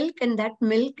out the milk, and that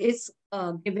milk is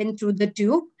given through the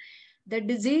tube. The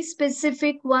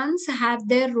disease-specific ones have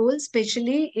their role,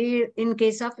 especially in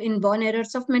case of inborn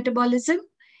errors of metabolism.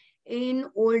 In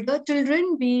older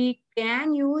children, we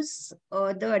can use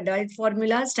the adult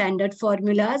formula, standard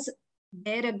formulas.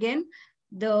 There again,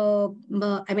 the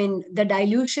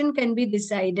dilution can be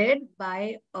decided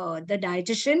by the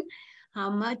dietitian,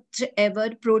 how much ever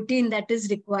protein that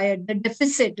is required, the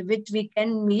deficit which we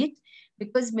can meet,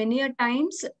 because many a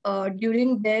times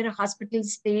during their hospital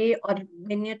stay, or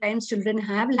many a times children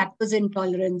have lactose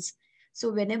intolerance. So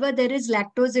whenever there is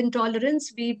lactose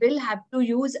intolerance, we will have to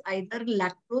use either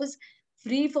lactose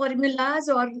free formulas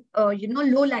or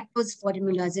low lactose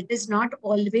formulas. It is not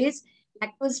always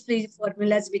lactose free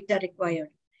formulas which are required.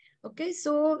 Okay,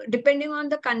 so depending on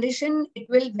the condition, it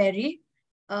will vary.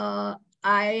 I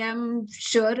am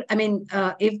sure,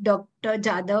 if Dr.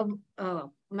 Jadhav,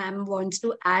 ma'am, wants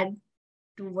to add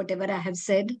to whatever I have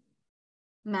said,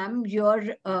 ma'am,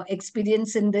 your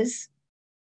experience in this.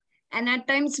 And at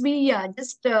times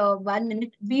just 1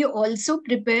 minute, we also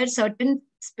prepare certain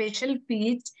special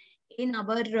feeds in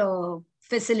our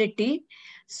facility.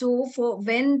 So for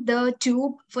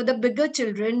the bigger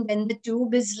children, when the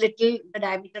tube is little, the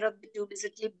diameter of the tube is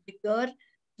little bigger,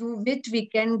 through which we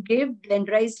can give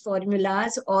blenderized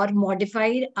formulas or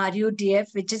modified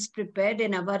RUDF, which is prepared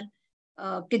in our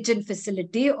kitchen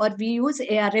facility, or we use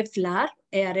ARF flour,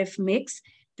 ARF mix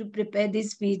to prepare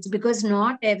these feeds, because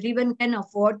not everyone can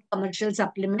afford commercial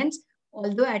supplements,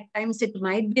 although at times it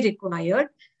might be required.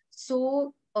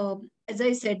 So, as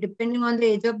I said, depending on the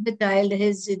age of the child,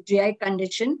 his GI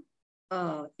condition,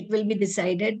 it will be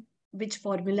decided which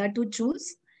formula to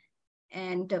choose.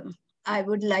 And I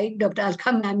would like Dr.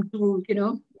 Alka ma'am to,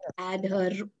 add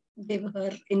give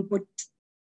her input.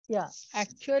 Yeah,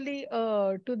 actually,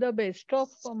 to the best of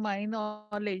my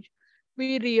knowledge,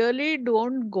 we really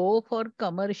don't go for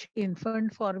commercial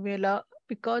infant formula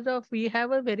because of we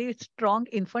have a very strong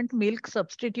Infant Milk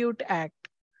Substitute Act.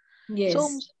 So,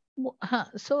 Yes.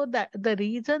 so that the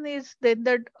reason is then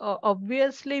that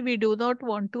obviously we do not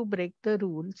want to break the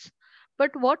rules.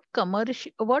 But what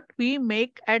we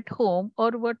make at home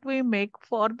or what we make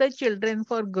for the children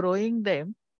for growing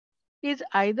them is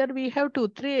either we have two,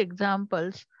 three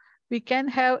examples. We can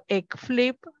have egg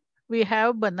flip, we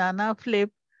have banana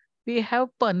flip, we have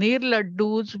paneer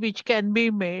laddus which can be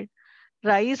made,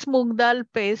 rice moong dal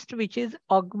paste which is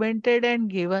augmented and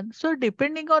given. So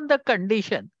depending on the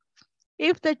condition,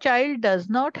 if the child does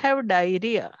not have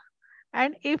diarrhea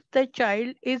and if the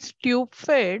child is tube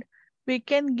fed, we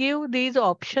can give these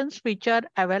options which are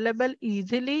available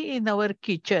easily in our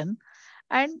kitchen,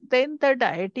 and then the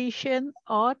dietitian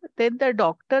or then the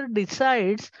doctor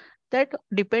decides that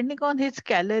depending on his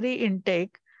calorie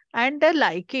intake and the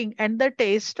liking and the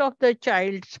taste of the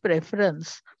child's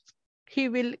preference, he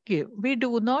will give. We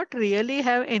do not really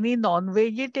have any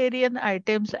non-vegetarian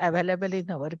items available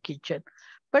in our kitchen.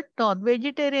 But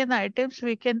non-vegetarian items,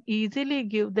 we can easily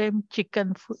give them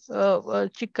chicken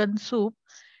soup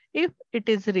if it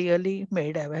is really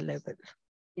made available.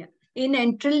 Yeah. In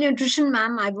enteral nutrition,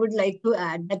 ma'am, I would like to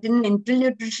add that in enteral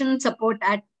nutrition support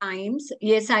at times,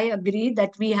 yes, I agree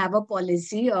that we have a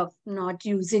policy of not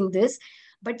using this,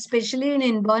 but especially in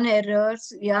inborn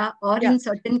errors, yeah, or Yeah, in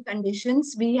certain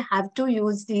conditions, we have to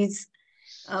use these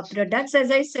products,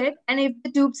 as I said. And if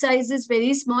the tube size is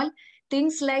very small,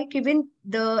 things like even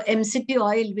the MCT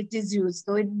oil, which is used,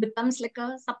 so it becomes like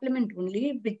a supplement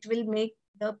only, which will make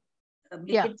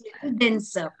yeah, it little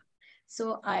denser.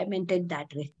 So I meant it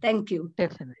that way. Thank you.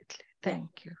 definitely. Yeah.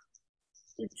 Thank you.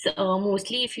 It's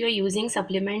mostly if you're using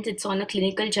supplements, it's on a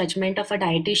clinical judgment of a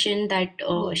dietitian that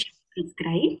Yes. she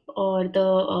prescribe, or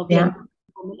the Yeah. blend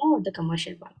formula or the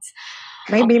commercial ones.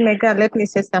 Maybe Mega, let me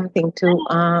say something too.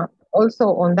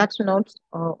 Also on that note,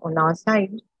 on our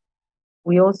side,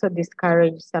 we also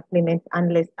discourage supplements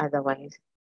unless otherwise.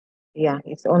 Yeah,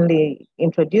 it's only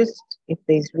introduced if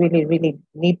there's really, really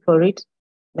need for it.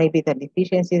 Maybe the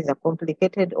deficiencies are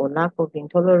complicated or lack of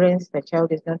intolerance. The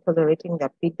child is not tolerating the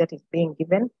feed that is being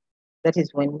given. That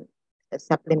is when a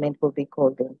supplement will be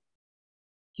called in.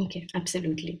 Okay,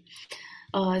 absolutely.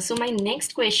 So my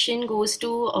next question goes to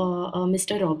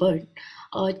Mr. Robert.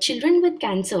 Children with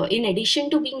cancer, in addition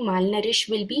to being malnourished,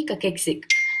 will be cachexic.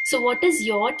 So what is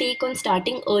your take on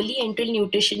starting early enteral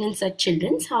nutrition in such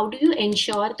children? How do you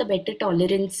ensure the better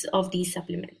tolerance of these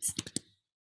supplements?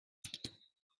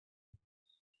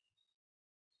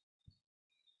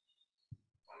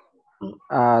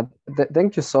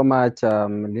 Thank you so much,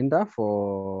 Linda,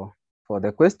 for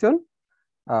the question.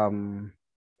 Um,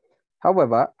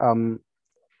 however,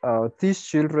 these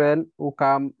children who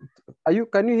come,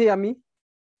 can you hear me?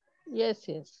 Yes,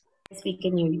 yes. Yes, we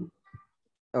can hear you.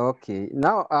 Okay,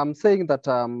 now I'm saying that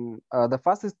the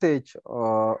first stage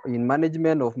in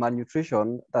management of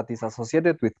malnutrition that is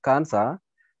associated with cancer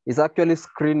is actually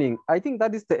screening. I think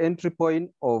that is the entry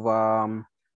point of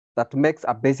that makes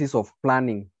a basis of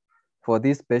planning for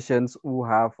these patients who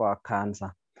have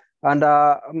cancer. And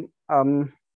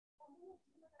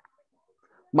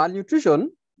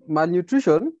malnutrition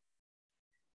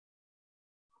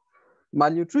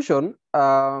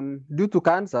due to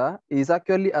cancer is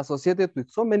actually associated with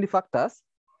so many factors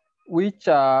which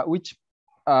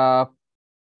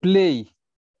play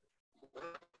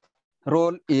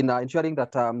role in ensuring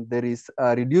that there is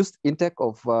a reduced intake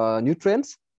of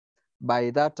nutrients by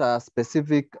that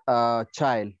specific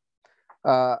child.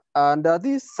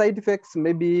 These side effects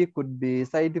maybe could be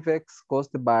side effects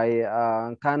caused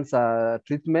by cancer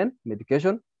treatment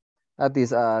medication, that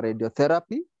is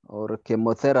radiotherapy or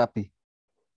chemotherapy,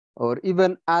 or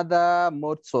even other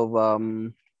modes of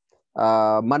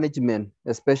management,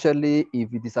 especially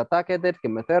if it is a targeted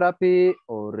chemotherapy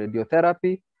or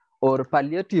radiotherapy or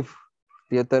palliative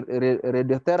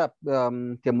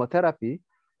radiotherapy, chemotherapy,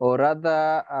 or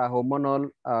rather hormonal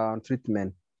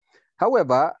treatment.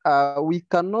 However, we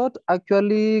cannot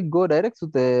actually go direct to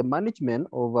the management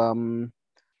of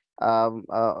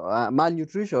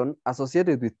malnutrition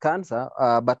associated with cancer,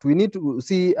 but we need to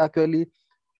see actually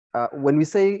when we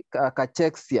say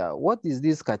cachexia, what is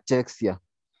this cachexia?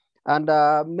 And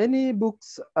many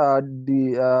books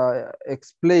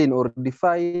explain or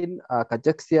define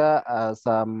cachexia as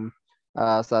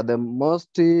the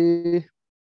most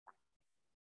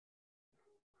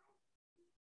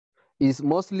is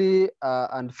mostly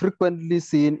and frequently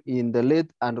seen in the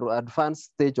late and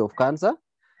advanced stage of cancer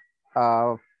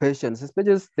patients,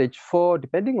 especially stage 4,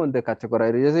 depending on the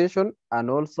categorization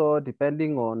and also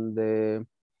depending on the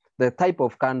type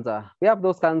of cancer. We have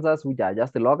those cancers which are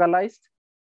just localized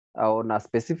on a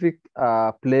specific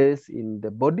place in the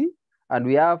body, and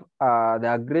we have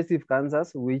the aggressive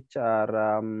cancers which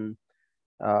are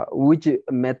which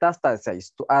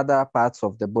metastasize to other parts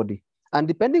of the body. And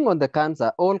depending on the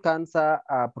cancer, all cancer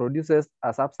produces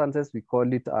substances, we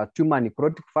call it tumor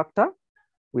necrotic factor.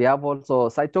 We have also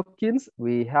cytokines.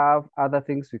 We have other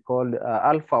things we call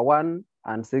alpha 1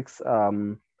 and 6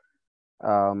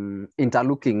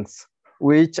 interleukins,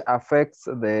 which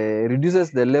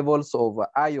reduces the levels of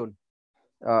iron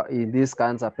in these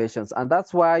cancer patients. And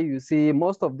that's why you see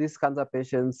most of these cancer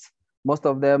patients, most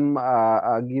of them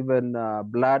are given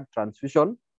blood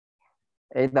transfusion,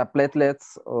 either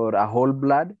platelets or a whole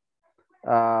blood.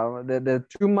 The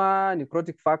tumor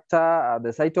necrotic factor,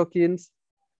 the cytokines,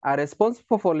 are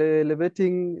responsible for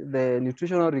elevating the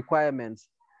nutritional requirements.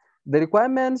 The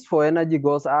requirements for energy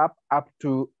goes up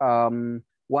to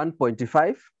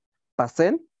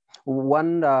 1.5%,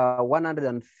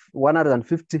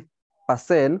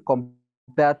 150%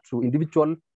 compared to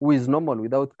individual who is normal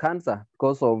without cancer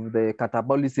because of the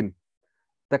catabolism.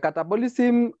 The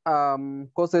catabolism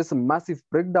causes massive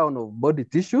breakdown of body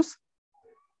tissues,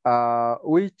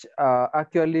 which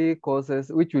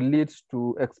will lead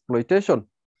to exploitation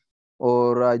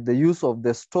or the use of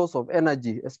the stores of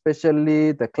energy,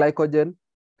 especially the glycogen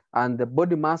and the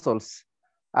body muscles,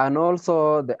 and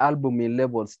also the albumin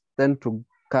levels tend to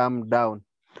come down.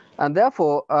 And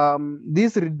therefore,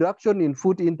 this reduction in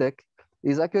food intake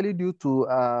is actually due to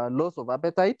loss of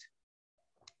appetite.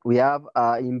 We have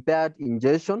impaired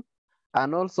ingestion,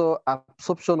 and also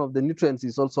absorption of the nutrients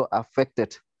is also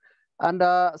affected. And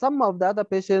some of the other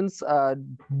patients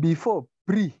before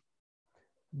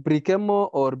pre-chemo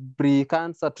or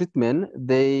pre-cancer treatment,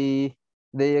 they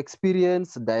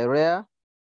experience diarrhea.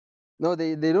 No,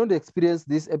 they don't experience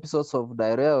these episodes of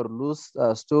diarrhea or loose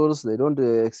stools. They don't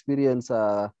experience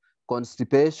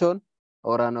constipation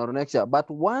or anorexia. But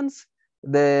once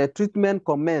the treatment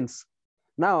commences,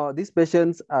 now these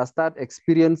patients start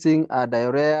experiencing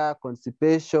diarrhea,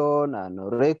 constipation,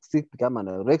 become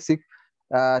anorexic,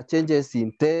 changes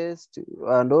in taste,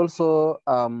 and also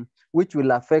which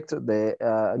will affect the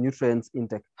nutrients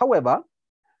intake. However,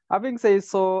 having said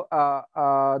so,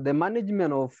 the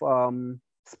management of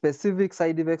specific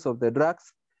side effects of the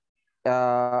drugs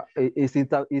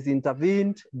is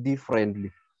intervened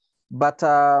differently. But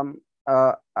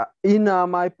in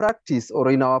my practice,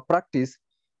 or in our practice,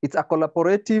 it's a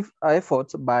collaborative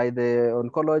effort by the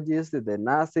oncologist, the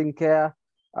nursing care,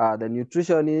 the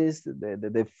nutritionist,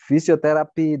 the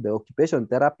physiotherapy, the occupation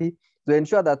therapy, to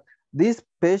ensure that this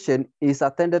patient is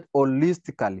attended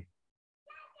holistically.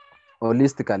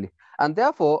 And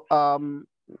therefore,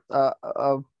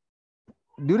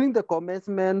 during the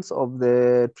commencement of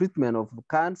the treatment of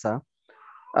cancer,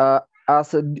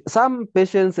 some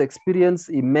patients experience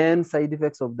immense side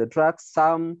effects of the drugs.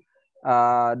 Some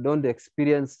don't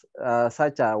experience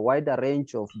such a wider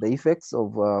range of the effects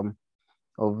of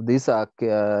these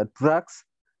drugs,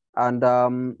 and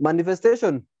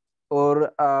manifestation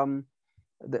or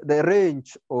the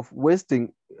range of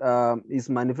wasting is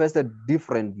manifested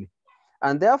differently.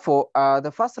 And therefore,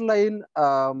 the first line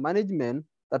management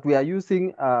that we are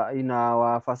using in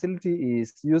our facility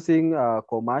is using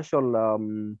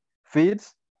commercial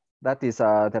feeds, that is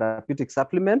therapeutic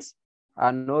supplements,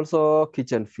 and also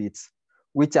kitchen feeds,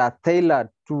 which are tailored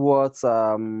towards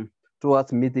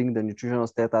meeting the nutritional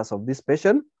status of this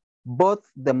patient, both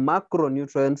the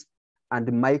macronutrients and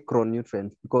the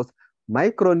micronutrients, because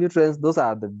micronutrients, those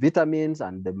are the vitamins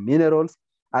and the minerals,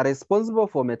 are responsible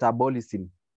for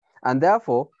metabolism. And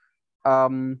therefore,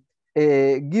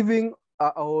 giving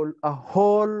a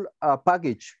whole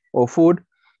package of food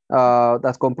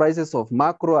that comprises of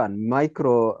macro and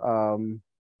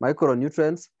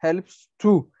micronutrients helps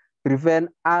to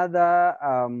prevent other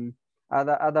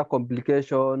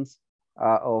complications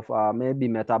of maybe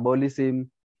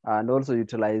metabolism and also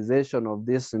utilization of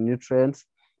these nutrients.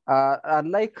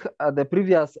 Unlike the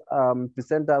previous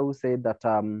presenter who said that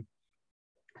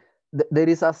there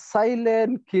is a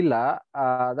silent killer,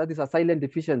 that is a silent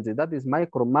deficiency, that is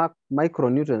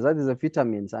micronutrients, that is the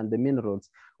vitamins and the minerals,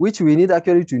 which we need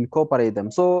actually to incorporate them.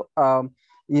 So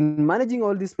in managing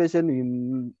all these patients,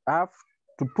 we have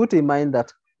to put in mind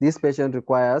that this patient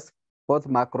requires both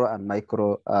macro and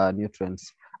micro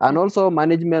nutrients, and also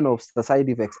management of the side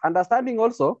effects. Understanding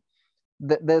also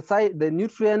the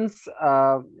nutrients,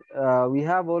 we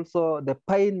have also the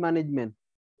pain management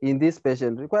in this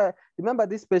patient. Remember,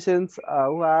 these patients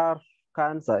who have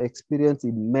cancer experience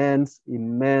immense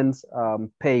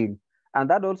pain, and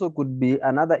that also could be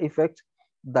another effect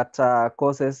that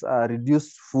causes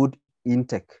reduced food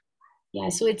intake. Yeah,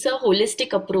 so it's a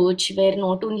holistic approach where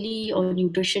not only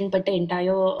nutrition but the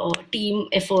entire team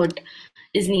effort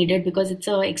is needed, because it's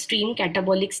a extreme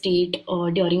catabolic state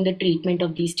during the treatment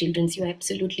of these children. You're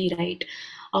absolutely right.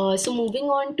 So moving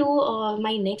on to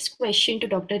my next question to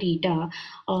Dr. Rita,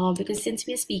 because since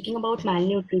we are speaking about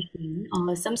malnutrition,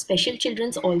 some special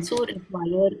children also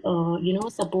require,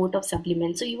 support of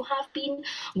supplements. So you have been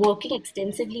working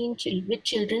extensively with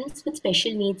children with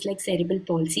special needs like cerebral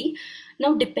palsy.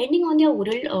 Now, depending on their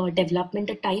oral development,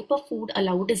 the type of food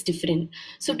allowed is different.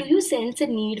 So, do you sense a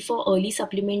need for early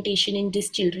supplementation in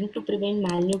these children to prevent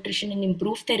malnutrition and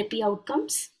improve therapy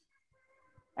outcomes?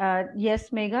 Yes,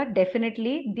 Megha,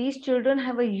 definitely. These children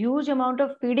have a huge amount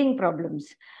of feeding problems.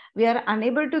 We are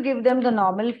unable to give them the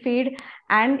normal feed,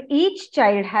 and each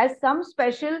child has some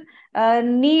special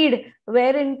need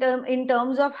where in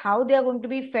terms of how they are going to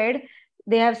be fed,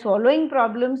 they have swallowing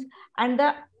problems, and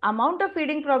the amount of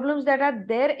feeding problems that are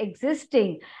there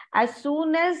existing. As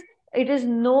soon as it is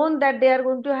known that they are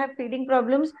going to have feeding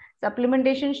problems,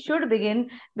 supplementation should begin,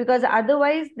 because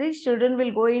otherwise these children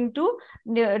will go into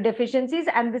deficiencies,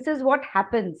 and this is what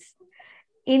happens.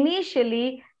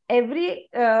 Initially, every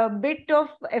bit of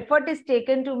effort is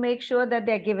taken to make sure that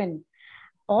they're given.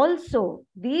 Also,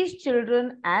 these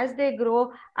children, as they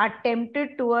grow, are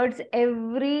tempted towards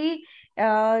every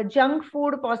junk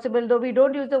food possible. Though we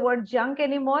don't use the word junk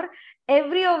anymore,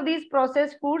 every of these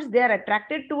processed foods they are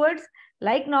attracted towards,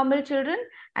 like normal children,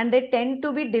 and they tend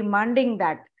to be demanding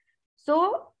that.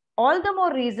 So all the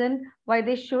more reason why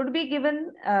they should be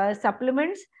given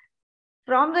supplements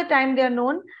from the time they are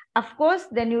known. Of course,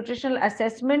 the nutritional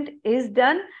assessment is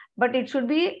done, but it should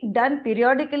be done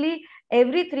periodically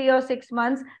every 3 or 6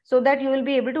 months, so that you will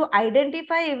be able to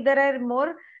identify if there are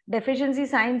more deficiency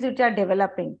signs which are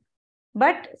developing.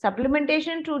 But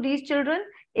supplementation to these children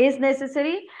is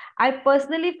necessary. I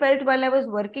personally felt while I was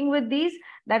working with these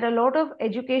that a lot of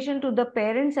education to the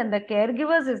parents and the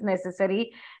caregivers is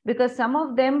necessary, because some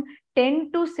of them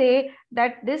tend to say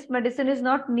that this medicine is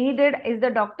not needed. Is the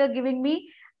doctor giving me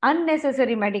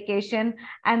unnecessary medication?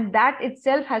 And that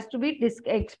itself has to be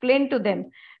explained to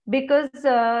them, because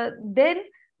then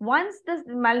once the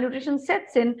malnutrition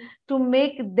sets in, to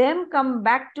make them come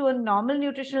back to a normal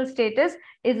nutritional status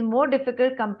is more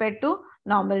difficult compared to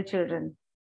normal children.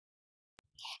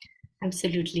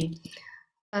 Absolutely.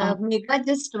 Megha,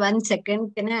 just 1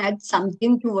 second. Can I add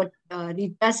something to what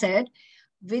Rita said?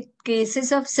 With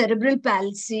cases of cerebral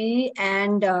palsy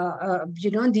and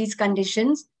these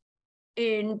conditions,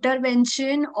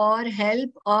 intervention or help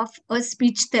of a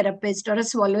speech therapist or a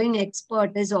swallowing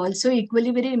expert is also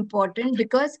equally very important,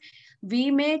 because we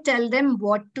may tell them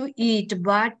what to eat,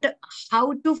 but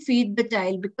how to feed the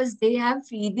child, because they have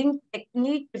feeding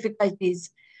technique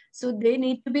difficulties. So they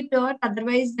need to be taught,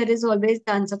 otherwise there is always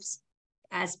chance of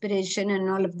aspiration and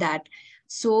all of that.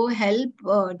 So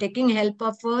taking help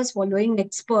of a swallowing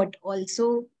expert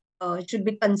also should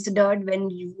be considered when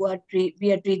we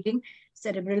are treating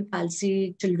cerebral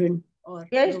palsy children.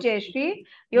 Yes, Jayashree,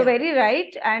 you're very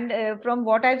right. And from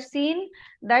what I've seen,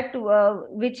 that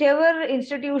whichever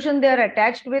institution they are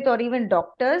attached with, or even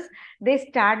doctors, they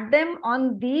start them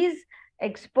on these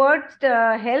experts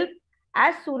help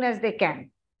as soon as they can.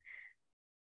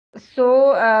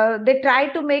 So they try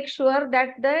to make sure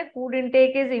that the food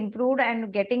intake is improved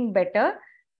and getting better.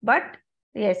 But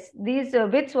yes, these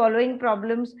with swallowing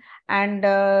problems and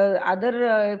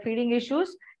other feeding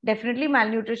issues, definitely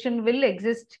malnutrition will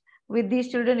exist with these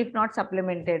children if not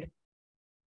supplemented.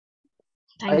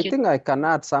 I think I can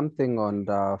add something on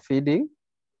the feeding.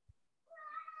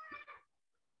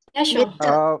 Yeah,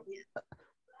 sure.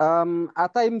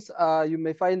 At times, you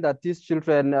may find that these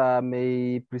children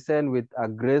may present with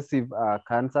aggressive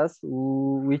cancers,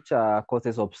 which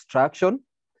causes obstruction,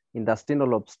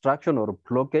 intestinal obstruction or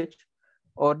blockage,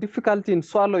 or difficulty in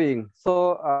swallowing.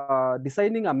 So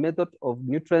designing a method of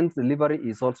nutrient delivery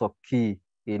is also key.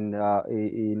 in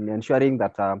ensuring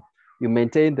that you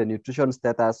maintain the nutrition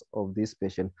status of this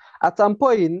patient. At some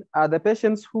point, the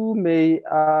patients who may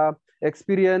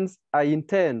experience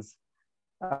intense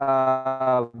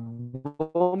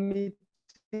vomiting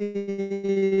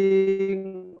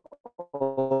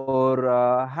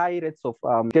or high rates of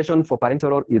medication for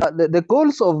parenteral. The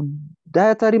goals of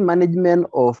dietary management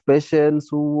of patients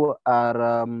who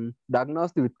are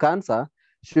diagnosed with cancer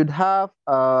should have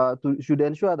should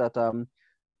ensure that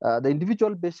the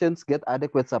individual patients get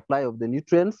adequate supply of the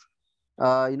nutrients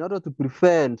in order to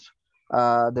prevent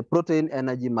the protein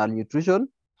energy malnutrition,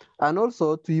 and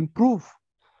also to improve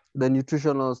the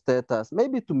nutritional status,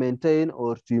 maybe to maintain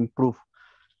or to improve.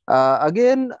 The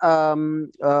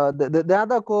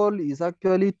other goal is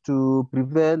actually to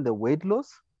prevent the weight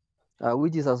loss,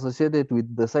 which is associated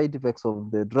with the side effects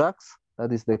of the drugs,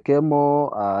 that is the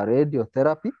chemo,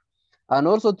 radiotherapy, and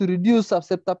also to reduce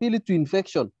susceptibility to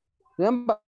infection.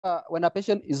 Remember, when a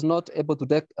patient is not able to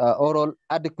take oral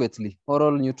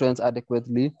nutrients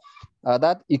adequately,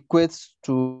 that equates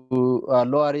to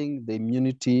lowering the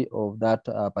immunity of that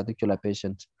particular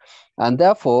patient. And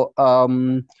therefore,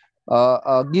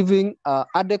 giving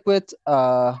adequate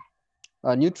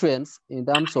nutrients in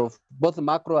terms of both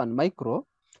macro and micro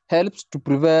helps to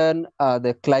prevent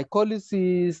the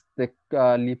glycolysis, the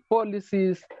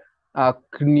lipolysis,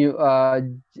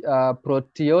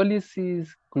 proteolysis,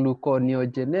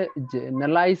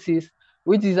 gluconeogenesis,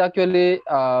 which is actually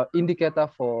indicator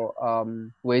for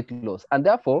weight loss. And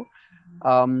therefore,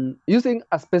 using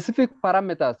a specific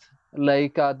parameters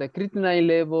like the creatinine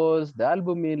levels, the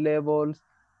albumin levels,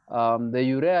 the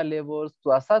urea levels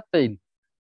to ascertain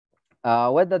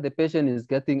whether the patient is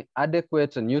getting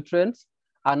adequate nutrients,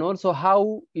 and also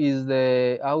how is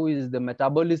the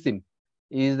metabolism.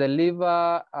 Is the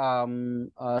liver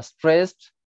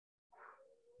stressed?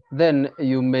 Then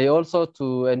you may also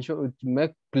to ensure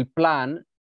to plan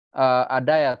a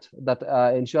diet that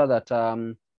ensure that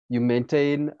you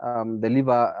maintain the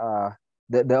liver,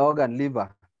 the organ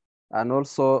liver, and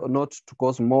also not to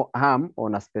cause more harm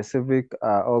on a specific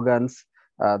organs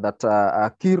that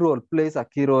plays a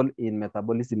key role in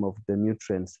metabolism of the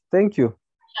nutrients. Thank you.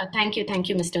 Thank you,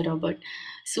 Mr. Robert.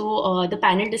 So the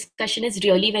panel discussion is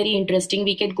really very interesting.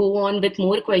 We can go on with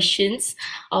more questions.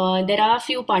 There are a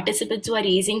few participants who are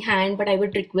raising hand, but I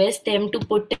would request them to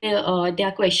put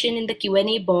their question in the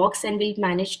Q&A box, and we'll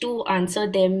manage to answer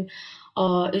them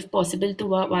if possible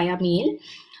via mail.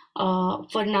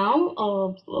 For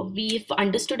now, we've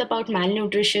understood about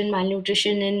malnutrition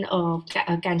in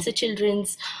cancer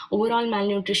children's, overall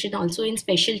malnutrition also in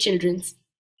special children's.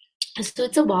 So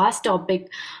it's a vast topic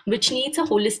which needs a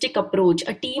holistic approach,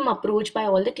 a team approach by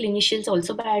all the clinicians,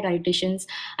 also by our dietitians,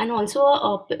 and also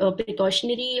a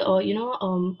precautionary,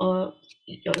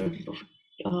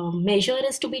 measure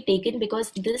is to be taken,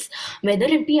 because this, whether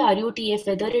it be RUTF,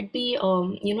 whether it be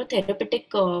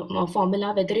therapeutic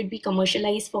formula, whether it be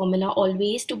commercialized formula,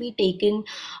 always to be taken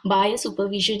by a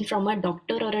supervision from a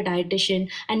doctor or a dietitian,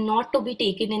 and not to be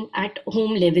taken in at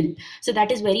home level. So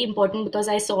that is very important, because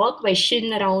I saw a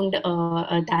question around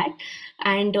that.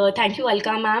 And thank you,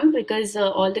 Alka ma'am, because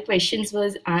all the questions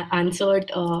was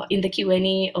answered in the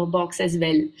Q&A box as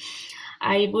well.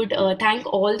 I would thank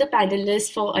all the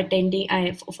panelists for attending,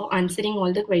 for answering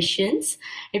all the questions.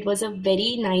 It was a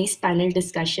very nice panel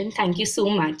discussion. Thank you so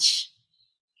much.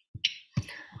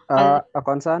 A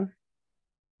concern?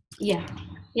 Yeah,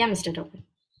 Mr. Robert.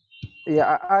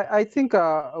 Yeah, I think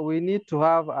we need to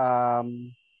have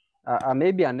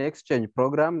maybe an exchange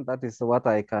program. That is what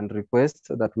I can request,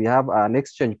 that we have an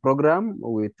exchange program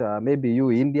with maybe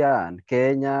you, India and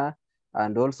Kenya,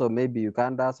 and also maybe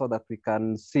Uganda, so that we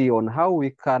can see on how we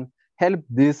can help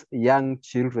these young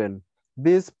children,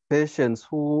 these patients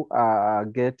who are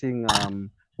getting,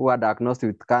 who are diagnosed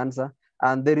with cancer.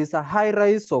 And there is a high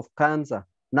rise of cancer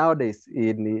nowadays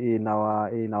in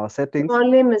our settings.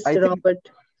 Only, Mr. Robert.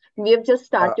 We have just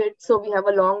started, so we have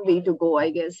a long way to go,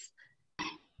 I guess.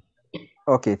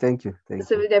 Okay, thank you.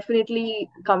 So we definitely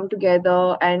come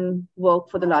together and work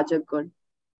for the larger good.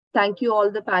 Thank you all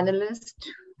the panelists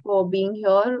for being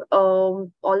here. All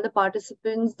the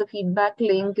participants, the feedback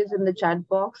link is in the chat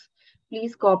box.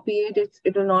 Please copy it.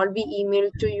 It will not be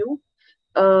emailed to you.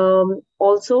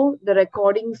 Also, the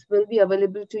recordings will be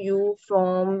available to you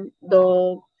from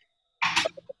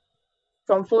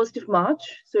 1st of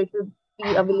March. So it will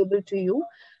be available to you.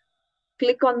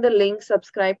 Click on the link,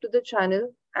 subscribe to the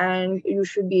channel, and you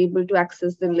should be able to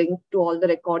access the link to all the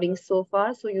recordings so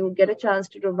far. So you get a chance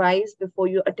to revise before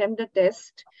you attempt the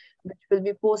test, which will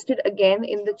be posted again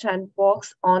in the chat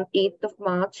box on 8th of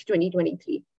March,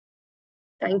 2023.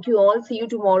 Thank you all. See you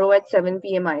tomorrow at 7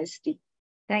 p.m. IST.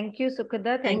 Thank you,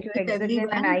 Sukhada. Thank you, to Hexagon and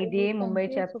everyone. IDA Mumbai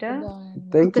Thank you, chapter. Sukhada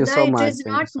and Thank you Sukhada, so it much. is Thank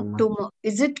you not so much. tomorrow.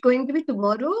 Is it going to be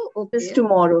tomorrow? This Okay.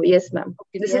 tomorrow. Yes, ma'am.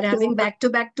 Okay, This we are is having tomorrow.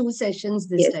 back-to-back 2 sessions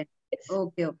this Yes. time. Yes.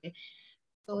 Okay, okay.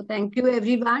 So thank you,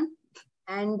 everyone.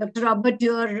 And Dr. Robert,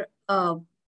 your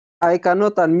I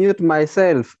cannot unmute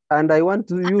myself, and I want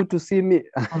you to see me.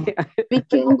 We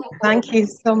can. Thank you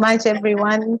so much,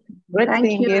 everyone. Great Thank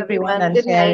seeing you, everyone everyone. and Good night. sharing.